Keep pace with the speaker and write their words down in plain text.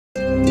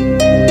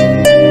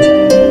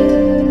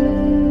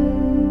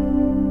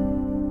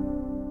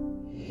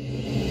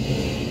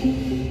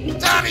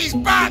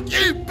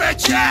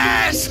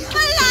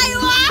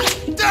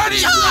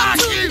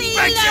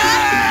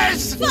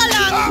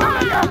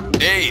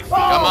safe.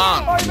 Come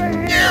on.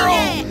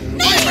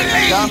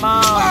 Come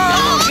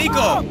on.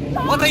 Nico,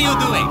 what are you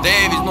doing?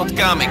 Dave is not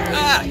coming.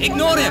 Ah,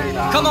 ignore him.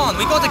 Come on,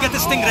 we gotta get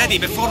this thing ready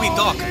before we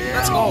dock.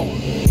 Let's go.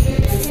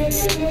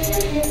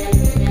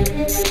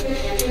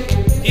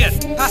 Here,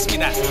 pass me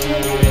that.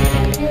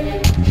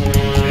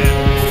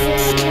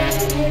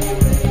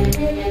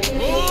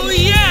 Oh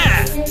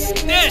yeah!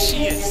 There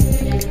she is.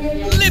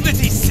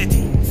 Liberty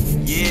City.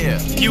 Yeah.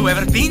 You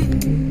ever been?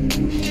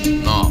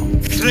 No.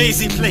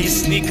 Crazy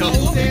place, Nico.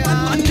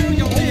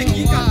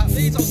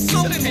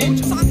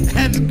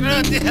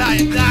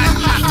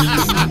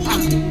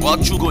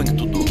 What you going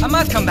to do? I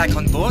might come back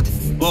on board,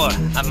 or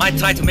I might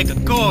try to make a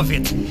go of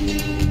it.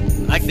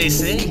 Like they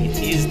say, it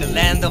is the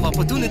land of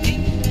opportunity.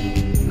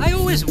 I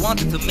always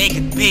wanted to make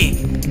it big.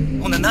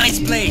 Own a nice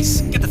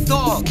place, get a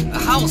dog, a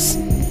house,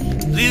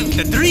 live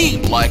the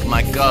dream. Like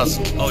my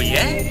cousin. Oh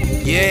yeah?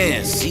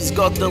 Yes, he's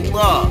got the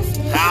love.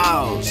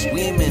 House,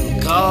 women,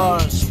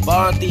 cars,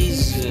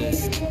 parties.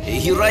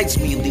 He writes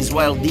me in these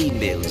wild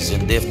emails,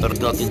 and after I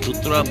got into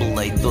trouble,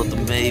 I thought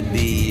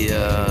maybe,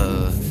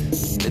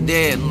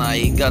 Then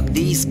I got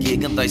this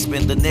gig, and I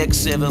spent the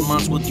next 7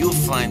 months with you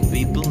fine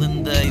people,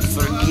 and I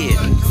forget.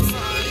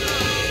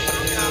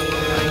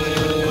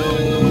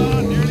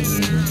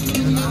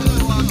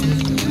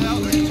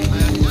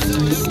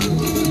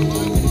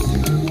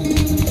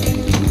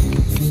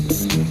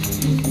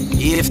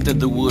 After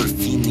the war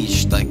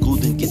finished, I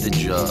couldn't get a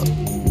job.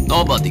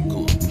 Nobody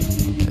could.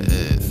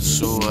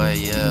 So I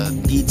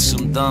did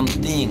some dumb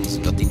things,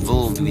 got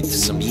involved with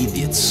some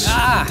idiots.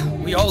 Ah,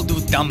 we all do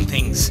dumb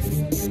things.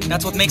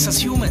 That's what makes us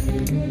human.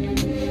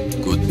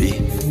 Could be.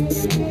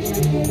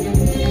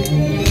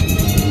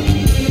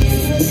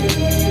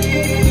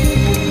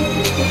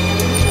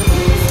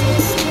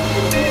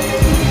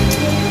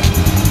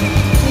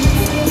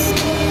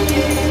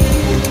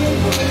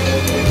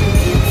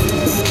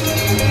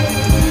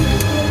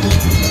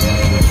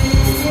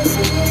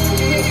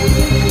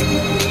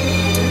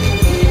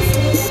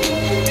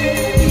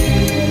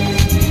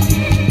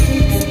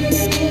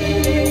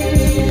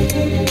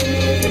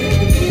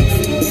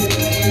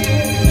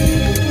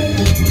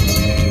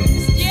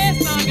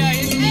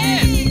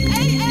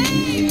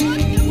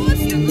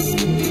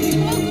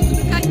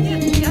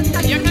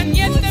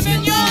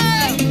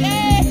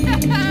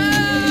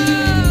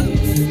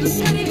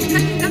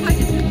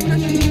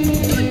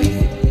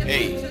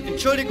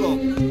 Entschuldigung.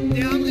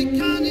 Der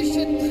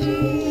amerikanische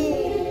Traum.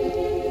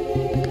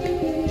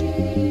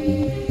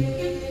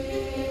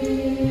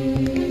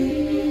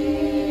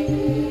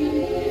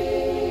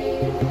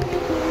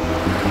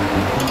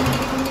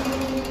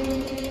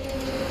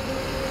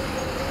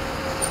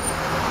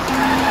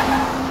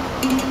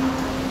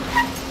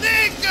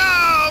 Nico,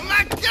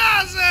 my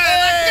cousin!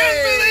 I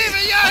couldn't believe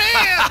it. You're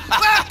here.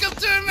 Welcome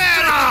to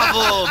America.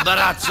 Bravo,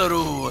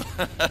 Barazzaru!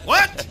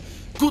 What?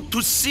 Good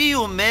to see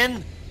you,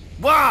 man.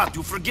 What,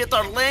 you forget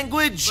our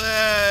language?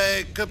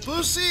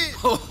 Kapusi?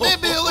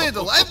 Maybe a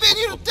little. I've been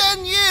here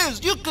 10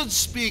 years. You could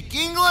speak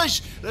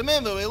English.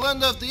 Remember, we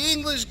learned off the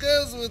English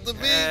girls with the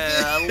big...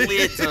 A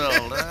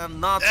little,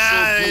 not so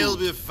good. You'll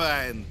be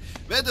fine.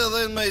 Better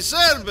than my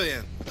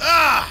Serbian.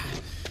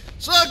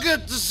 So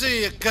good to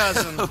see you,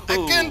 cousin. I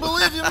can't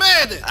believe you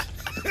made it.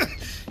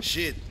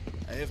 Shit,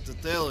 I have to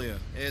tell you,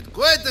 I had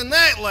quite a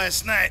night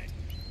last night.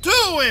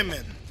 2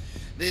 women.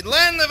 The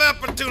land of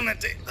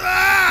opportunity.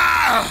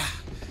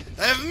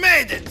 I've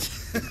made it.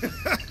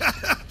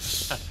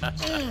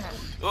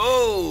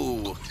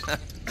 Oh!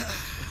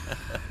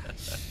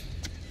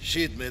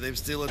 Shit, man, I'm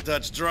still a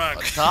touch drunk.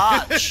 A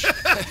touch?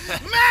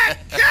 My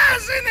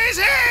cousin is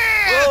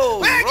here! Oh,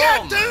 we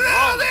got to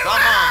rule the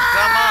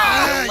come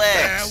on,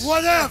 relax.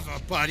 Whatever,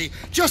 buddy.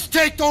 Just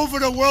take over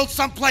the world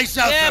someplace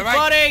else, Yeah, all right?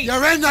 buddy.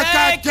 You're in the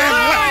Take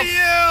goddamn Screw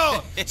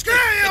you! Screw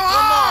you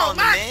Come all! on,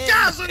 My man.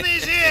 cousin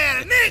is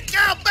here!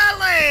 Nico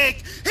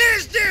Bellic!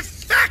 He's the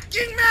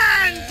fucking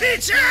man,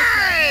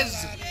 bitches!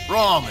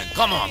 Roman,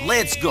 come on,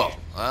 let's go.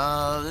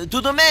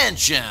 To the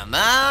mansion,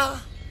 huh?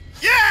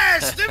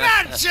 Yes, the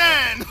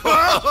mansion!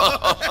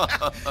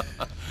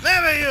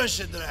 Maybe you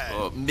should drive.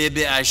 Oh,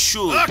 maybe I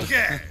should.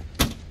 Okay.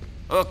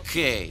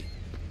 Okay.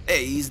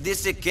 Hey, is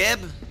this a cab?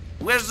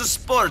 Where's the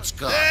sports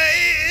car?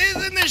 He's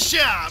in the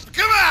shop.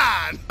 Come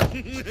on!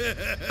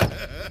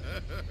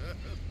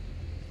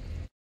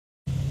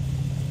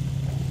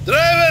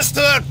 Drive us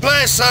to our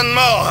place on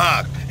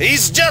Mohawk.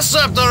 He's just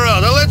up the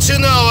road. I'll let you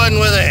know when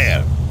we're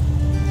there.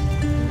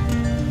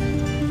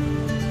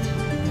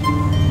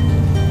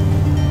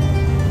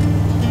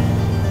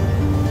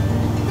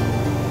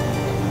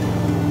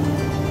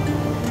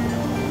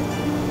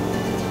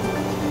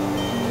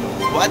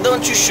 Why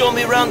don't you show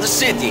me around the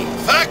city?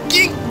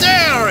 Fucking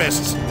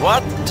terrorists!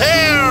 What?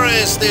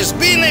 Terrorists! There's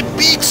been a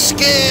big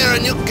scare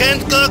and you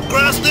can't go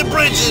across the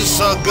bridges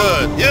so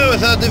good. You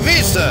without the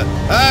visa,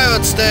 I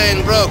would stay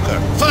in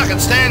Broker. Fucking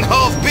stay in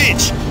Hove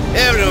Beach.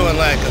 Everyone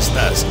like us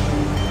does.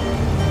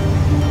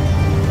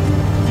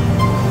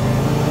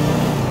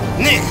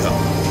 Nico,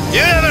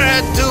 you ever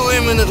had 2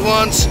 women at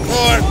once? 4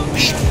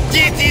 big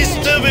titties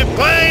to be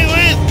playing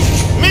with?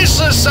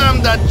 Misle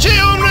sam da će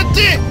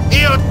umreti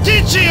I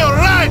otići u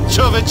raj,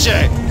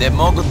 čoveče! Ne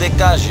mogu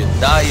da kažem,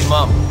 da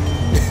imam.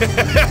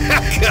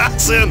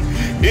 Cousin,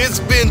 it's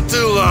been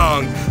too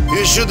long.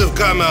 You should have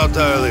come out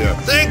earlier.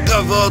 Think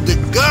of all the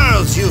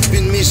girls you've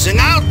been missing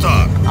out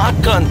on. Our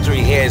country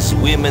has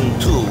women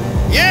too.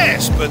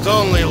 Yes, but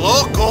only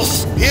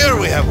locals. Here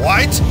we have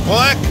white,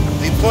 black,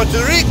 the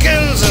Puerto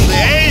Ricans and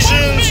the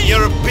Asians,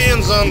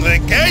 Europeans on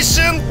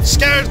vacation,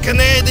 scared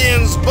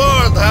Canadians,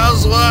 bored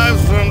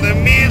housewives from the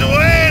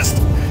Midwest.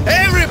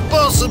 Every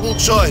possible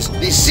choice.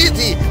 The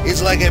city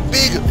is like a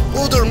big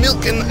udder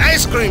milk and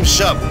ice cream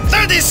shop.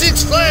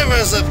 36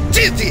 flavors of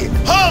titty.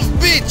 Half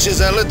Beach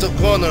is a little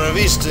corner of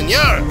Eastern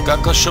Europe.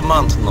 Kako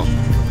šamantno.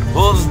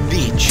 Hove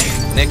Beach,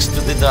 next to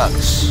the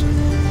docks.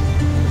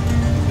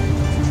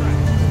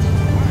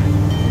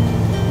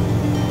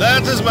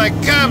 That is my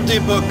cab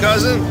depot,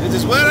 cousin. It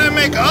is where I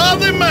make all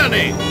the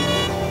money.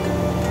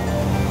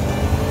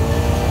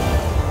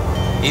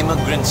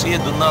 Immigrants here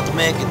do not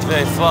make it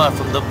very far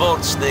from the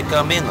boats they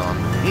come in on.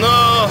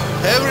 No,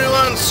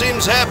 everyone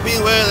seems happy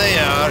where they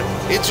are.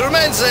 It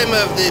reminds them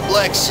of the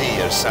Black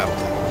Sea or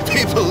something.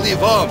 People leave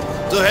home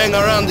to hang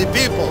around the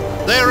people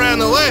they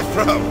ran away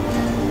from.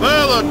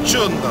 Well,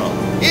 Chundo,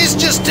 it's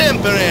just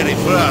temporary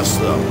for us,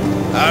 though.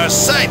 Our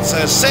sights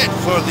are set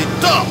for the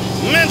top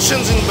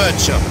mansions in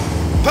Bircham,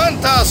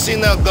 penthouse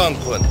in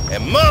Algonquin, a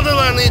model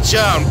on each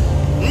arm.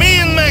 Me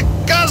and my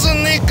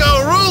cousin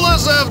Nico,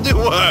 rulers of the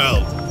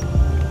world.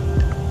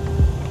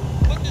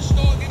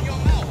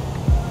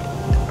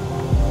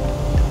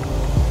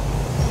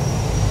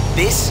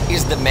 This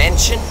is the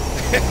mansion?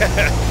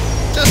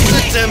 Just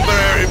a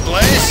temporary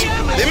place.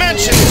 The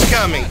mansion is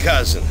coming,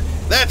 cousin.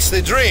 That's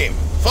the dream.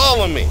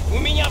 Follow me.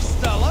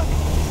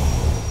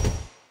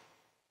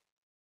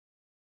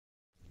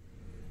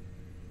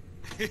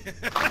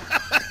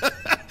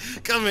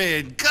 Come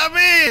in, come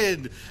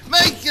in!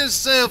 Make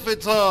yourself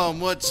at home.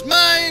 What's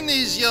mine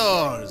is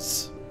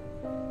yours.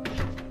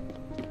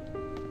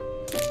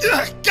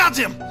 Got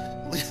him!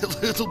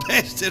 Little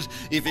bastard.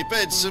 If he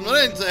paid some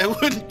rent, I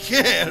wouldn't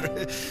care.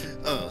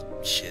 Oh,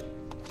 shit.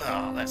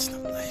 Oh, that's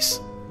not nice.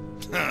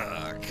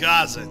 Oh,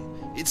 cousin,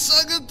 it's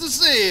so good to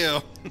see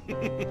you.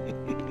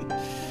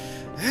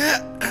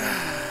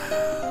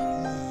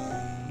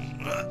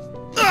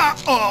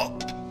 Oh,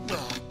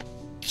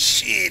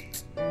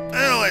 shit.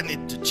 Well, I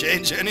need to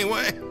change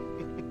anyway.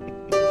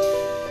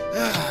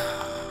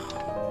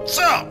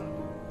 So,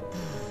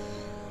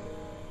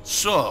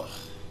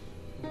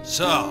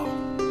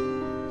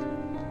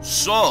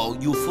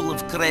 you full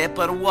of crap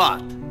or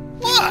what?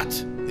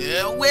 What?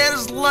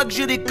 Where's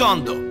luxury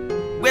condo?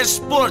 Where's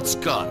sports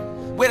car?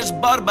 Where's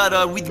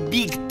Barbara with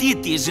big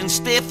titties and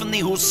Stephanie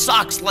who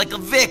sucks like a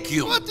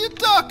vacuum? What are you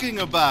talking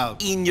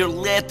about? In your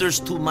letters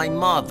to my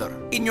mother,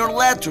 in your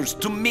letters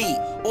to me,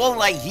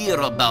 all I hear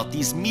about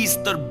is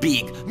Mr.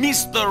 Big,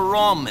 Mr.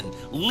 Roman,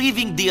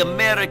 living the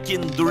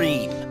American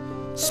dream.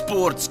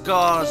 Sports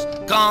cars,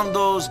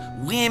 condos,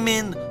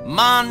 women,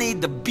 money,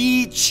 the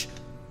beach,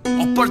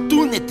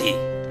 opportunity.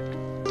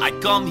 I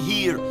come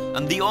here,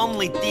 and the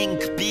only thing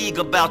big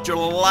about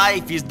your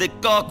life is the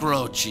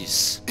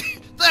cockroaches.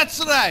 That's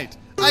right.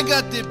 I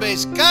got the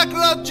best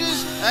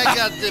cockroaches, I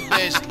got the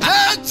best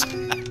nuts.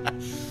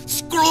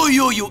 Screw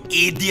you, you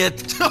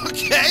idiot.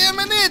 Okay, I'm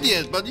an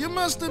idiot, but you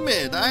must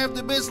admit, I have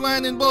the best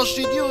line in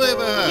bullshit you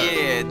ever heard.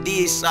 Yeah,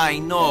 this I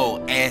know,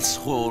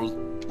 asshole.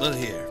 But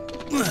here,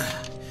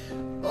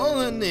 all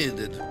I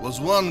needed was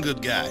one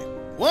good guy.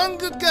 One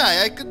good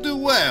guy I could do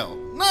well.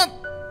 Not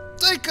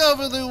take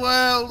over the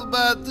world,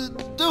 but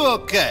do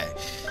okay.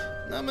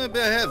 Now maybe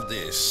I have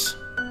this.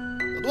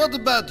 But what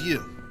about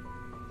you?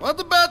 What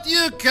about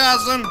you,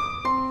 cousin?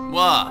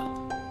 What?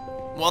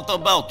 What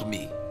about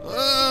me?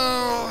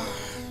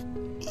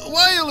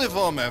 Why you leave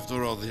home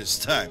after all this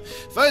time?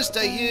 First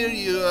I hear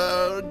you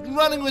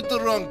running with the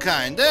wrong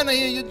kind. Then I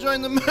hear you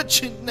join the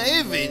merchant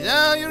navy.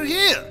 Now you're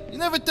here. You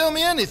never tell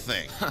me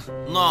anything.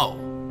 No.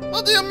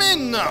 What do you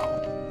mean, no?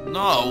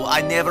 No,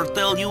 I never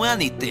tell you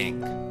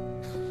anything.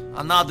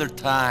 Another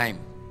time.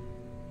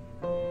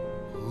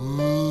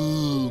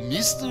 Ooh,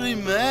 mystery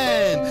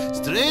man,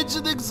 strange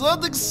and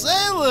exotic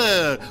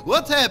sailor.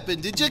 What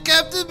happened? Did your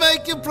captain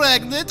make you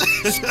pregnant?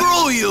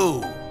 Screw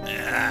you!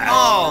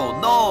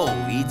 No,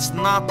 it's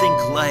nothing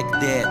like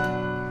that.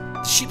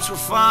 The ships were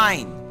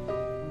fine.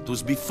 It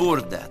was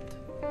before that.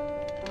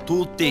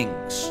 Two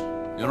things.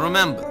 You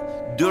remember,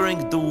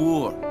 during the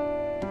war,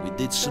 we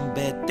did some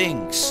bad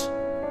things.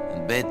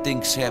 And bad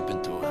things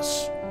happened to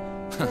us.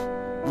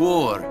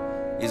 War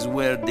is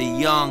where the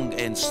young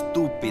and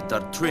stupid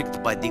are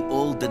tricked by the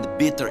old and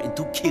bitter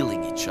into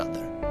killing each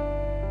other.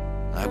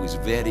 I was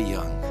very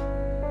young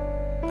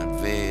and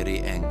very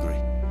angry.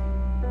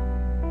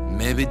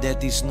 Maybe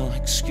that is no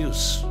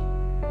excuse.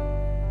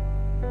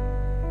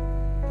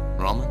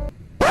 Roman?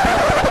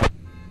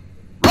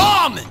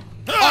 Roman!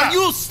 Are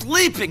you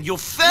sleeping, you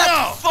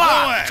fat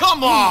fuck?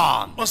 Come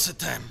on! What's the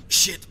time?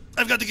 Shit,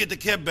 I've got to get the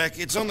cab back.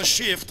 It's on the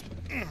shift.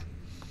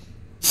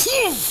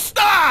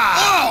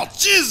 Oh,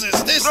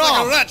 Jesus! Tastes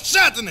like a rat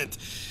shot in it!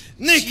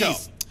 Nico,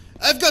 Jeez.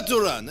 I've got to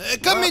run.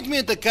 Come meet me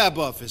at the cab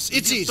office.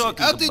 It's you easy.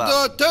 talking Out the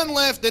about? door, turn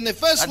left, then the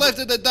first left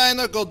at the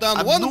diner, go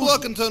down one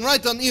block and turn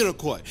right on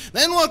Iroquois.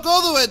 Then walk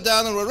all the way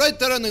down and we're right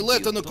there on the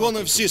left on the corner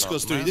of Cisco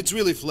Street. man? It's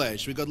really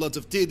flash. We got lots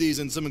of titties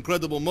and some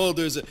incredible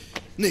molders.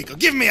 Nico,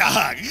 give me a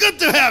hug. Good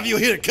to have you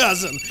here,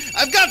 cousin.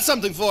 I've got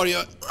something for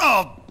you.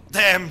 Oh,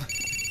 damn.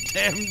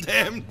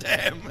 Damn.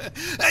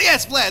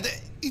 Yes, Vlad.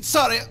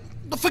 Sorry.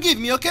 Forgive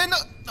me, okay?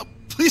 No,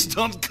 please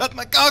don't cut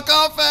my cock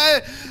off.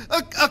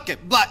 Okay,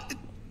 Vlad.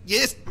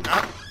 Yes.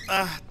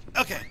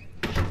 Okay.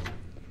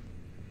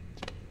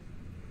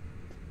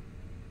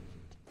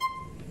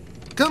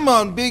 Come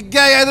on, big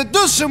guy. Either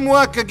do some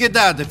work or get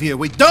out of here.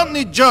 We don't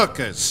need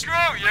jokers.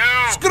 Screw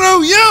you!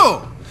 Screw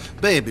you!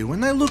 Baby,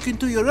 when I look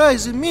into your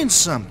eyes, it means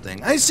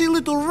something. I see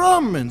little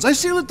Romans. I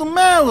see little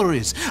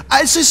Mallorys.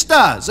 I see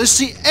stars. I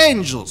see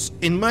angels.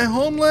 In my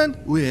homeland,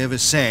 we have a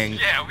saying.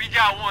 Yeah, we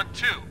got one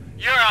too.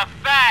 You're a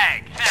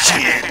fag!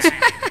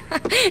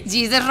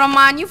 Jesus,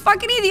 Roman, you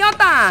fucking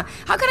idiota!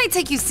 How could I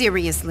take you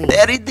seriously?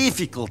 Very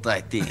difficult,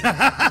 I think.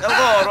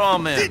 Hello,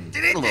 Roman.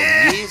 Hello,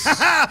 Miss.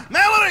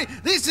 Mallory,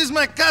 this is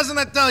my cousin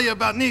I tell you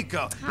about,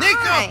 Nico.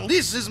 Hi. Nico,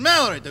 this is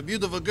Mallory, the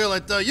beautiful girl I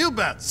tell you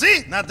about.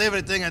 See? Not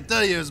everything I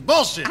tell you is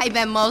bullshit. I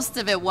bet most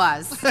of it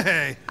was.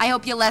 Hey. I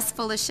hope you're less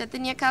full of shit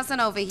than your cousin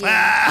over here.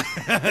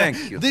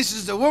 Thank you. This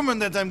is the woman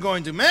that I'm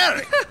going to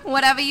marry.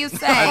 Whatever you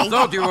say. I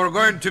thought you were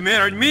going to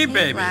marry me,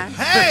 baby. Right.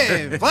 Hey,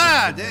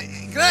 Vlad,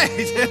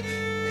 great.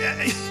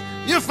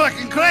 You're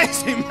fucking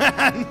crazy,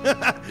 man.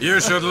 You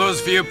should lose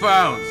a few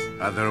pounds.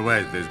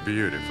 Otherwise, this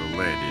beautiful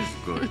lady is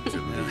going to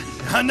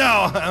leave. I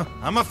know.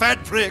 I'm a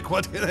fat prick.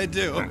 What can I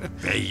do?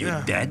 Pay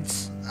your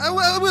debts? I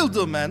will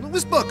do, man. We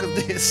spoke of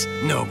this.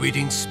 No, we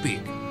didn't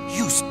speak.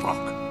 You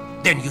spoke.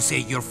 Then you say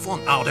your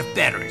phone out of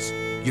batteries.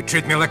 You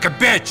treat me like a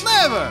bitch.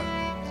 Never.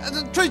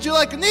 I treat you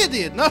like an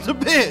idiot, not a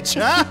bitch,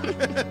 huh?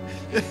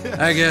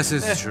 I guess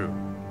it's true.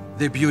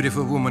 The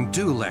beautiful woman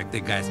do like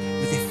the guys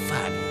with a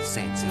funny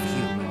sense of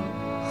humor.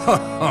 Ho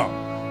ho!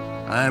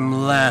 I'm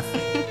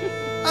laughing.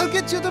 I'll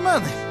get you the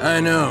money. I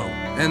know.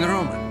 And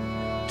Roman,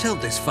 tell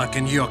this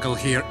fucking yokel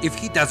here if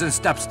he doesn't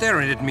stop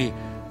staring at me,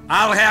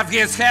 I'll have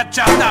his head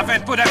chopped off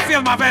and put a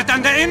film of it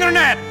on the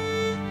internet!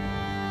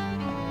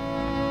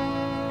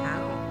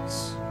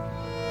 Ouch.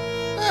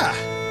 Ah.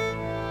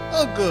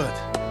 Oh, good.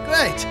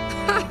 Great.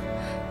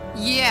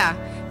 Yeah,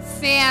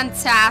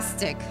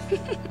 fantastic.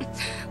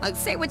 Look,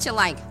 say what you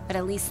like, but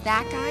at least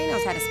that guy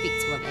knows how to speak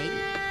to a lady.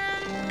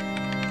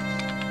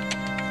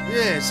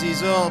 Yes,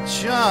 he's all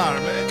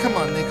charm. Come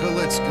on, Nico,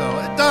 let's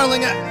go.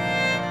 Darling,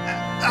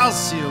 I'll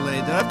see you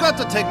later. I've got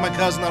to take my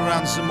cousin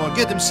around some more.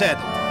 Get him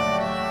settled.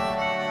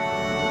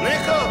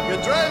 Nico,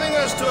 you're driving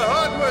us to a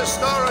hardware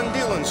store on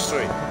Dillon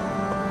Street.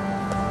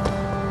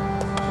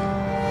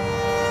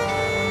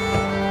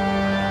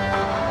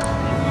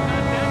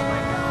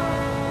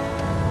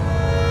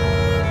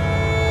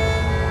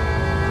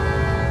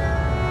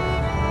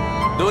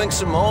 Doing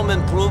some home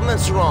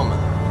improvements, Roman.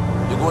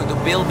 You're going to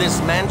build this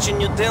mansion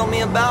you tell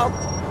me about?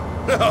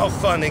 Oh,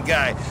 funny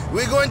guy.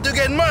 We're going to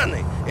get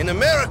money. In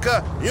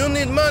America, you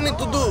need money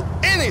to do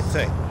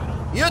anything.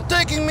 You're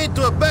taking me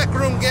to a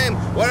backroom game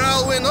where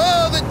I'll win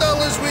all the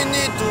dollars we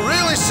need to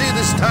really see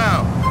this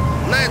town.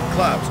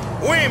 Nightclubs,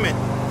 women,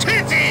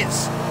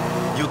 titties!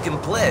 You can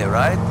play,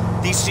 right?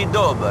 Ti si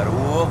dobar u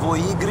ovoj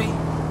igri?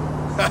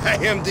 I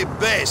am the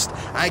best.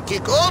 I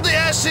kick all the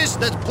asses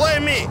that play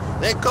me.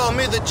 They call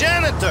me the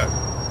janitor.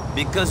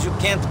 Because you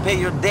can't pay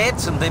your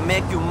debts and they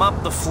make you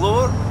mop the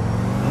floor?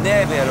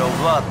 Never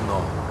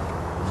ovladno.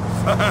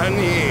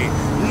 Funny.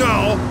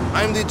 No,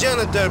 I'm the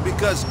janitor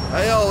because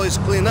I always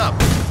clean up.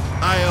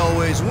 I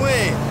always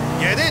win.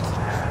 Get it?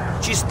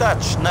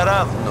 Chistach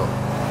naravno.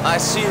 I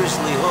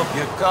seriously hope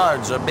your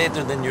cards are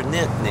better than your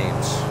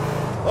nicknames.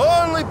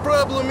 Only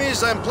problem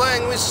is I'm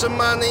playing with some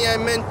money I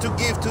meant to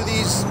give to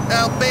these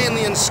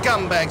Albanian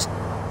scumbags.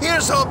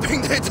 Here's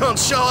hoping they don't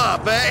show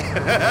up, eh?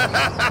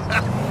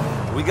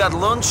 We got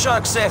loan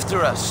sharks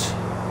after us.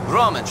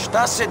 Roman,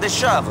 šta se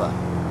dešava?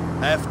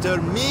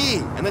 After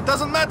me, and it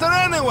doesn't matter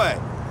anyway.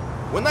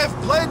 When I've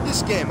played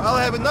this game, I'll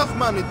have enough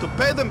money to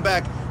pay them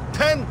back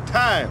 10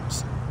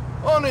 times.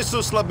 Oni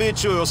su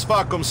slabičuju u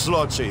svakom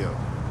slučaju.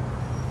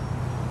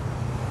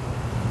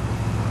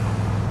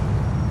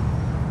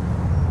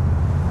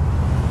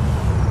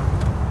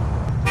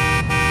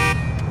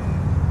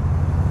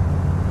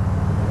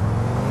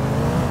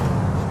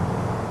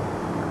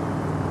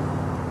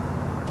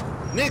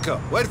 Nico,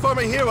 wait for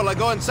me here while I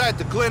go inside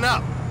to clean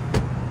up.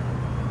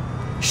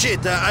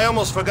 Shit, I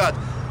almost forgot.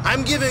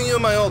 I'm giving you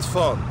my old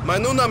phone. My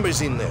new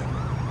number's in there.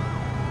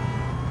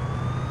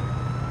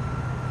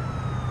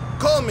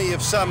 Call me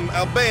if some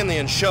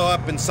Albanians show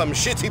up in some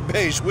shitty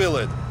beige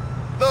Willard.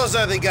 Those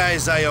are the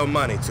guys I owe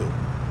money to.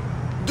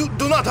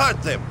 Do not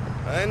hurt them.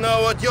 I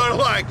know what you're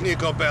like,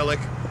 Nico Bellic.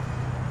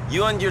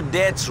 You and your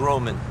debts,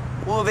 Roman.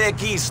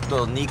 Uvek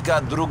isto,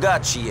 nikad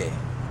drugačije.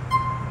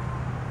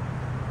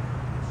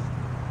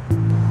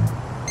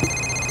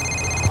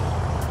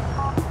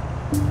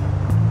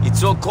 It's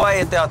so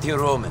quiet out here,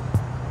 Roman.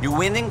 You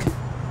winning?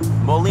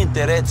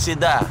 Molinte reci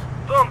da.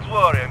 Don't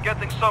worry, I'm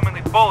getting so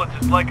many bullets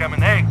it's like I'm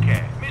an AK.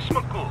 Miss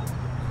McCool.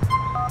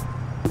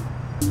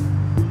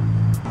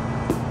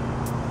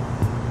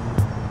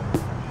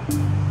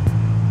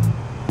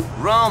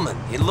 Roman,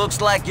 it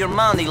looks like your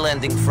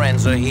money-lending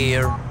friends are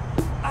here.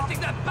 I think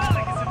that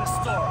Malik is in the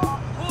store.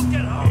 We'll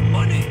get our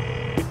money.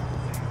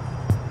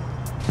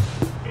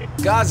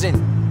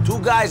 Cousin, two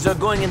guys are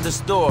going in the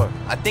store.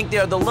 I think they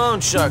are the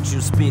loan sharks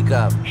you speak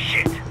of.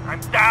 Shit,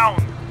 I'm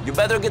down. You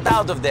better get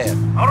out of there.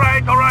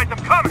 Alright,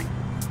 I'm coming.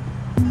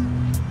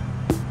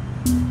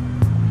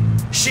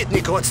 Shit,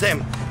 Nico, it's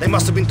them. They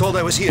must have been told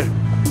I was here.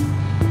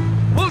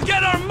 We'll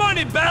get our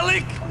money,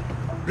 Malik.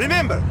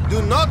 Remember,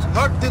 do not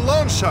hurt the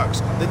loan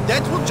sharks. The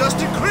debt will just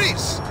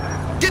increase.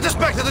 Get us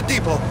back to the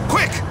depot,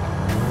 quick!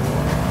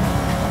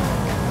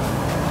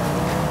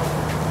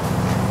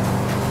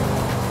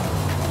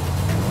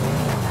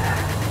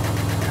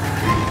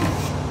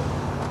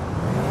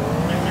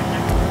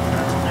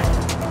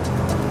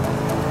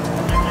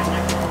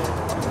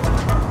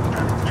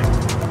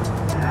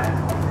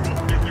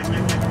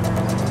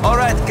 All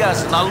right,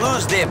 cousin, I'll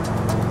lose them.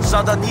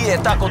 Sada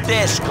nije tako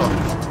teško.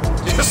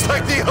 Just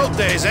like the old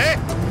days, eh?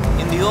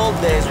 In the old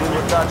days, we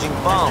were dodging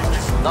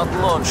bombs, not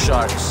loan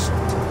sharks.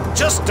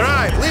 Just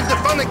drive. Leave the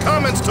funny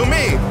comments to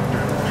me.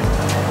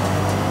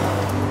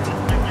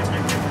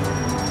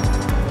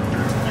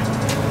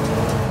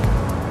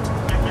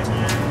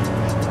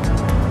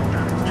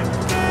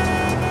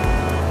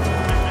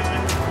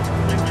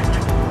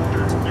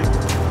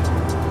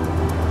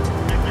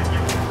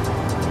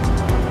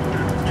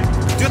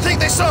 Do you think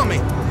they saw me?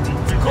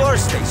 Of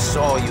course they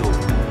saw you.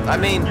 I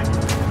mean,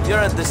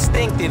 you're a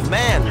distinctive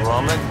man,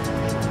 Roman.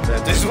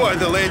 That is why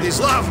the ladies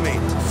love me.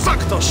 Fuck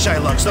those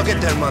Shylocks, they'll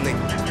get their money.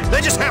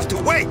 They just have to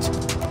wait.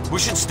 We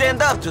should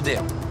stand up to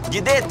them.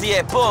 Gideti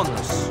e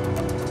bonus.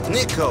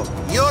 Nico,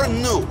 you're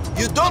new.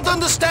 You don't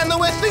understand the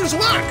way things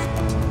work.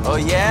 Oh,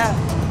 yeah?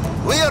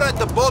 We are at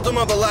the bottom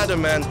of the ladder,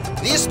 man.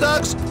 These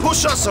thugs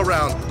push us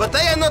around, but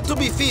they are not to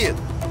be feared.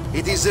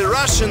 It is the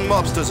Russian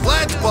mobsters,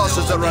 Vlad's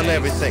bosses that run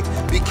everything.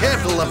 Be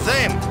careful of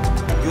them.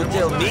 You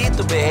tell me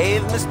to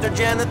behave, Mr.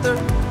 Janitor?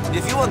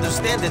 If you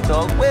understand it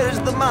all, where is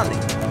the money?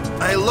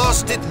 I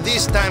lost it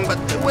this time, but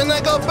when I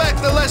go back,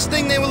 the last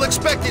thing they will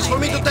expect is for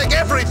me to take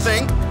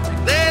everything.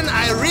 Then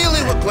I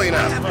really will clean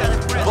up.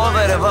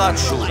 Povere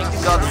vaču,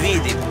 kad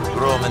vidim,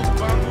 Roman.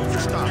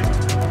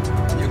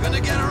 You're gonna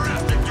get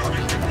arrested.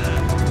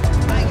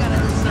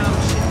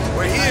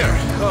 We're here.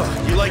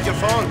 Oh, you like your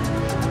phone?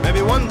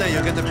 Maybe one day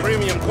you'll get a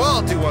premium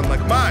quality one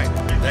like mine.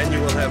 Then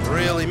you will have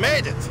really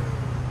made it.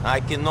 I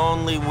can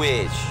only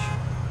wish.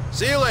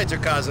 See you later,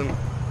 cousin.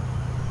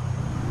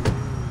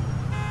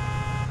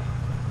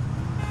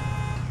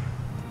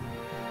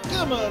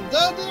 Come on,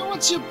 Daddy,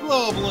 what's your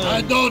problem?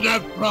 I don't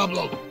have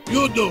problem.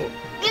 You do.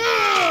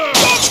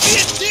 Don't be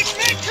a dick,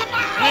 man, come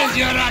on! Where's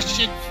your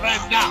Russian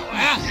friend now,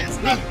 huh? It's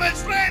not my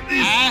friend,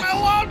 it's my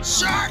loan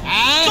shark!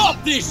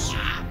 Stop this!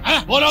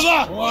 Huh? What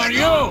about? Who are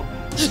you?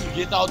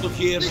 Get out of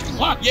here.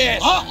 What?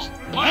 Yes.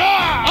 My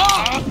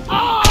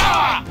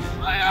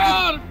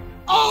arm!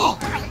 Oh!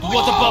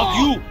 What about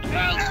you?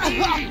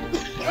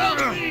 Help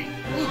me!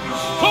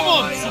 Come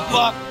on,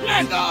 Super!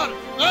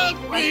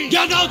 Help me!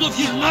 Get out of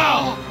here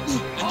now!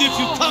 And if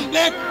you come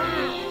back,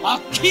 I'll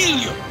kill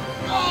you!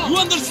 You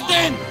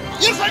understand?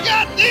 You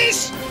forgot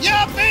this, you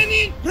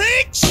Albanian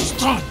pricks!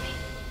 Strong!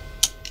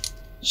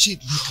 Shit,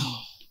 Nico.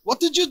 What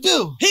did you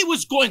do? He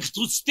was going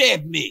to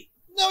stab me!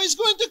 Now he's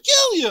going to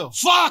kill you!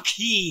 Fuck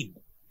him!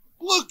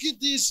 Look at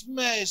this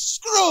mess.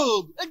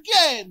 Screwed!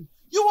 Again!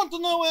 You want to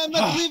know why I'm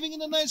not living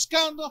in a nice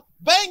condo,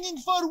 banging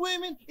for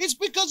women? It's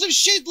because of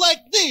shit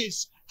like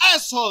this!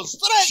 Assholes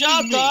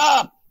threatening me! Shut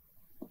up!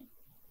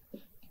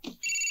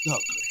 Oh,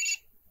 great.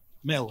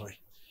 Mallory.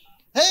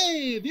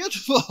 Hey,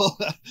 beautiful!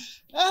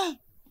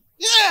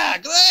 Yeah,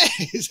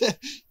 great!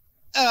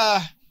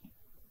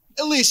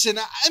 Listen,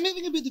 I'm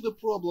having a bit of a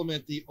problem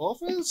at the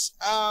office.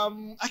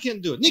 I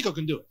can do it. Nico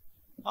can do it.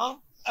 Huh?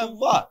 And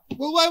what?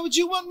 Well, why would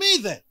you want me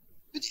then?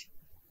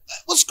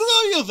 Well, screw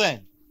you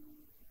then!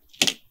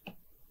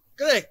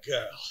 Great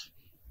girl.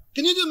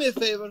 Can you do me a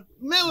favor?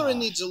 Mallory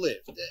needs a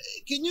lift.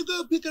 Can you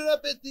go pick her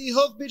up at the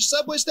Hove Beach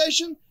subway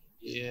station?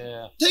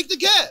 Yeah. Take the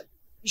cab.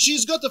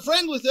 She's got a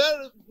friend with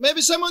her.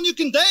 Maybe someone you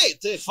can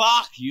date.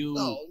 Fuck you.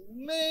 Oh,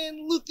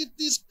 man, look at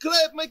this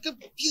crap. My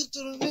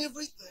computer and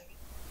everything.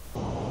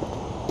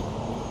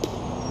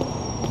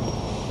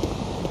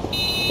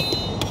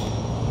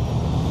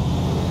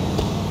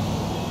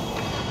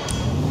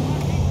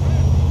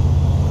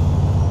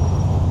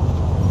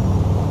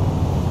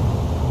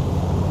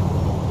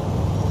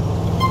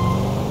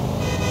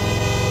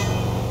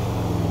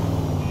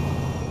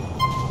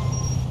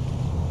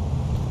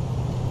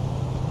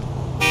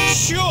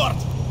 Short!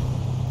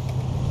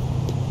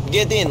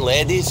 Get in,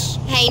 ladies.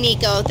 Hey,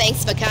 Nico,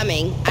 thanks for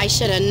coming. I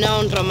should have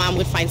known Roman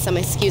would find some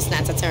excuse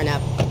not to turn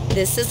up.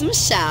 This is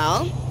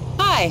Michelle.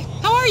 Hi,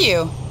 how are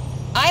you?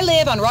 I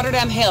live on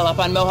Rotterdam Hill up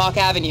on Mohawk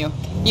Avenue.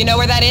 You know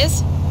where that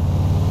is?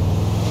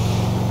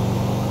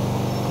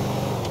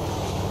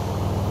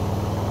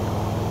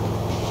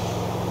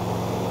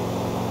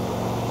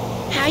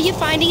 How you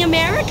finding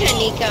America,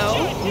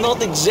 Nico?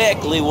 Not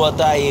exactly what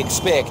I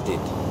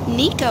expected.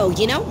 Nico,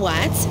 you know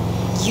what?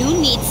 You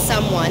need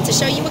someone to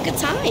show you a good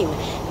time.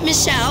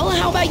 Michelle,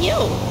 how about you?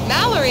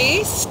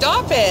 Mallory,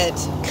 stop it.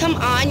 Come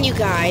on, you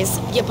guys.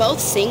 You're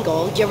both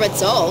single. You're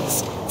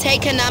adults.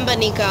 Take a number,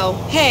 Nico.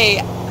 Hey,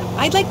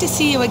 I'd like to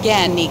see you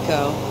again,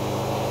 Nico.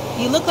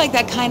 You look like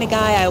that kind of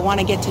guy I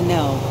want to get to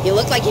know. You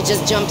look like you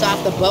just jumped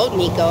off the boat,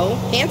 Nico.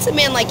 Handsome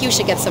man like you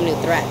should get some new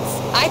threats.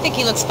 I think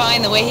he looks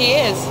fine the way he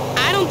is.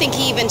 I don't think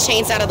he even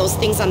changed out of those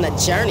things on the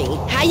journey.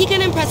 How you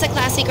gonna impress a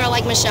classy girl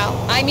like Michelle?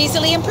 I'm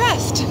easily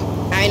impressed.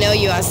 I know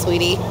you are,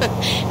 sweetie.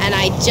 And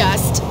I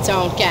just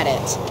don't get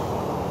it.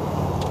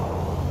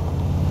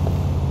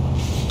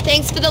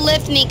 Thanks for the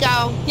lift,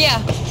 Nico. Yeah,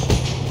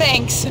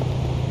 thanks.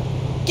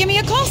 Give me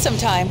a call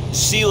sometime.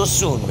 See you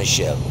soon,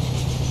 Michelle.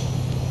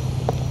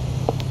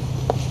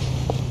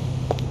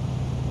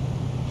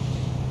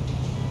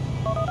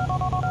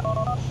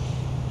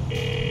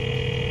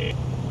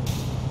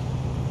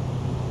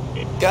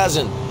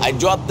 Cousin, I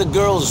dropped the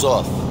girls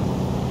off.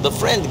 The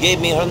friend gave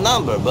me her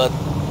number, but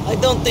I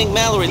don't think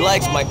Mallory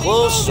likes my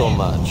clothes so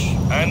much.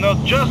 I know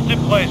just the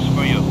place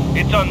for you.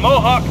 It's on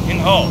Mohawk in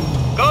Hull.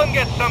 Go and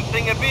get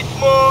something a bit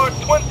more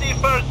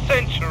 21st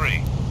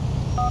century.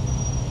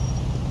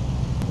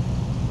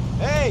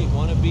 Hey,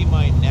 wanna be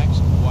my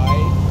next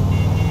wife?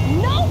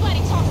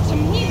 Nobody talks to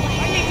me like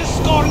I need to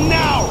score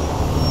now!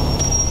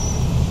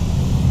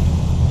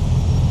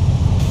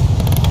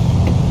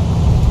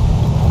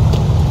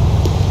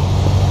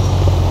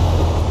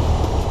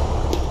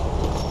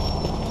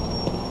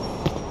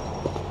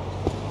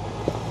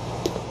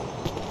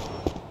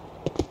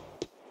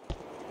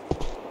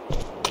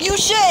 You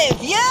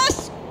shave,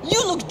 yes?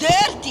 You look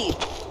dirty.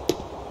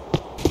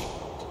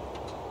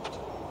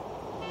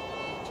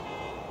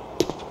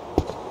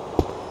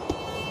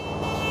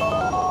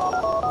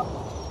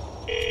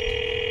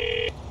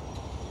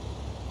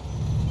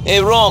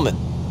 Hey, Roman,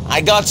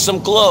 I got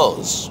some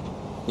clothes.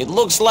 It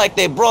looks like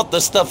they brought the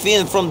stuff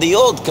in from the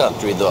old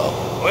country, though.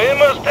 We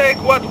must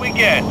take what we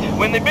get.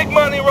 When the big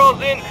money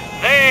rolls in,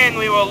 then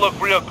we will look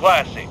real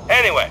classy.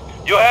 Anyway,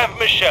 you have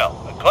Michelle,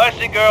 a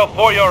classy girl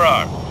for your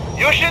arm.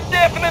 You should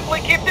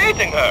definitely keep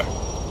dating her.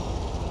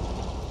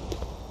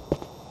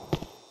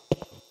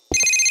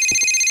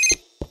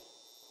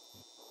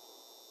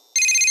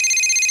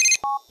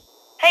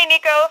 Hey,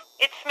 Nico,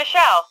 it's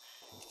Michelle.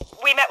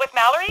 We met with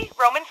Mallory,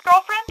 Roman's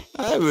girlfriend?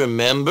 I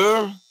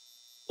remember.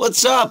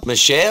 What's up,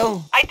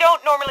 Michelle? I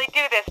don't normally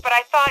do this, but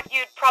I thought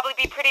you'd probably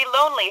be pretty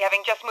lonely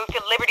having just moved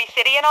to Liberty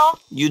City and all.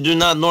 You do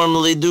not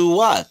normally do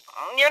what?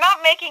 You're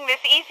not making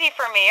this easy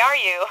for me, are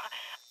you?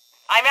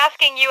 I'm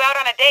asking you out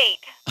on a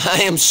date.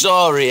 I am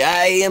sorry.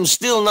 I am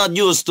still not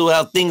used to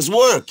how things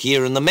work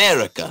here in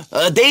America.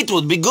 A date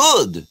would be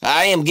good.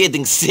 I am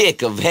getting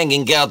sick of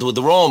hanging out with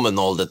Roman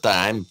all the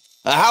time.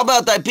 How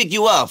about I pick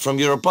you up from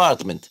your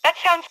apartment? That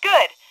sounds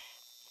good.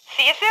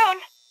 See you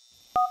soon.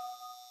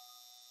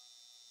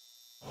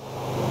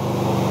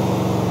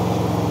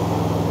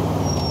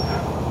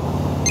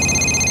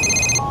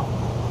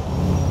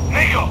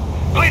 Nico,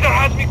 Glider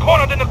has me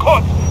cornered in the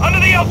courts, under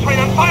the L train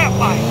on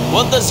Firefly.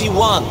 What does he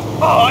want?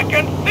 Oh, I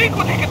can't think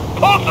what he could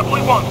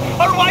possibly want,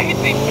 or why he'd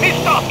be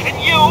pissed off, can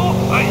you?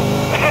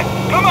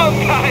 Come on,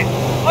 guys,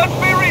 let's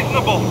be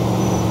reasonable.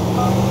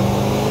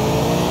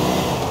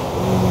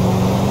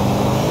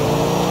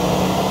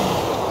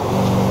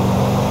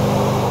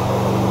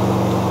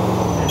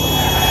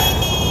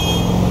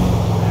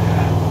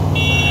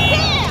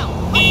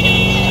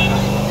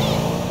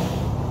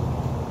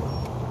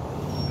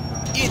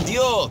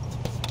 Idiot!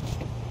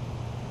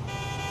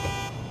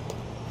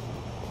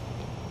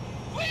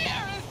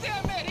 Where is the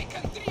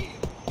American dream?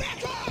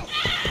 Back off!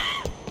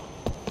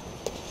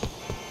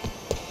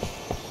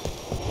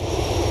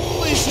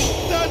 Listen,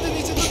 Darden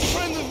is a good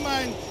friend of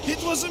mine.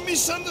 It was a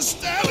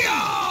misunderstanding.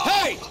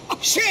 Hey!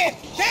 Shit!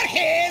 There he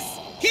is!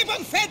 Keep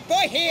on fat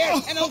boy here,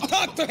 and I'll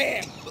talk to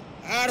him.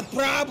 Our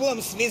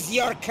problems with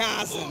your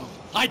cousin.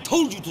 I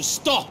told you to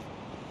stop.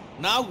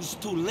 Now it's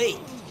too late.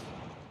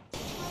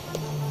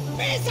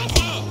 Piece of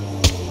hell!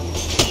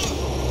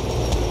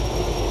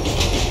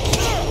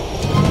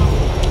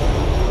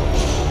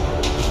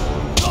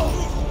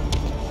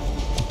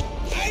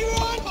 I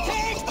won't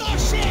take no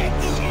shit!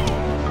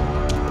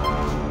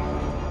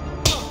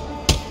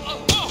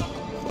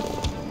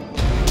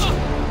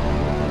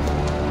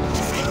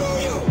 Screw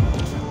you!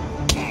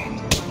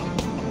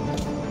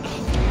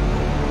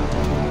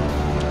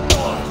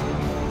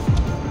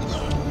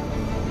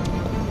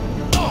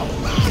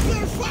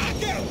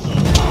 Motherfucker!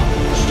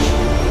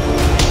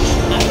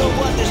 I don't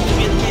want this to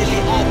get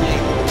really ugly.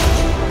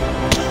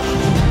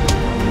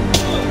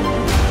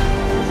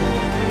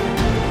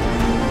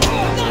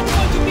 You're not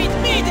going to beat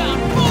me down,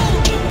 fool!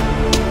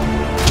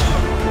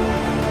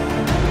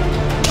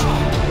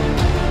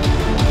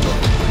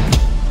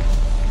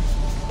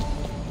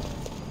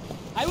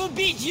 I will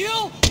beat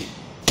you!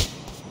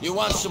 You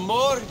want some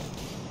more?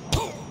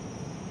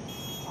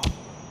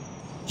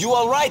 You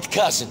all right,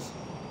 cousin?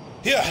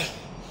 Yeah,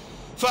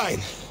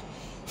 fine.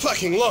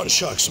 Fucking loan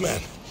sharks,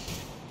 man.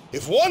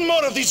 If one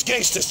more of these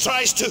gangsters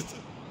tries to...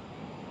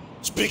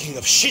 Speaking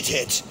of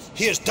shitheads,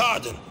 here's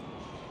Darden.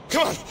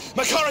 Come on,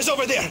 my car is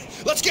over there.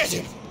 Let's get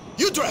him.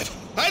 You drive.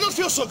 I don't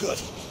feel so good.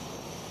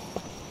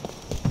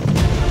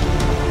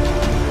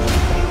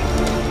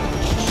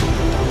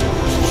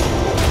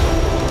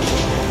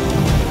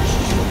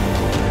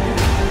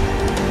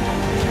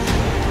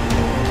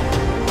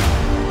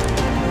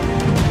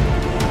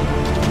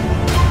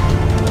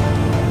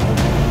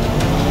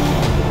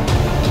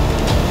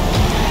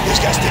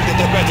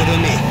 Better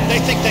than me. They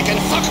think they can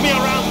fuck me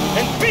around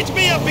and beat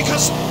me up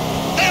because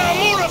there are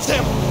more of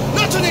them.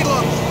 Not any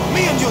longer.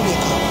 Me and you,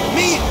 Nico.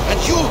 Me and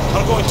you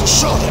are going to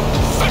show them.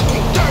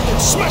 Fucking Darden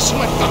smashing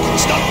my fucking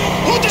stuff.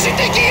 Who does he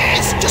think he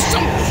is? Just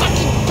some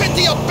fucking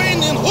petty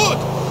abandoned hood.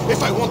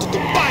 If I wanted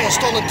to buy a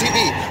stolen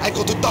TV, I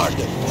go to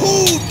Darden.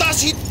 Who does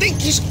he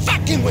think he's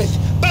fucking with?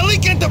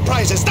 Bellic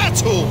Enterprises,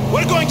 that's who.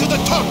 We're going to the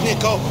top,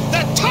 Nico.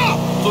 The top!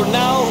 For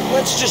now,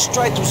 let's just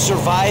try to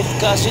survive,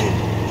 cousin.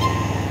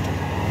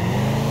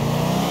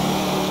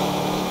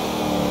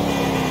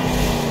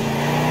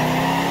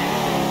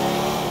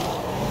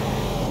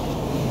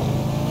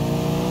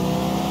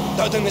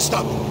 Darden is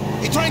stopped.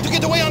 He's trying to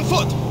get away on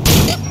foot.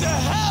 What the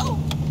hell?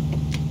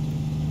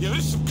 Yeah,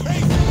 this is some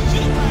crazy shit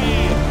right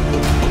here.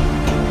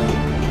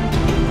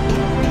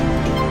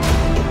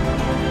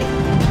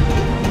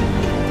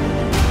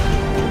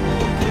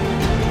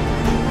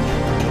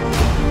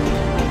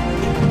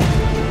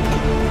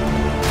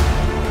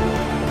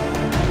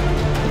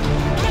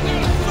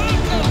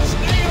 Motherfucker,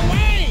 stay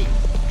away!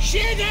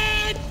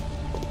 Shithead!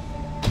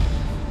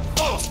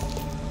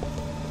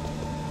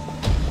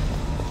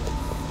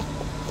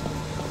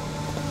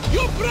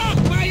 You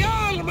broke my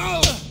arm!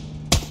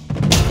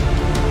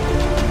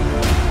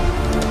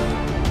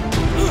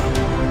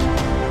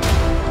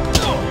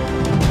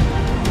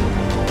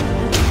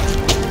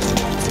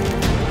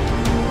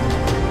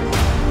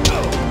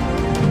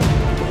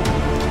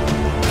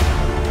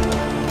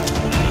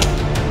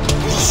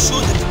 You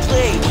shouldn't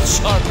play with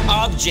sharp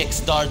objects,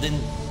 Darden.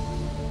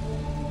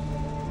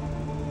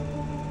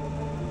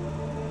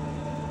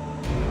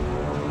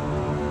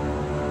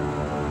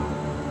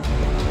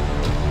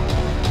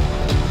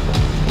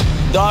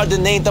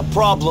 Darden ain't a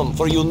problem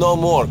for you no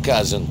more,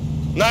 cousin.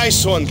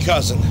 Nice one,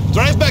 cousin.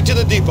 Drive back to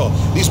the depot.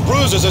 These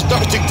bruises are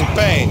starting to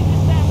pain.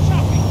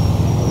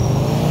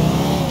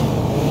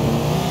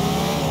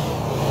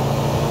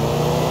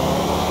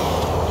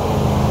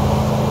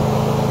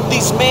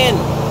 These men,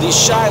 these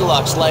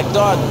Shylocks like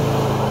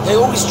Darden, they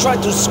always try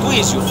to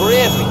squeeze you for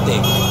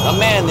everything. A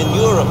man in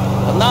Europe,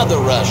 another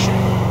Russian.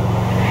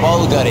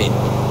 Bulgarin.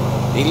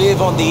 He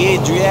live on the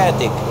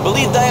Adriatic.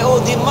 Believed I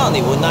owed him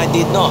money when I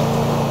did not.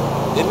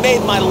 It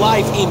made my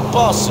life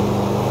impossible.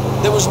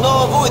 There was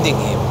no avoiding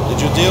him.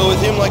 Did you deal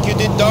with him like you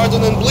did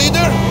Darden and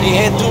Bleeder? He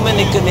had too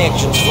many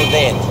connections for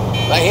that.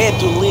 I had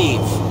to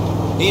leave.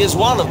 He is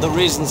one of the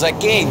reasons I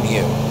came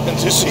here. And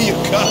to see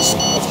your cousin,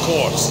 of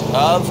course.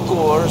 Of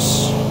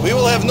course. We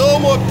will have no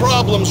more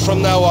problems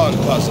from now on,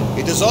 cousin.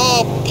 It is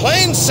all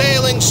plain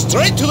sailing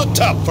straight to the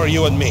top for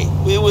you and me.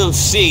 We will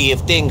see if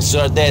things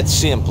are that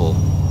simple.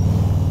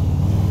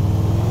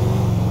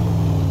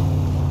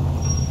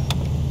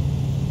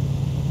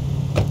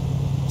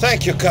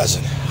 Thank you,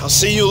 cousin. I'll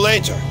see you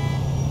later.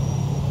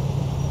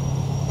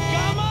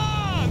 Come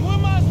on! We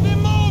must be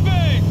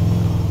moving!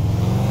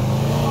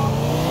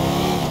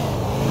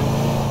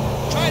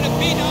 Try to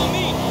beat on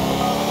me!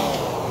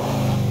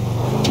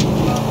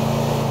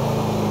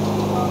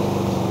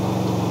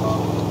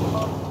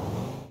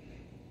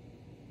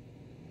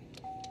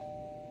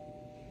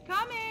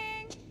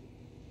 Coming!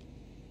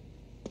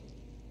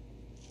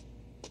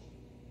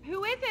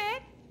 Who is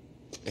it?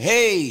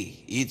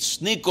 Hey, it's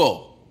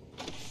Nico.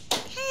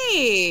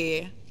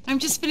 Hey, I'm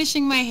just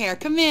finishing my hair.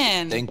 Come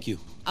in. Thank you.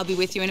 I'll be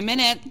with you in a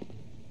minute.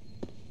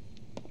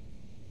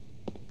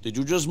 Did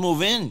you just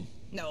move in?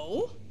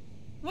 No.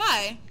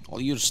 Why? All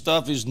your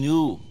stuff is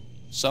new.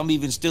 Some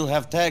even still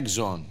have tags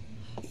on.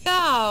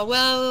 Yeah,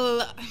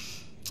 well,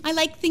 I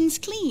like things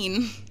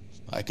clean.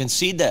 I can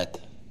see that.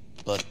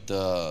 But,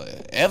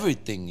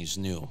 everything is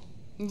new.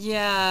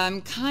 Yeah,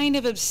 I'm kind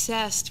of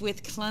obsessed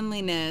with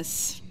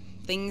cleanliness.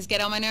 Things get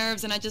on my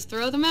nerves and I just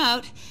throw them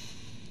out.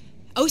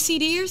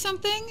 OCD or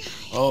something?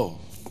 Oh.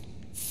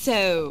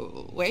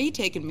 So, where are you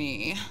taking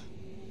me?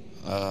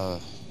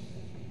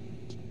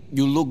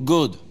 You look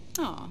good.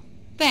 Oh,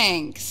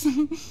 thanks.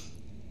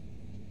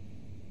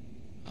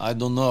 I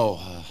don't know.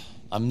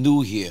 I'm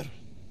new here.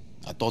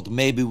 I thought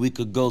maybe we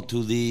could go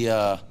to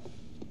the,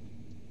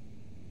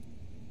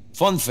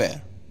 fun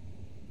fair.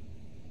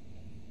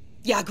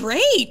 Yeah,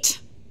 great!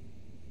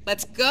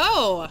 Let's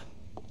go!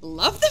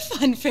 Love the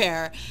fun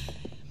fair!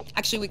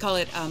 Actually, we call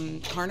it,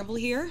 carnival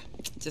here.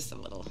 Just a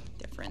little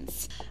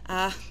difference.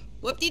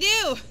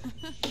 Whoop-de-doo!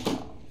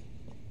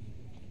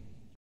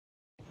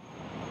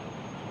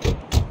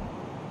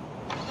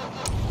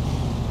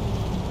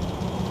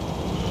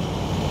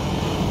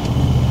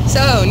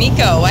 So,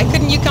 Nico, why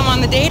couldn't you come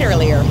on the date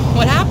earlier?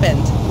 What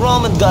happened?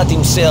 Roman got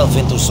himself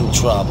into some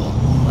trouble.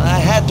 I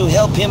had to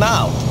help him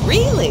out.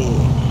 Really?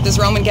 Does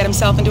Roman get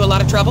himself into a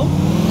lot of trouble?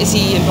 Is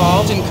he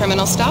involved in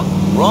criminal stuff?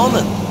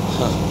 Roman?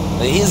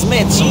 He's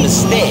made some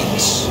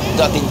mistakes.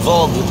 Got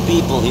involved with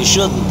people he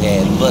shouldn't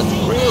have, but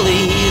really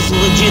he's a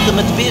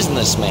legitimate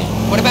businessman.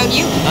 What about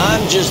you?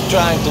 I'm just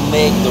trying to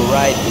make the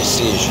right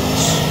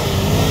decisions.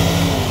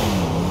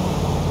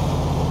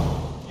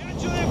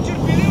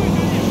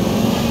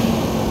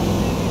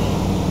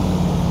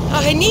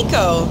 Hey,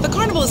 Nico, the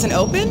carnival isn't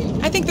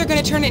open. I think they're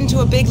going to turn it into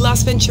a big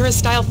Las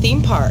Venturas-style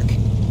theme park.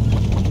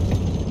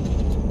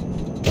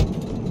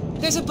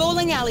 There's a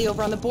bowling alley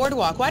over on the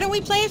boardwalk. Why don't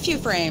we play a few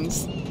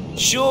frames?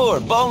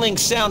 Sure, bowling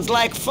sounds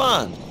like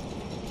fun.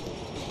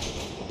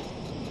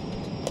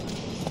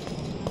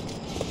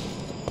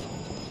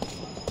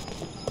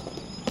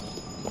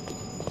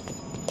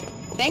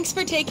 Thanks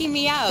for taking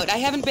me out. I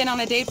haven't been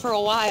on a date for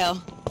a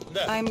while.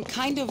 I'm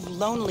kind of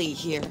lonely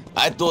here.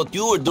 I thought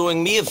you were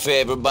doing me a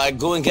favor by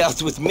going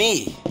out with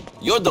me.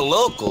 You're the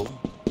local.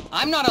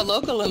 I'm not a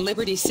local in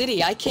Liberty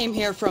City. I came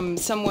here from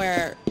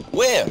somewhere...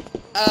 Where?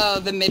 Oh,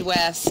 the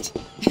Midwest.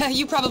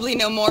 You probably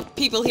know more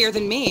people here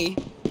than me.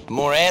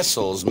 More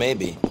assholes,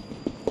 maybe.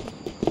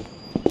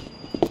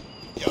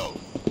 Yo,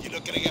 you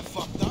not gonna get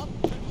fucked up?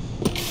 Want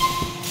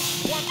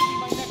to be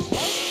my next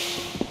wife?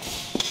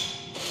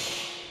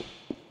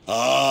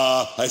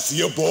 Ah, I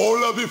see a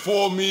bowler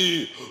before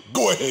me.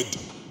 Go ahead,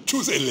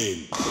 choose a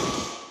lane.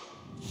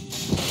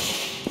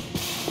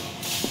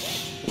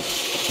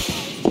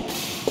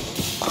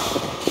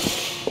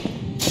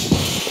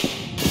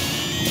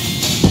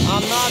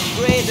 I'm not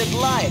great at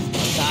life,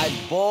 but I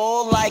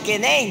bowl like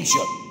an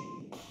angel.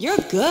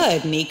 You're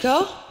good,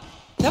 Nico.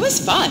 That was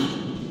fun.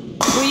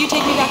 Will you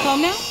take me back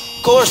home now?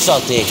 Of course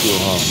I'll take you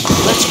home.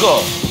 Let's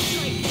go.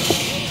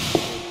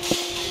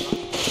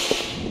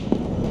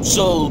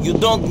 So, you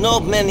don't know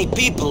many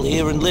people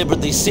here in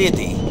Liberty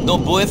City? No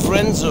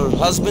boyfriends or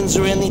husbands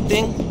or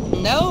anything?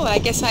 No, I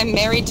guess I'm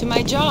married to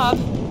my job.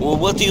 Well,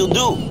 what do you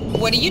do?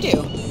 What do you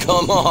do?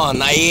 Come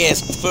on, I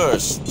asked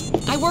first.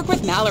 I work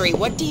with Mallory.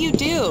 What do you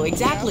do,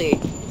 exactly?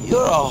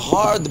 You're a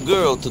hard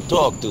girl to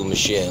talk to,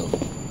 Michelle.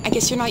 I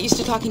guess you're not used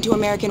to talking to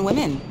American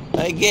women.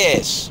 I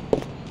guess.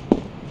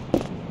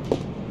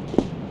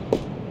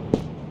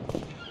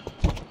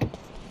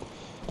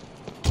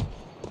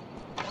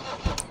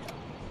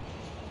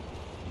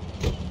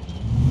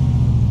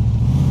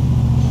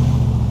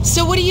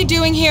 So what are you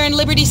doing here in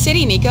Liberty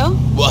City, Nico?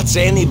 What's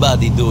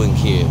anybody doing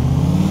here?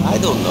 I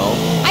don't know.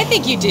 I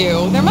think you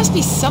do. There must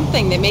be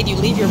something that made you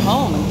leave your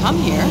home and come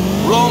here.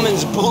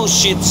 Roman's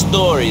bullshit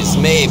stories,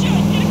 maybe.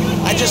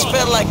 I just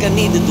felt like I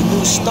needed a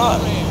new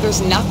start. There's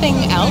nothing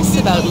else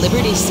about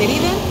Liberty City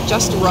then?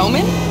 Just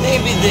Roman?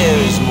 Maybe there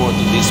is more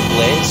to this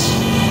place.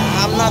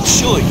 I'm not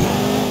sure yet.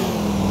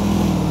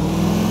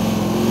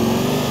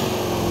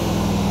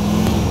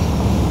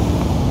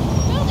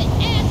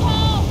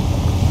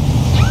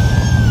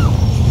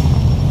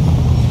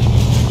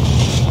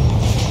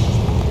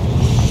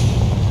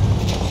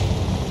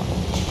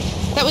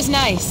 That was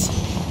nice.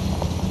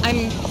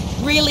 I'm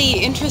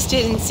really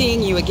interested in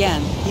seeing you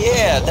again.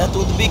 Yeah, that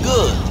would be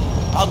good.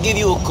 I'll give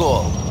you a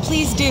call.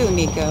 Please do,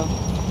 Nico.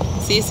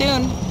 See you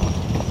soon.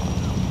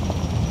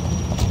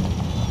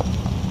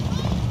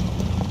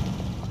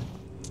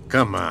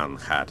 Come on,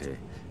 Hattie.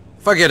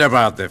 Forget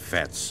about the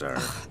fat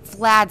serf.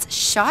 Vlad,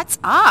 shut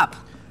up.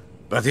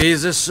 But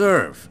he's a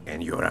serf,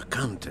 and you're a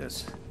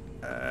countess.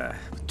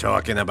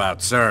 Talking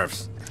about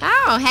serfs.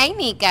 Oh, hey,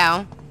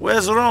 Nico.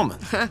 Where's Roman?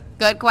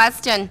 Good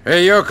question.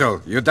 Hey,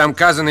 Yokel, your dumb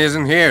cousin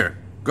isn't here.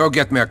 Go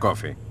get me a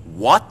coffee.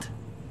 What?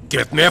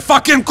 Get me a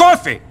fucking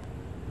coffee!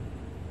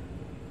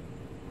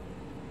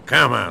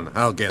 Come on,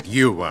 I'll get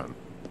you one.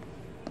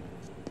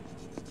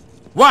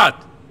 What?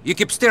 You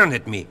keep staring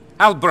at me.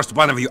 I'll burst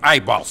one of your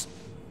eyeballs.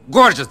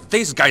 Gorgeous,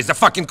 this guy's a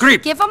fucking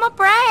creep. Give him a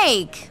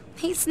break.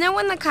 He's new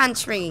in the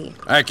country.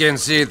 I can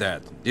see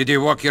that. Did he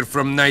walk here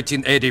from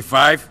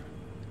 1985?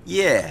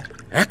 Yeah.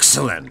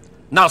 Excellent.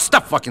 Now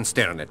stop fucking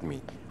staring at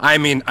me. I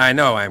mean, I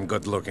know I'm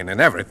good looking and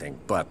everything,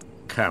 but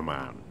come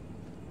on.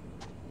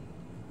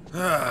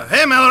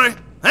 Hey, Mallory.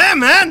 Hey,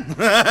 man.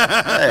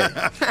 Hey.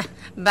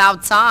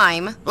 About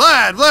time.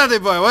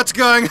 Vladdy boy, what's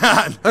going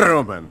on?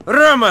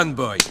 Roman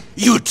boy,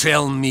 you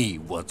tell me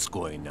what's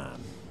going on.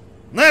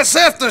 Nice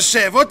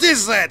aftershave. What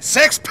is that?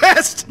 Sex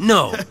pest?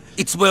 No,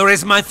 it's where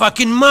is my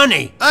fucking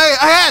money? I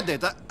had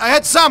it. I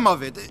had some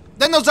of it.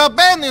 Then those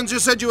Albanians you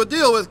said you would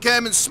deal with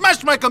came and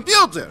smashed my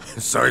computer.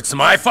 So it's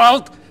my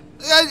fault?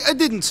 I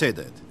didn't say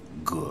that.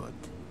 Good.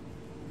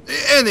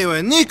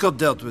 Anyway, Nico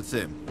dealt with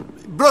him.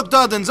 Broke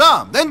Darden's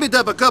arm, then beat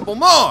up a couple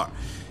more.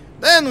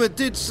 Then we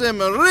teach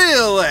them a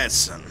real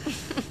lesson.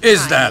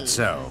 Is that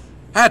so?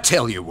 I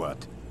tell you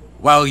what.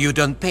 While you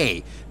don't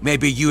pay,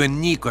 maybe you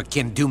and Nico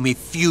can do me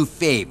few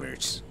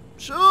favors.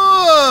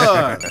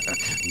 Sure.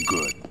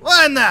 Good.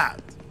 Why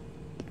not?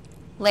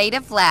 Later,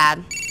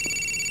 Vlad.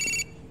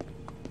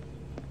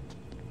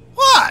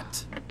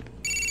 What?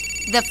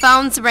 The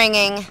phone's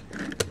ringing.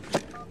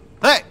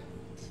 Hey.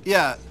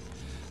 Yeah.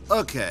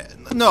 Okay.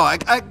 No, I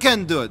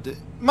can't do it.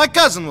 My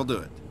cousin will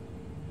do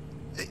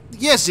it.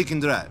 Yes, he can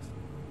drive.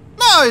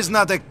 No, he's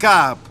not a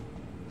cop.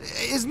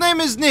 His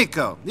name is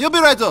Nico. He'll be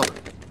right over.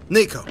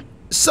 Nico,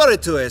 sorry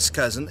to ask,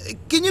 cousin.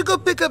 Can you go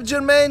pick up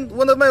Jermaine,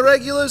 one of my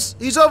regulars?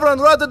 He's over on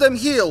Rotterdam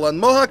Hill on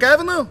Mohawk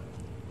Avenue?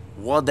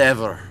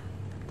 Whatever.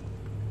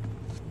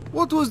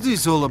 What was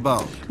this all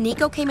about?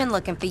 Nico came in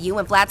looking for you,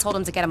 and Vlad told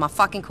him to get him a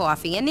fucking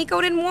coffee, and Nico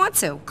didn't want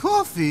to.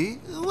 Coffee?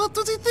 What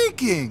was he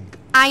thinking?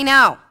 I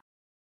know.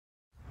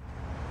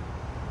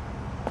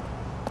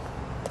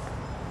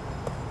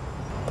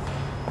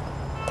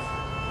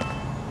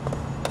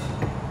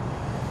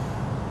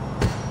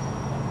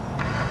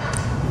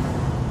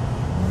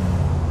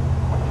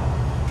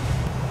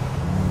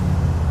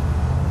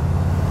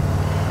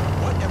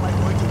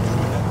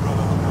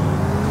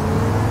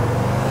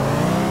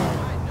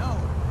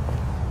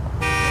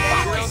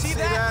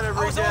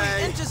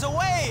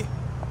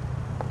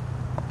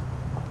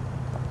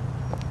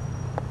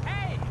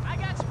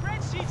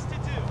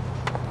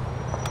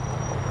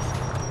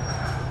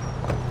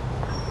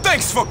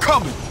 Thanks for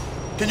coming.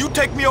 Can you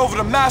take me over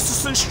to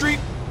Masterson Street?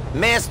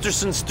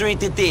 Masterson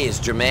Street it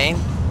is, Jermaine.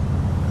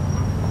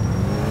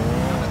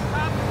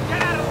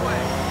 Get out of the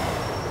way!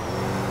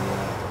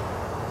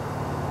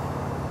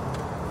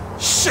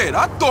 Shit,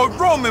 I thought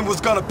Roman was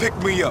gonna pick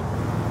me up.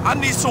 I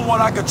need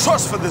someone I can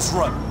trust for this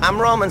run. I'm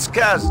Roman's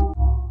cousin.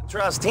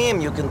 Trust him,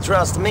 you can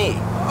trust me.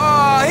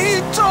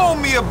 He told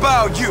me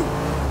about you.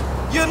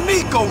 You're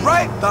Nico,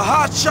 right? The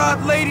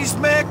hotshot ladies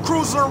man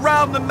cruising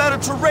around the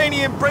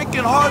Mediterranean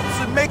breaking hearts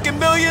and making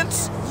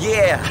millions?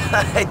 Yeah,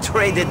 I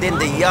traded in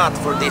the yacht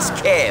for this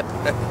cab.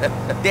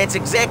 That's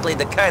exactly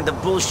the kind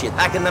of bullshit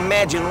I can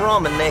imagine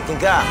Roman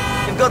making up.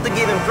 You've got to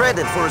give him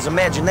credit for his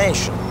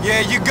imagination. Yeah,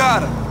 you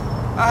got it.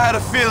 I had a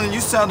feeling you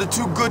sounded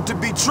too good to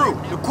be true.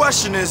 The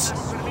question is,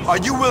 are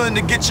you willing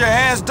to get your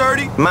hands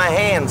dirty? My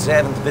hands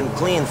haven't been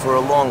clean for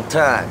a long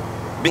time.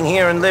 Being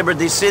here in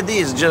Liberty City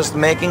is just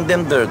making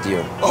them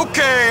dirtier.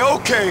 Okay.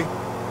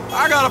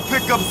 I gotta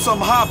pick up some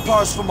hot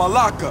parts from my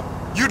locker.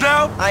 You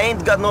down? I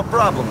ain't got no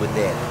problem with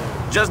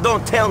that. Just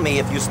don't tell me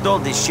if you stole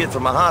this shit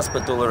from a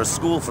hospital or a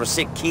school for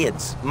sick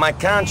kids. My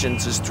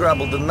conscience is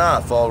troubled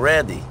enough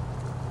already.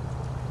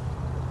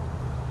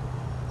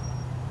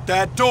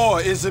 That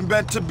door isn't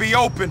meant to be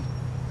open.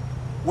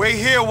 Wait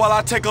here while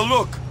I take a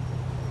look.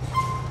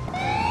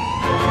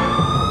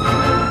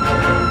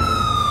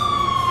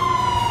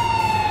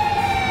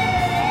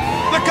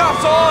 The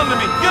cops are on to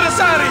me! Get us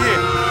out of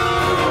here!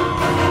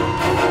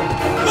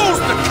 Lose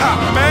the cop,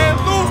 man!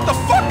 Lose the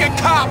fucking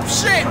cop!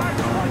 Shit!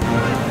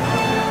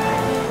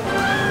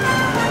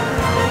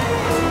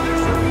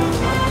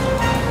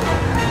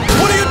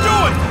 What are you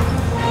doing?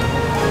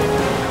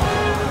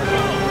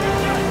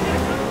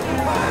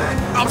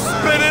 I'm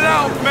spinning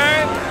out,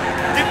 man!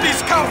 Get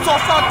these cops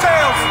off our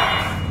tails!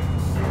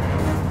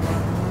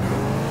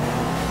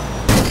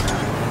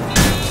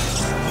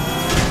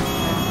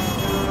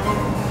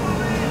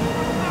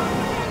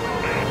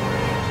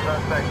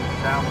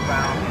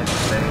 Southbound is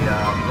a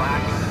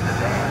black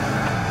sedan.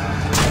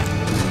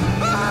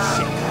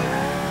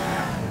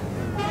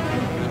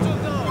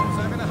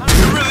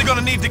 You're really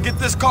gonna need to get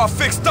this car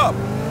fixed up.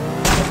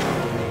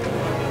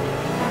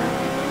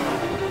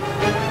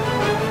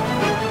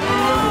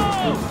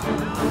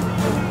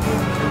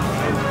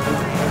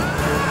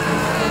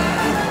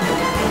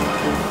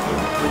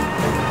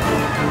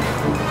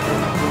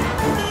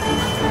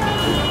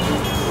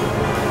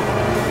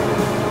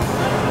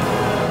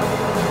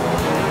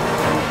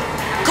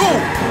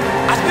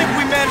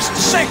 To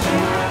shake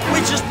it. We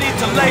just need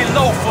to lay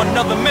low for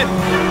another minute.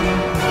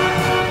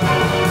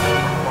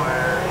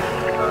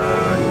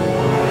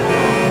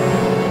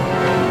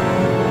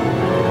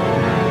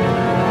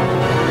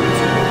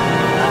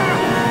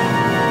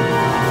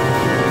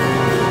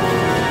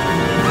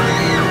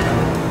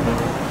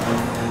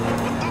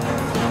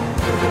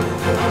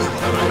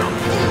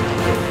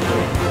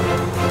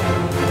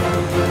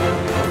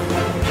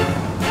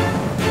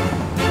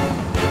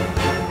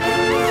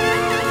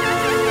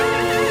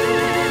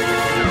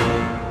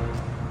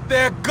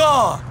 They're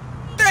gone.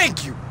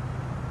 Thank you.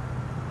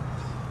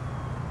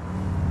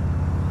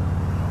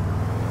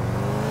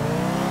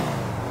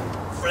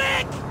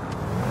 Flick!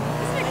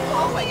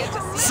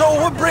 So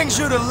what brings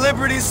you to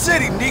Liberty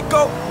City,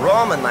 Nico?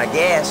 Roman, I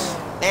guess.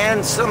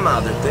 And some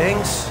other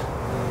things.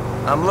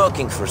 I'm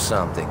looking for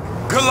something.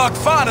 Good luck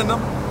finding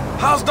them.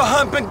 How's the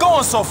hunt been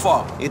going so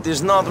far? It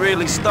has not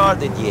really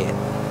started yet.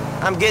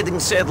 I'm getting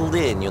settled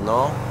in, you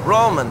know.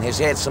 Roman has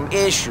had some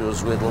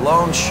issues with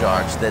loan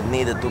sharks that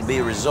needed to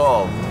be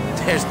resolved.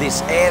 There's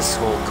this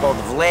asshole called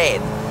Vlad,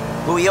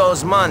 who he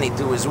owes money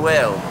to as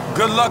well.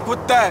 Good luck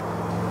with that.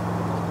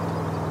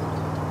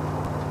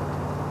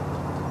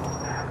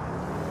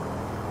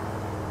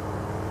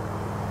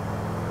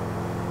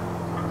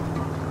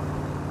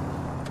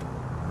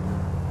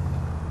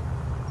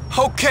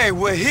 Okay,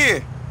 we're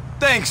here.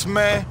 Thanks,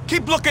 man.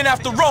 Keep looking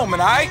after Roman,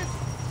 all right?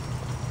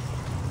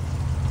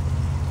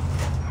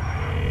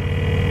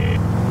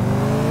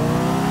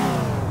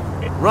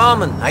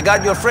 Roman, I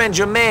got your friend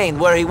Jermaine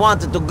where he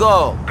wanted to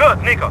go.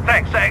 Good, Nico,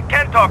 thanks.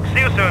 Can't talk. See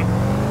you soon.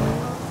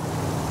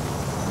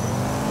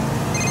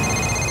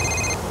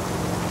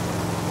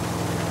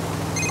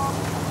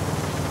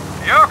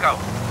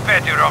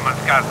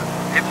 Roman's cousin.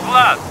 It's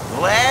Vlad.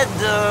 Vlad?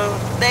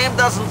 Name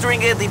doesn't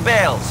ring any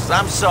bells.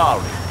 I'm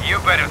sorry. You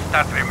better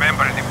start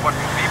remembering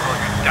important people,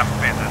 you dumb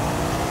peasant.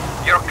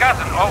 Your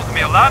cousin owes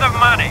me a lot of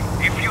money.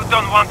 If you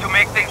don't want to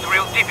make things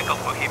real difficult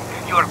for him,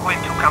 you are going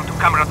to come to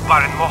Comrade's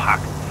bar in Mohawk.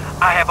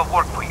 I have a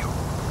work for you.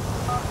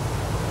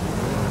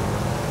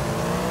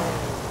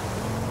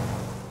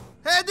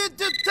 Headed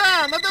to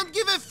town. I don't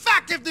give a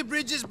fuck if the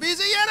bridge is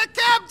busy. You're a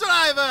cab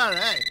driver.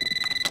 Hey.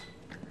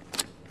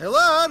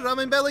 Hello,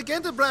 Roman Bellic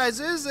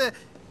Enterprises.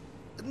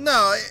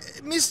 No,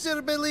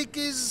 Mr. Bellic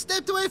is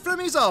stepped away from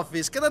his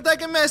office. Can I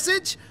take a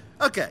message?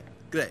 Okay,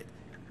 great.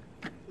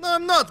 No,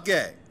 I'm not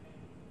gay.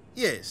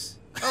 Yes,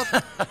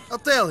 I'll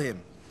tell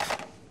him.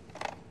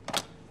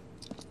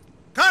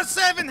 Car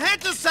 7,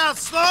 head to South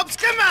Slopes.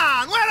 Come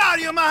on, where are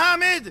you,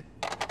 Mohammed?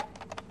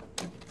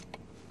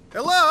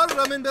 Hello,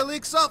 Roman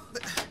Belic's off.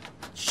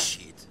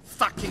 Shit,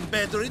 fucking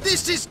battery.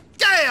 This is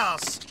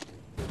chaos.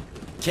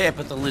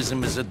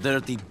 Capitalism is a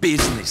dirty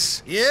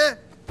business. Yeah?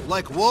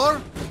 Like war?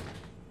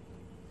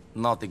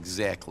 Not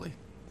exactly.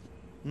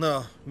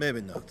 No,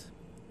 maybe not.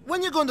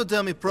 When you going to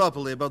tell me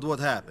properly about what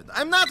happened?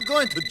 I'm not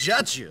going to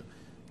judge you.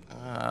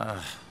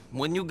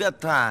 When you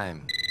got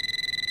time.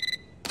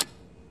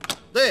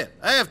 There,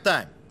 I have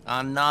time.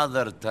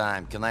 Another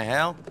time. Can I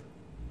help?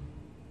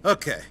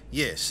 Okay,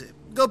 yes.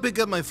 Go pick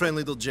up my friend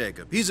little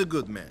Jacob. He's a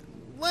good man.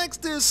 Likes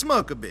to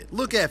smoke a bit.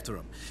 Look after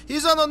him.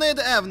 He's on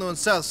Oneida Avenue in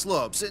South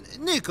Slopes. And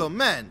Nico,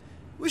 man,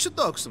 we should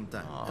talk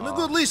sometime. I'm a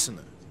good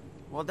listener.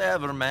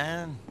 Whatever,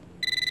 man.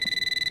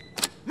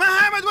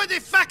 Mohammed, what the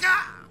fuck?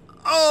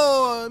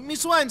 Oh,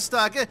 Miss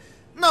Weinstock.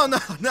 No,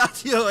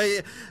 not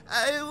you.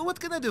 What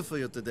can I do for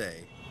you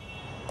today?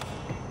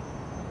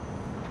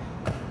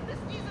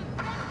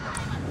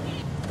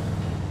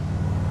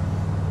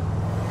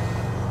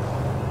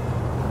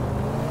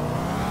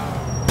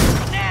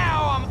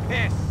 Now I'm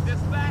pissed.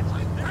 Dispatch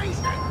patience.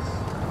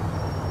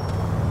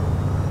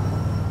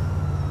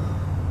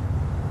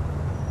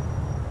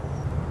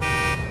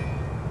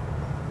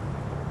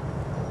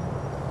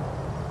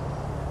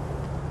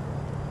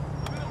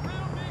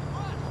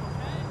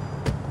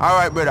 All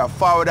right, brother.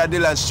 Forward at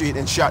Dillon Street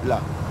in Shatla.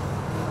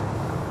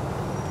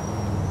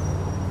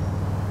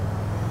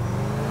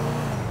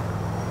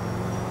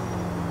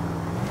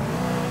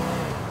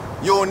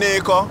 Yo,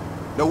 Nico,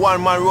 the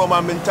one man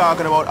Roman been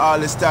talking about all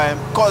this time.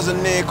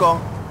 Cousin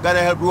Nico, gonna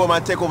help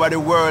Roman take over the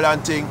world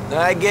and thing.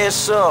 I guess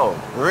so.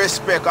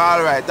 Respect,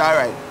 all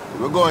right.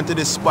 We're going to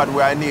this spot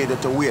where I need you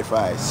to wait for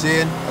us.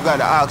 See? I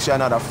gotta ask you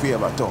another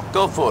favor, too.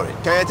 Go for it.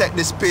 Can you take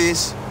this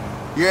piece?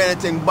 Hear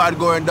anything bad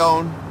going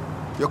down?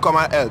 You come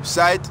and help,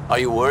 sight? Are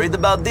you worried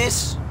about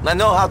this? I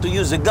know how to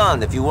use a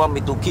gun if you want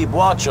me to keep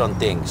watch on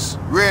things.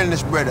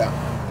 Realness, brother.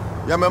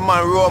 You're my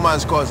man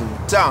Roman's cousin.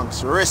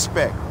 Thanks,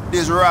 respect.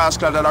 These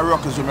rascals that are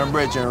rockers with my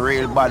brethren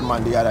real bad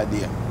man the other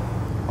day.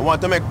 I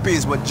want to make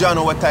peace, but John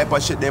know what type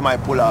of shit they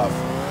might pull off.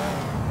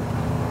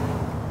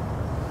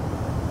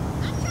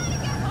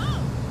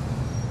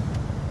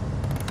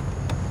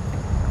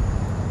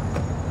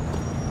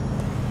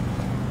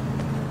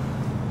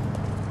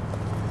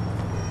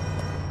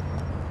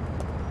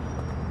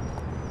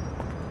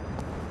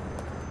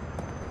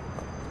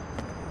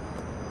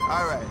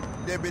 Alright,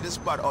 there be the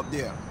spot up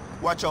there.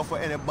 Watch out for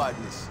any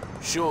badness.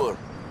 Sure.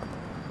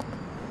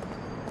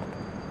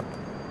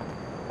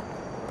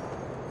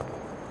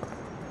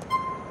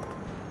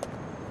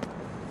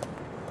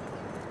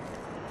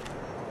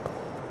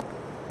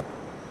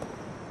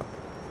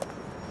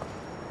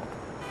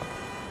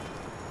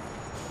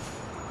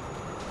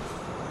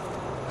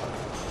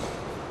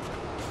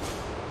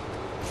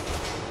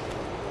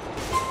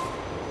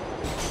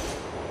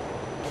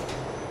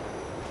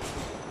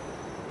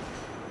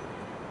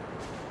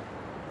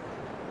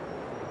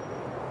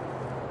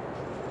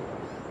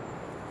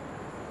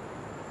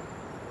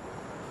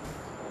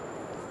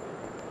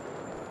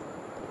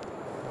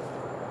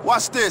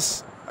 What's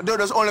this? I know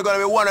there's only gonna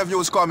be one of you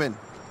who's coming.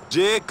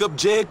 Jacob.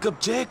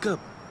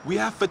 We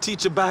have to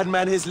teach a bad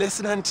man his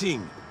lesson and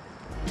thing.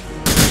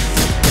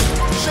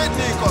 Shit,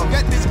 Nico,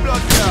 get this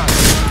blood clot.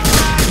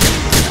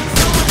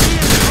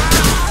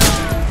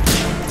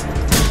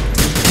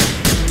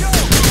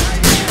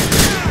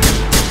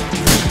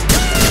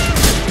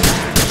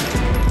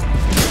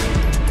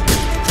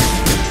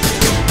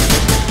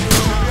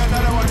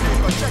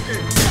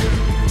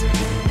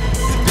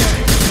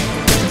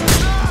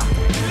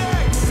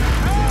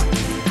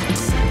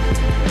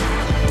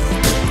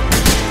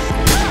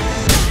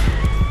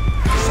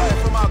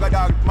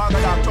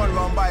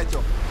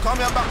 Come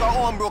here back to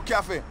Homebrew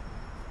Cafe.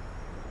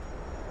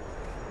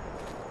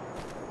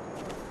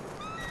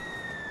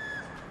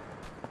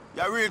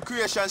 Your real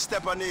creation,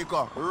 Stepper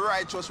Nico.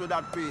 Righteous with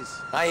that piece.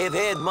 I have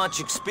had much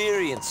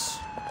experience.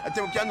 I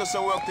think we can do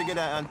some work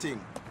together and thing.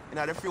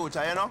 In the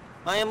future, you know?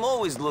 I am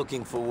always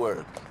looking for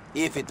work,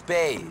 if it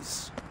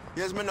pays.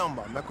 Here's my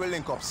number. Make we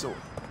link up soon.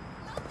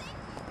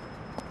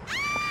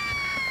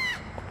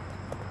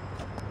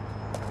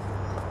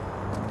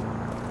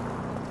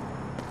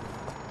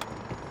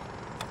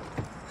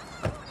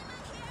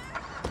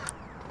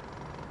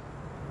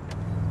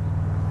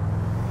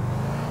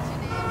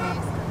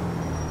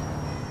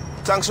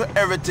 Thanks for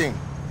everything.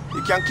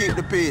 You can keep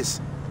the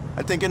peace.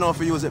 I think you know if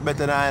you use it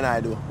better than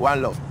I do.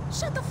 One love.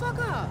 Shut the fuck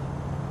up.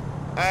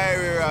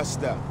 Hey,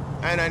 Rasta.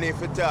 I don't need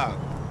to talk.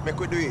 Make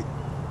we do it.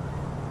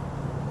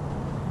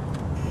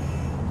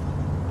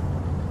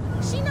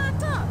 She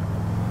knocked up.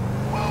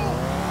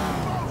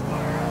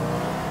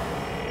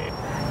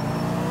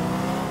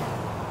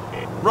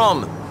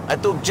 Roman, I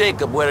took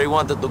Jacob where he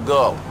wanted to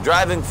go.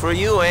 Driving for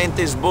you ain't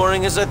as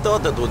boring as I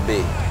thought it would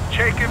be.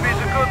 Jacob is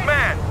a good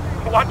man.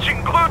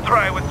 Watching glue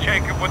dry with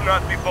Jacob would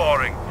not be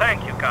boring.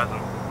 Thank you, cousin.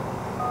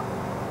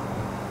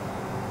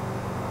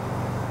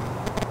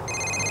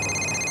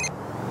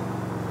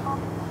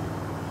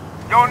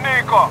 Yo,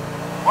 Nico,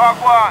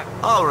 walk on.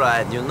 All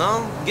right, you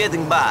know,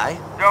 getting by.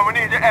 Yo, we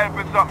need your help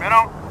with something, you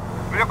know?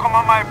 Will you come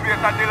on my place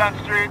at Dillon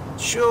Street?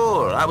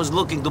 Sure, I was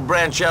looking to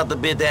branch out a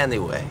bit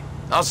anyway.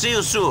 I'll see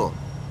you soon.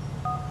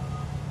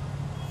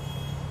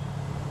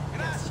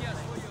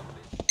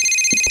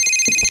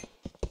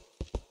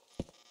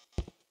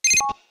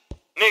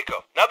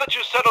 Nico, now that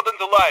you settled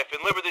into life in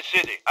Liberty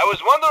City, I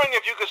was wondering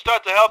if you could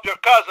start to help your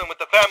cousin with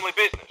the family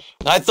business.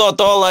 I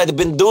thought all I'd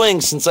been doing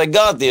since I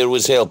got here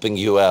was helping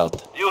you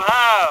out. You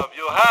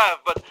have,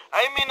 but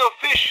I mean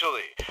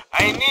officially.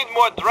 I need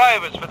more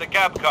drivers for the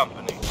cab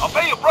company. I'll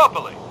pay you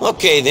properly.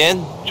 Okay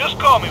then. Just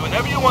call me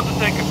whenever you want to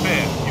take a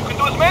fare. You can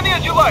do as many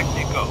as you like,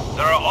 Nico.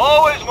 There are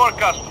always more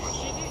customers.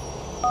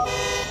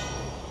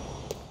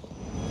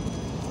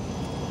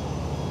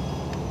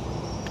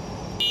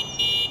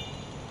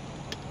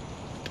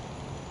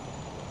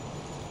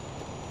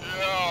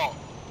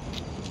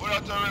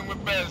 Ring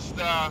with best,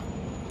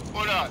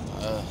 Who that?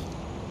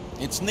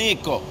 It's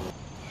Nico.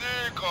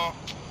 Nico?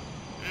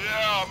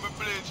 Yeah, me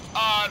bleached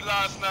hard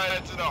last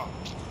night, you know.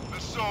 Me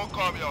soon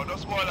come, yo.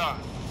 Just hold on.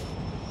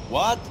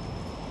 What?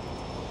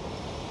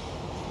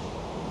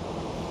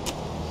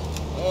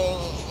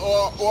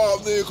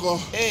 What, Nico?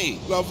 Hey.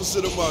 Glad to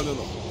see the man, you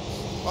know.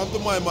 I'm to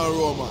my man,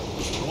 Roman.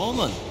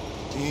 Roman?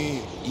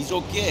 He's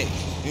okay.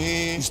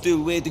 He's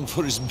still waiting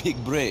for his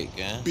big break,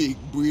 eh? Big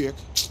break?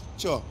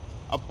 Sure.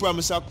 I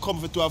promise I'll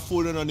comfort to a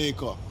fool in a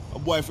Nico. A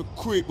boy for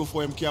creep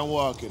before him can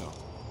walk, you know.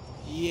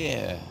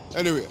 Yeah.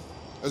 Anyway,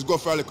 let's go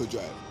for a little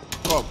drive.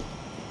 Come.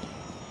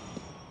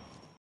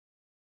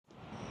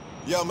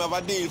 Yo, I have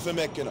a deal for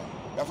make, you know.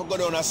 You have to go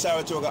down to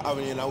Saratoga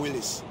Avenue in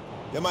Willis.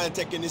 You mind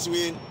taking this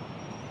wheel?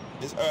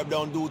 This herb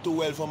don't do too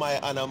well for my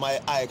hand and my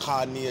eye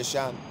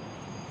coordination.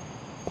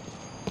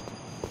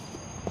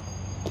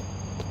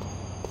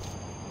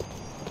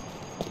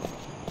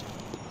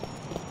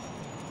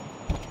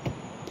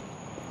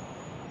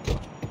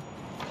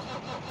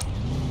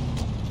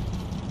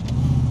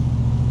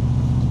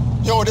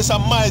 Yo, this is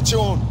my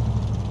tune.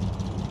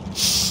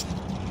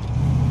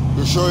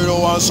 You sure you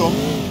don't want some?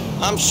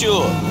 I'm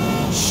sure.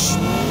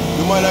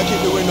 You might not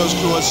keep the windows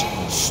closed.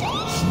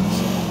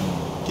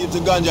 Keep the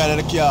ganja in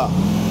the car.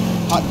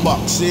 Hot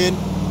box, see?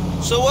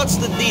 So what's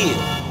the deal?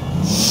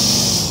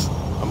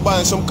 I'm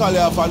buying some curry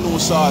off a new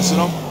sauce, you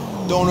know?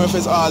 Don't know if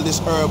it's all this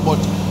herb, but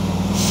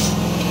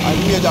I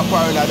made a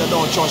paranoid, I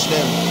don't trust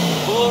them.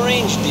 Who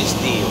arranged this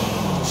deal?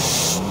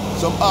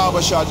 Some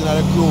harbor shots in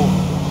the crew.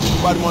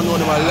 Bad man know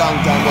them a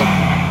long time, but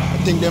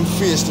I think them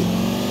faced it.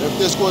 If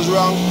this goes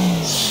wrong,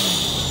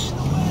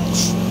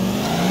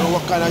 I know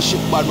what kind of shit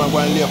bad man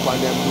going to lay up on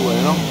them doing,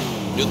 you know?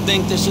 You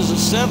think this is a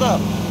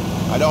setup?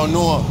 I don't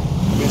know.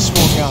 I've been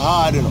smoking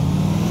hard, you know.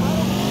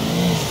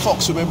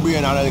 Fucks with my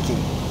brain a little.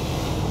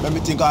 Let me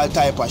think all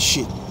type of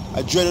shit.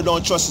 I dread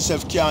don't trust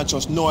yourself, can't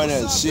trust no one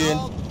else, see?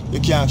 You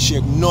can't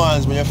shake no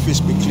hands when your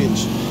fist be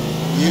clenched.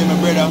 You hear me,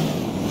 brother?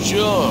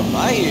 Sure,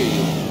 I hear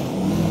you.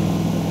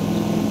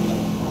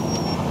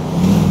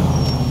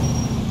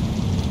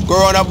 Go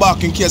around the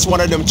back in case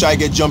one of them try to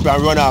get jumped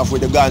and run off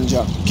with the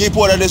ganja. Keep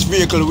out of this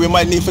vehicle, we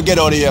might need to get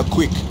out of here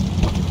quick.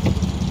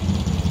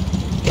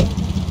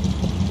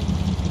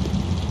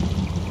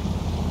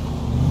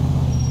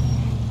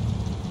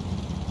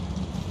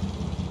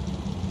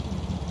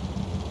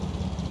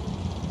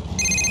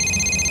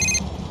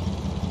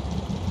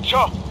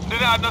 Sure, they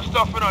didn't have no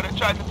stuff, you know, they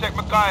tried to take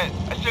my car in.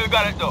 I still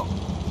got it though.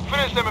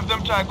 Finish them if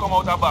them try to come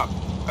out the back.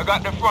 I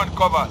got the front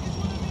covered.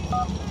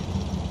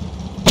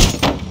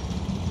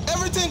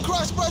 Everything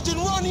crashed, Virgin,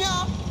 run here!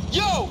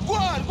 Yo, go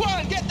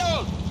on, get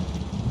down!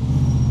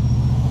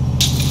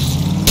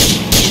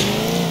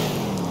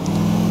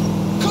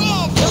 Come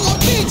on, they're gonna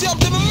beat you up,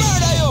 they will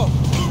murder you!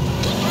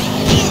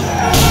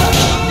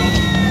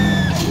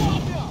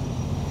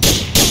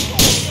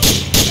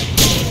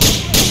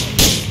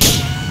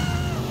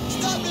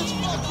 Stop this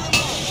fucking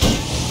man!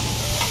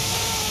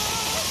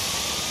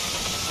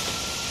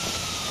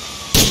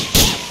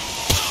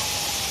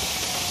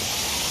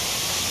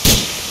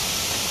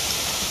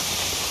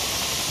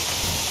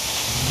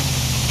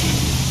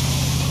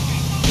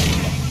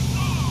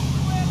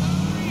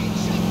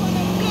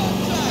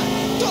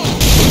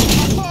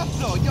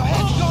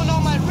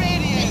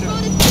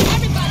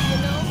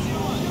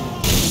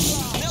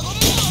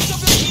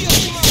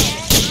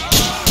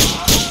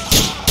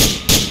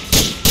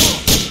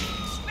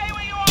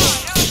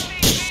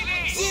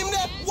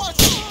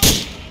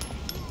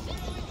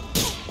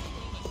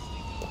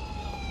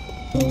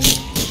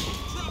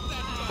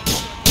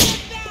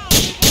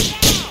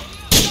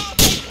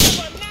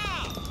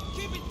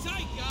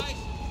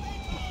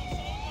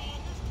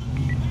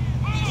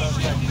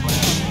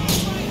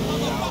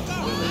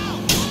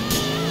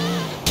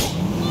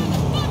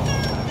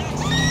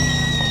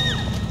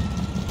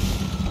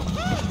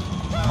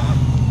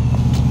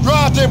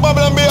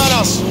 Babylon be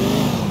honest.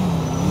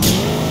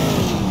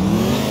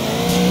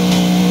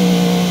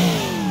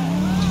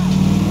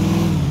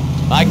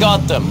 I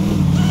got them.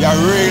 You're a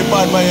real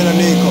bad man, you know,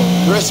 Nico.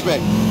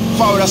 Respect.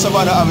 Forward of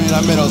Savannah Avenue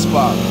in Meadows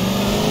Park.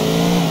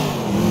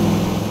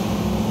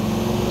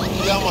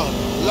 Yeah, man.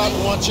 Lot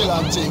more chill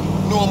and thing.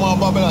 No more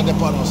Babylon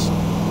upon us.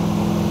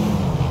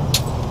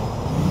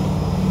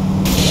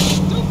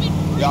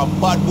 You're a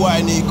bad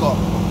boy, Nico.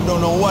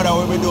 Don't know what I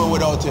will be doing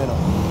without you, know.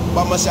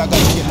 But I say I got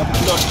to get the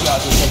blood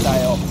clot to set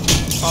I up.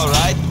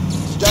 Alright.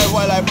 Drive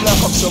while I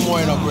black up some more,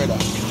 you know, brother.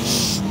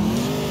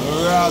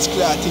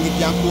 Rascal, I think it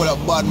can call a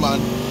bad man.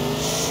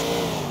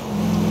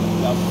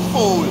 You're a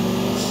fool.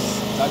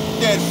 You're a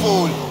dead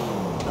fool.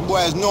 The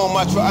boy is no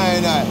match for I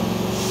and I.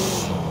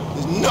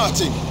 There's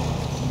nothing.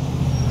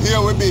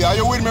 Here we be. Are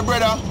you with me,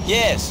 brother?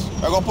 Yes.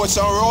 I'm gonna put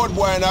some road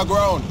boy in the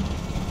ground.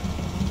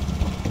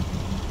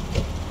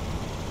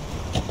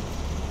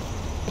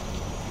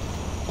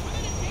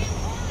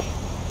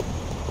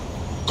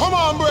 Come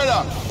on,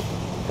 brother.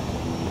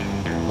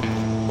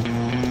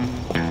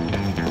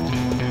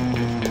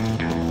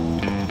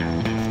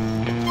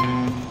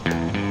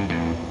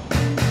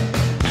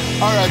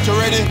 All right, you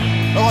ready?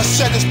 I'm gonna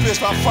set this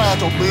place on fire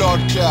to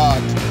blood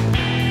clot.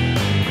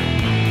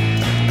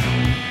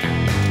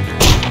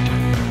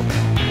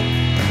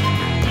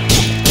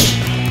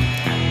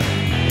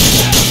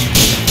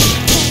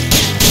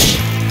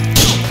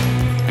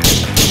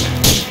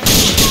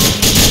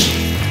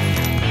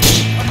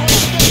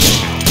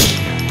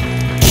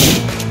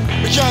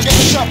 We can't get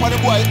the shot on the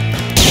boy.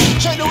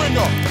 Check the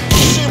window.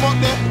 See him up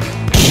there?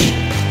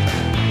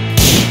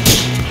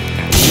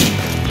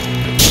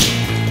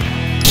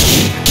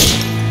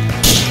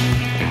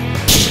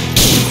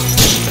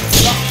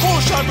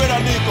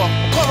 Brother Nico,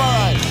 come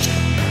alright.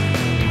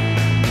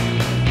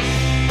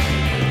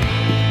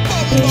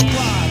 Bubble up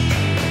lad.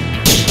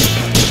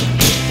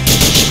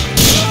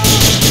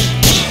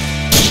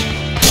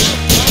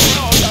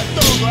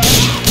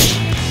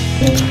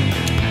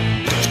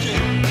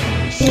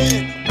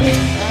 Shit.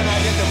 And I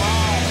get them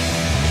all.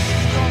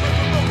 Don't make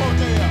me look out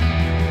there.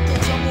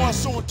 Take some more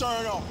soon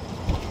turn up.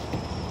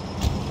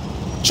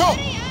 Chuck,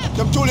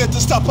 them too late to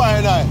stop I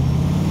and I.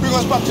 Bring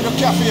us back to the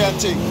cafe and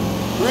thing.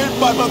 Real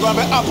bad man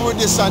gonna be happy with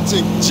this and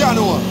thing.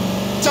 Jano,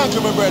 thank you,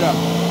 my brother.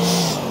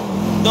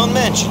 Don't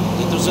mention.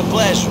 It was a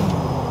pleasure.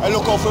 I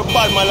look out for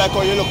bad man like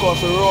how you look out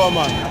for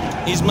Roman.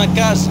 He's my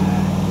cousin.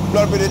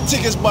 Blood be the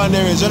thickest band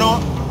there is, you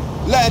know?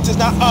 Light is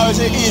not always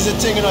an easy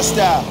thing in a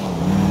style.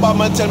 Bad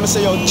man tell me,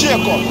 say, yo,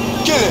 Jacob,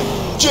 kill him.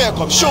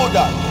 Jacob, shoot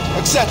that,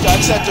 etc.,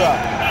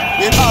 etc.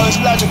 They ain't always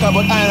logical,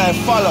 but I and I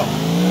follow.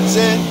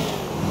 See?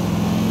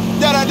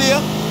 The other day,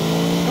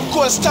 them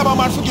cold stab a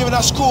man for giving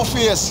a school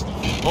face.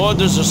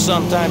 Orders are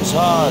sometimes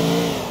hard.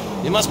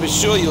 You must be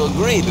sure you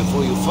agree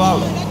before you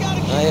follow.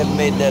 I have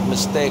made that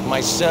mistake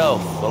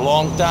myself a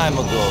long time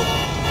ago.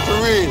 For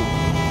real.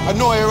 I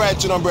know you're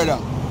right, you know, brother.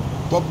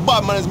 But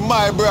Batman is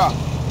my bro.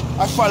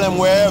 I follow him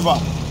wherever.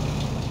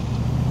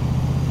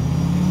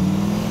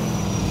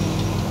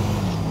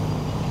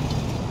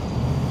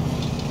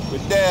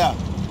 We're there.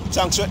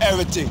 Thanks for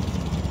everything.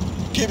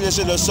 Keep this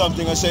into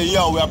something and say,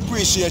 yo, we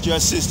appreciate your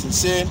assistance,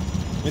 see?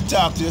 We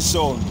talk to you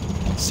soon.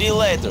 See you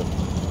later.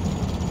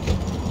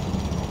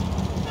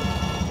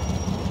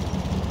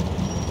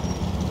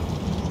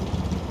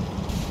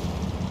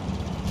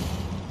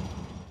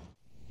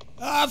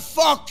 Ah,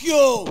 fuck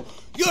you!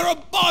 You're a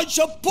bunch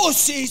of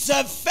pussies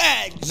and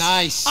fags!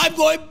 Nice. I'm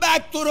going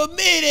back to the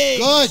meeting!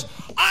 Good.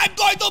 I'm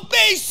going to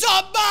be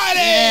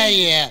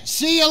somebody! Yeah.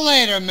 See you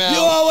later, Mel. You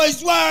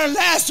always were an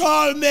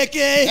asshole, Mickey!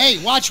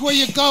 Hey, watch where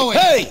you're going.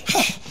 Hey!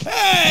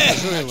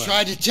 Hey! I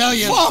tried to tell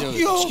you. Fuck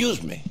you!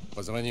 Excuse me.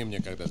 Позвони мне,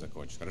 когда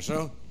закончишь,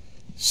 хорошо?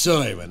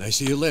 So, Ivan, I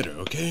see you later,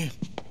 okay?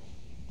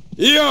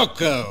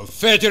 Yoko,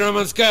 Fatty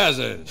Roman's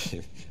cousin.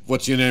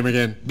 What's your name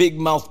again? Big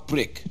mouth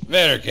prick.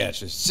 Very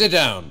catchy. Sit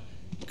down.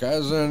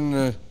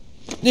 Cousin...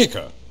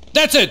 Nico.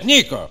 That's it,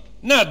 Nico.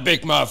 Not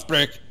big mouth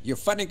prick. You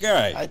funny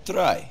guy. I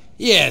try.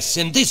 Yes,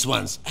 and this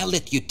once, I'll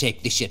let you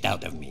take the shit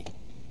out of me.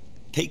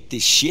 Take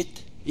this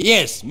shit?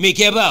 Yes,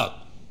 Mickey about.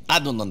 I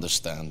don't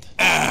understand.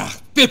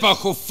 People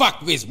who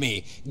fuck with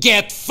me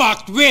get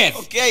fucked with.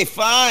 Okay,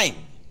 fine.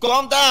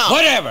 Calm down.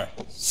 Whatever.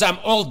 Some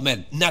old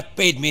man not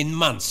paid me in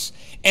months,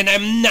 and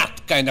I'm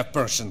not kind of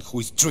person who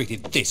is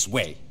treated this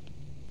way.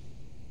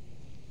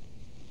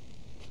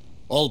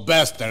 Old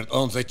bastard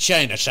owns a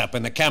china shop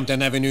in the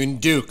Campton Avenue in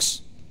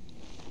Dukes.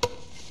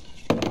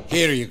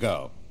 Here you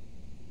go.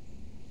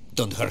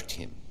 Don't hurt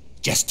him.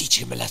 Just teach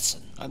him a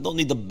lesson. I don't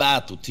need a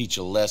bat to teach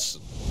a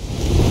lesson.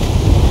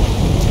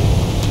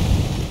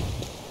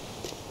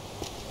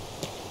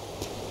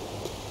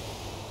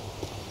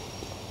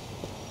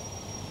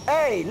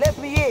 Hey, let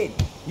me in.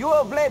 You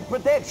have Vlad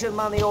protection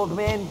money, old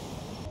man.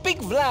 Big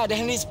Vlad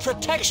and his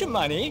protection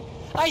money?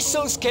 I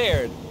so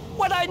scared.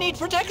 What I need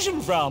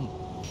protection from?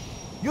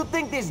 You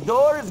think this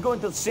door is going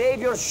to save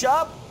your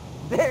shop?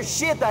 There's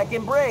shit I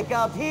can break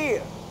out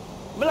here.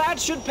 Vlad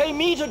should pay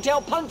me to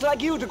tell punks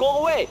like you to go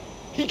away.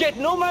 He get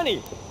no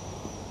money.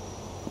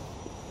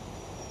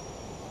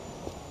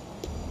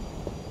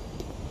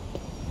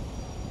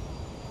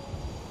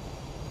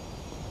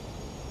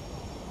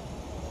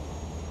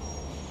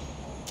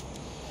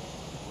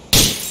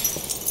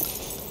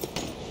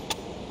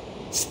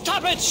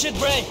 Stop it,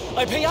 shitbray!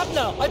 I pay up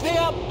now! I pay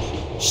up!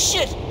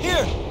 Shit,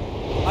 here!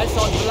 I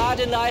thought Vlad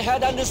and I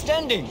had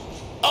understanding.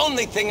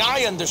 Only thing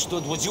I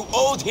understood was you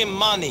owed him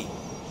money.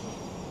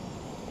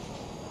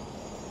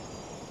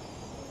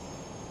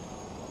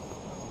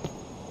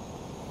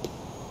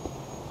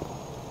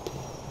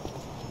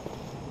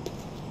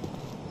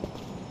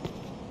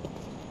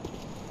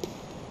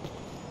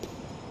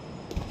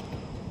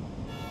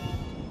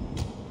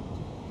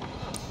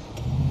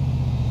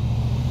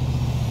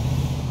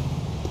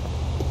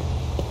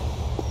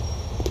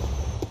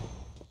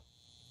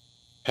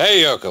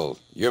 Hey, Yokel,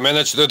 you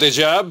managed to do the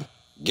job?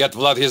 Get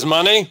Vlad his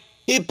money?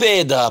 He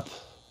paid up.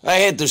 I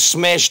had to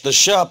smash the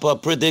shop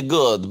up pretty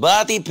good,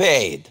 but he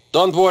paid.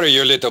 Don't worry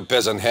your little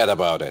peasant head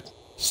about it.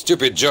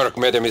 Stupid jerk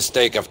made a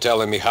mistake of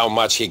telling me how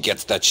much he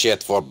gets that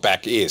shit for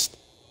back east.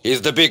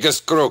 He's the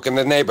biggest crook in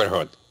the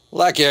neighborhood.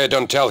 Lucky I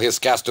don't tell his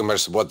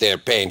customers what they're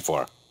paying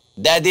for.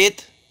 That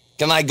it?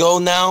 Can I go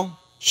now?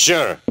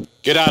 Sure.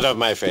 Get out of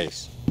my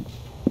face.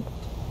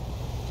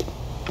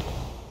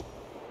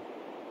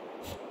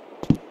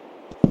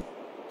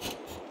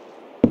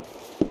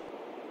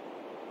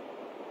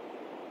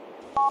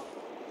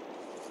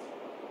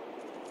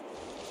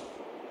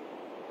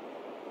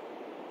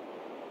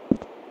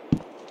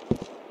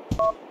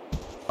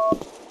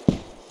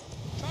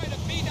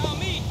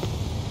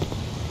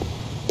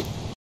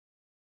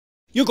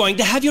 You're going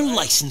to have your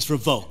license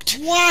revoked.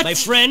 What? My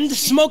friend,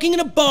 smoking in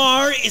a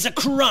bar is a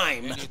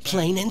crime.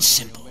 Plain and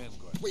simple.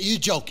 Well, you're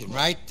joking,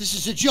 right? This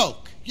is a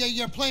joke. Yeah,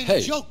 you're playing a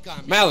Hey, joke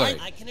on me. Mallory,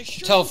 right?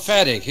 tell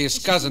Fatty his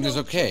cousin is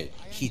okay.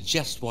 He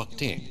just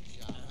walked in.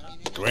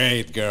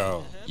 Great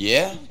girl.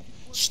 Yeah?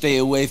 Stay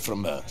away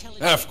from her.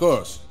 Of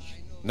course.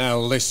 Now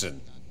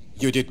listen.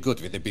 You did good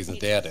with the business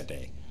the other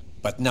day.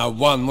 But now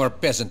one more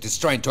peasant is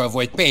trying to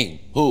avoid paying.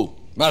 Who?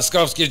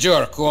 Moskovsky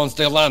jerk who owns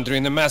the laundry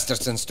in the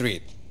Masterson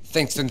Street.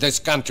 Thinks in this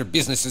country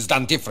business is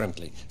done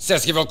differently.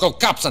 Says he will call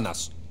cops on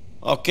us.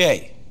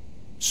 Okay.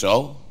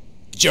 So?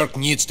 Jerk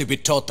needs to be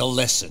taught a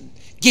lesson.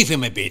 Give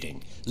him a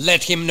beating.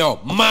 Let him know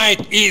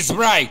might is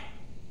right.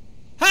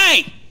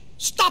 Hey!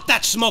 Stop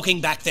that smoking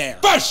back there!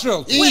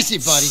 Partial! Easy,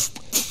 buddy.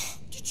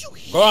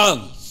 Go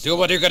on. Do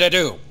what you gotta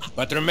do.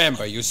 But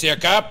remember, you see a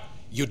cop,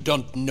 you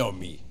don't know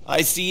me.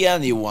 I see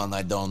anyone,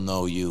 I don't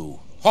know you.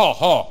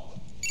 Ho!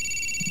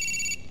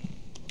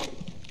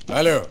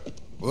 Алло,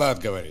 Влад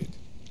говорит.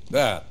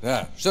 Да,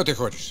 что ты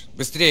хочешь?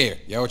 Быстрее,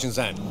 я очень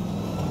занят.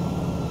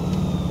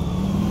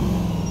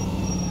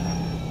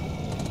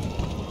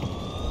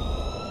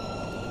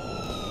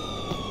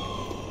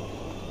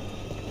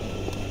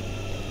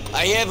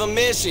 I have a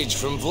message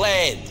from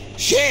Vlad.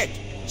 Shit!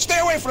 Stay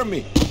away from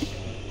me!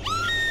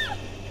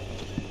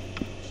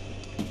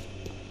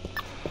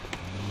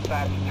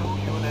 That's 2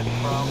 units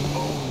from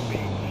Boom Beach.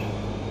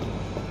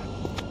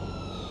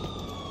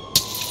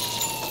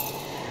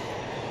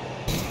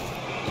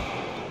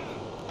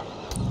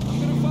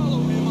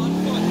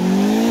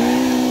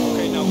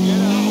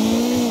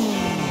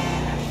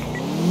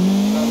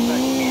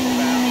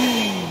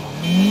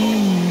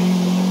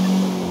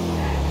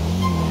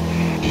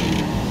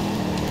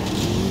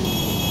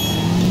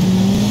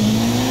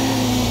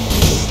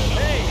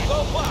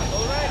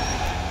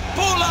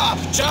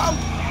 Jump!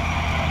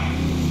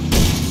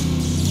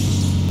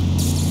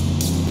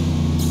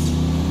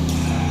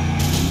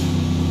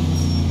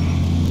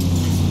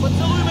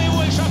 Поцелуй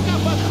моего ишака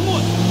под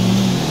хвост!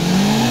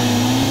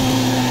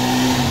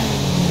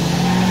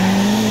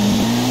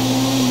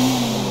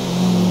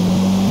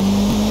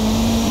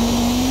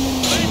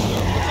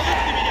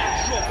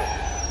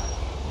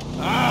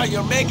 Ah,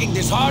 you're making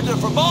this harder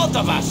for both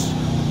of us!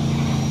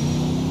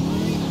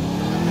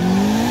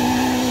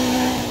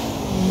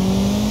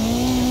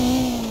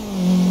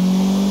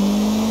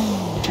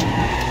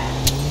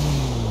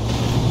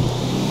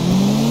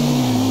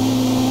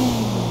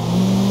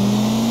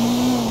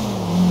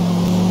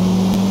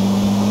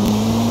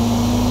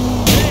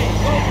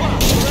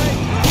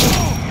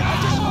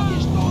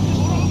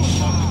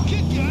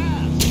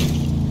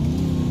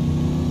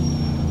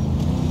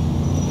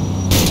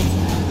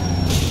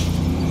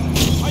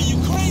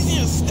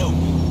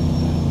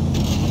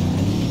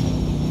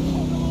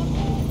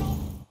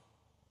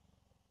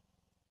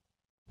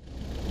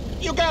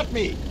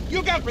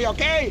 You got me,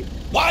 okay?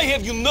 Why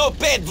have you not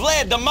paid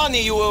Vlad the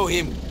money you owe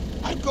him?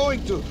 I'm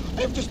going to.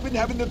 I've just been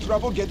having the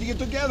trouble getting it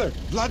together.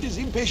 Vlad is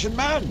impatient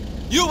man.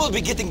 You will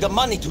be getting the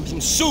money to him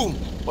soon,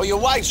 or your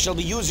wife shall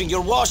be using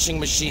your washing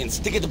machines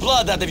to get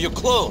blood out of your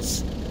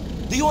clothes.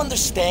 Do you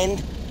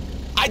understand?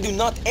 I do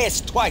not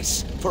ask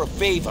twice for a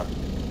favor.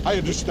 I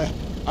understand.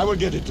 I will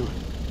get it to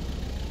him.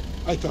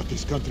 I thought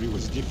this country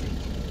was different.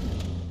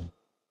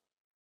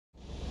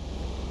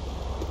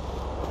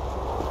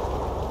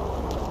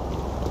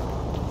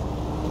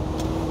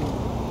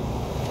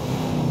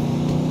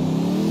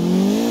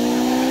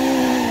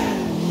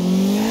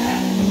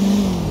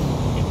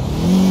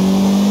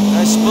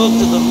 I spoke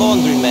to the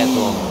laundromat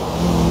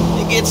owner.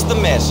 He gets the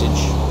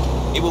message.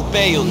 He will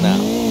pay you now.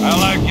 I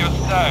like your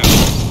style.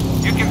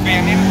 You can be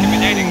an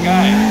intimidating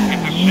guy.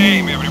 It's a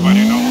shame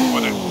everybody knows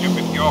what a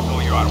stupid yokel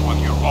local you are when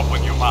you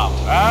open your mouth,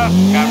 huh?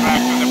 Come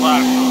back to the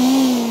bar soon.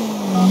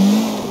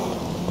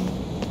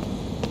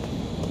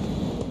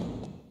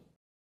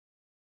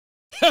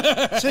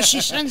 So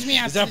she sends me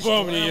out to the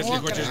store. Запомни, если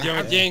хочешь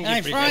делать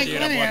деньги, приходи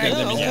работать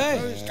на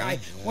меня.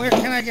 Where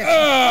can I get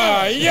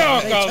Oh,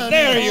 yokel,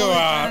 there you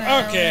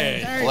are.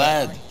 Okay.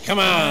 Glad. Come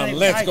on,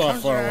 let's go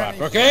for a walk,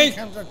 okay?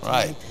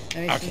 Right.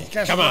 Okay,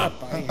 come on.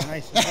 I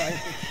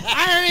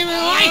don't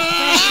even like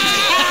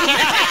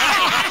that.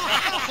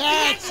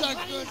 That's a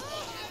good...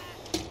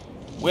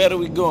 Where are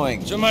we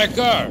going? To my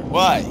car.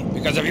 Why?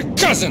 Because of your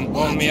cousin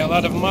owed me a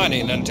lot of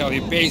money, and until he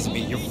pays me,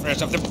 you're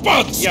fresh off the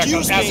boat. Yokel,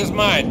 ass is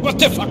mine. What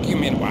the fuck you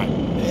mean, why?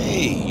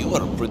 Hey, you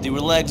are a pretty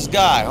relaxed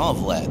guy, huh,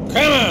 Vlad?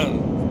 Come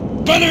on.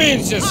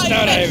 Подвинься,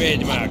 старая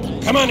ведьма.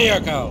 Come on,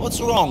 Yokel. What's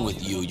wrong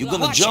with you? You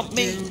gonna jump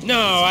me? No,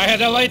 I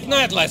had a late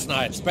night last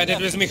night. Spent it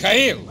with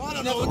Mikhail.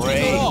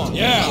 Great.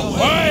 Yeah,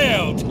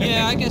 wild.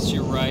 Yeah, I guess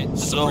you're right.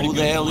 So who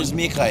the hell is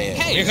Mikhail?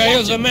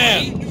 Mikhail's the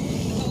man.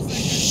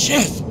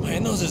 Shit, my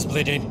nose is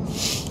bleeding.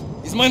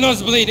 Is my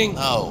nose bleeding?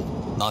 No,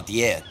 not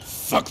yet.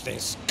 Fuck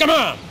this. Come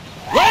on.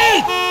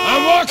 Wait!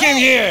 I'm walking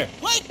here.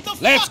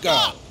 Let's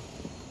go.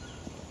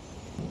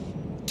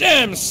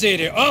 Damn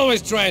city,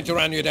 always trying to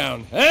run you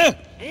down, huh?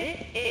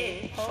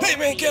 Hey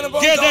man,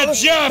 cannibal. Get a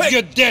job,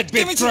 you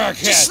deadbeat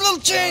crackhead. Just a little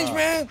change,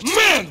 man.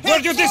 Man, where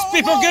do these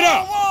people get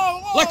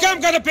off? Like I'm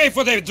gonna pay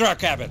for their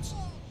drug habits.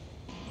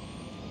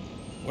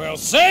 Well,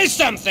 say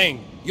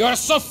something. You're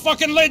so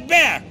fucking laid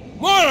back.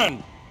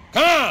 Moron.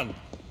 Come on.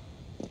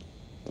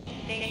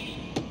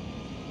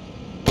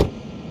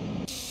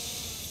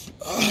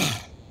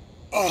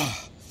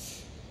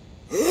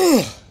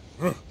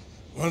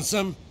 Want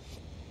some?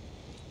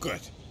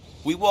 Good.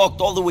 We walked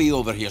all the way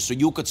over here so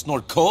you could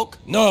snort coke?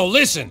 No,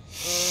 listen.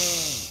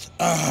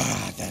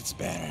 That's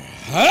better.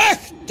 Huh?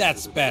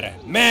 That's better.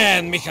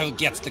 Man, Michael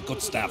gets the good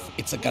stuff.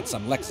 It's got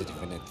some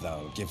laxative in it,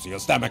 though. Gives you a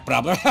stomach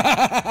problem.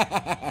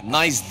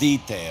 Nice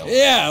detail.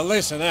 Yeah,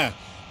 listen,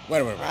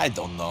 where were we? I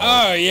don't know.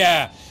 Oh,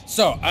 yeah.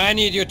 So, I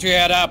need you to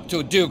head up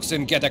to Duke's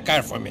and get a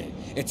car for me.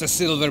 It's a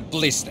silver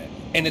blister,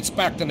 and it's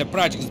parked in the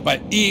projects by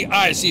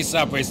EIC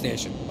subway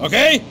station,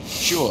 okay?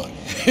 Sure.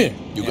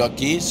 You got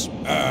keys?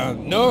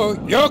 No,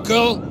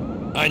 yokel.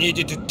 I need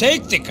you to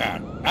take the car.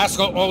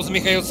 Asshole owes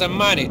Mikhail some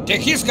money.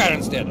 Take his car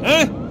instead,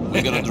 huh?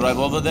 We're gonna drive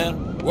over there?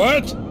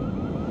 What?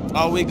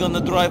 Are we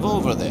gonna drive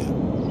over there?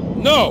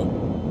 No.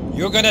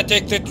 You're gonna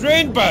take the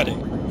train, buddy.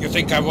 You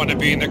think I wanna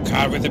be in the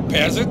car with the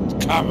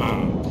peasant? Come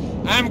on.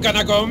 I'm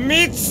gonna go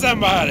meet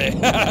somebody.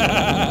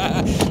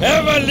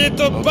 Have a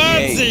little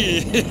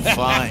party.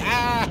 Fine.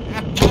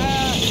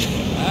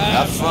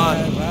 Have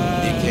fun,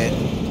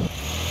 dickhead.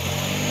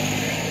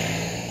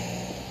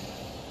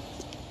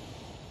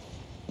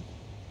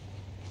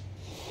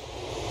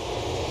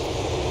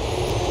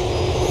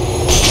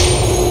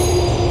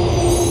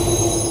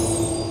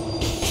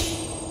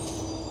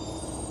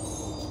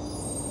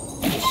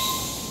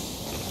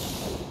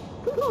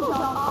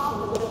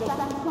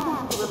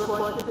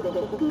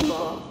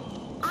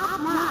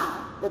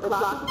 The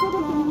clock is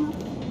ticking.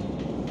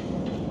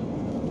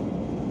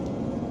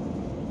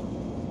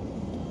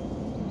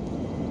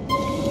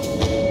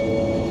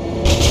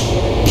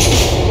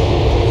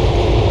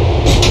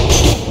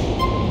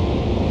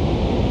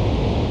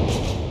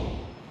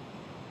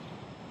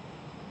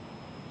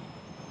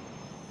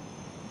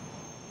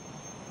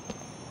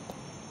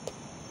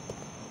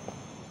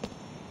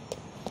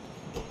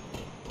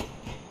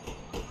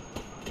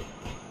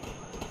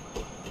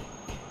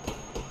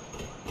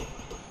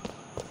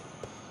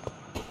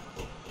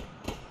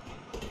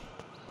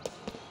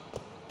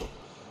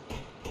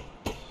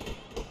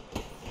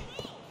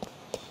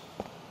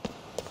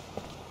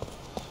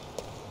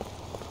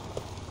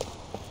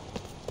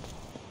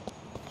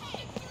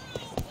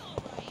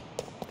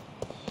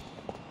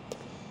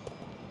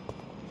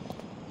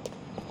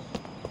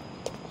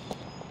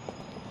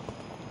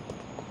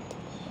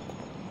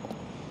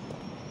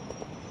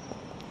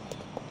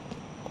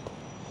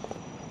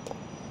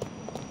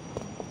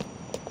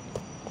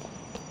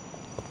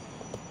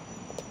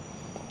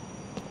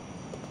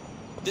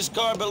 This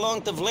car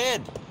belonged to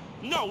Vlad.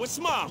 No, it's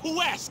mine.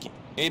 Who asked you?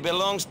 It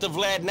belongs to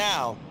Vlad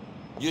now.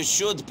 You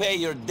should pay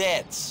your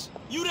debts.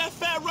 You that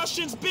fat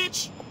Russian's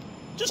bitch?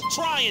 Just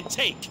try and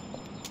take.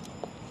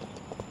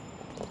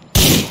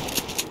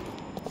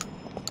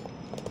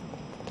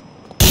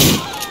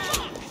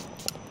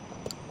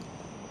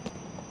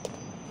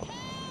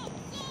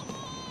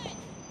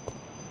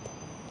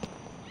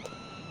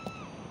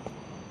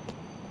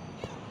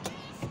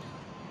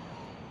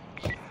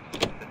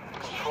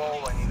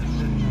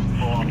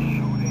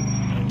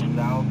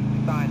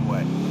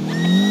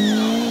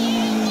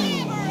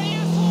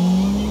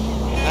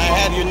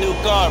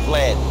 Car,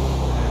 Vlad.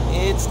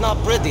 It's not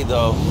pretty,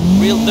 though.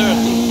 Real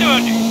dirty.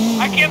 Dirty?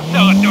 I can't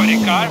sell a dirty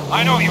car.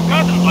 I know your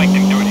cousins like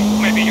them dirty.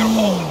 Maybe your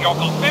whole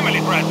yokel family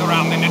drives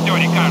around in a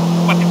dirty car,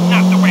 but it's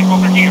not the way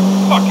over here.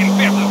 Fucking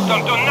peasants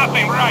don't do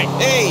nothing right.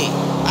 Hey,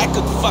 I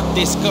could fuck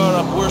this car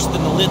up worse than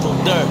a little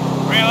dirt.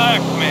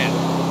 Relax, man.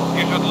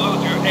 you should lose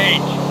your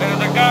age. There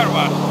is a car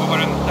wash over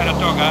in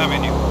Saratoga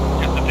Avenue.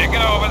 Just to take it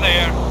over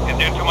there, and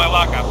then to my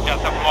lockup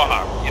just up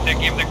Mohawk. You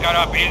think give the car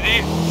up easy?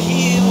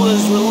 He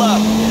was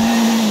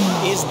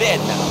reluctant. He's dead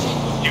now.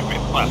 Stupid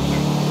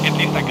bastard. At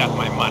least I got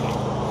my money.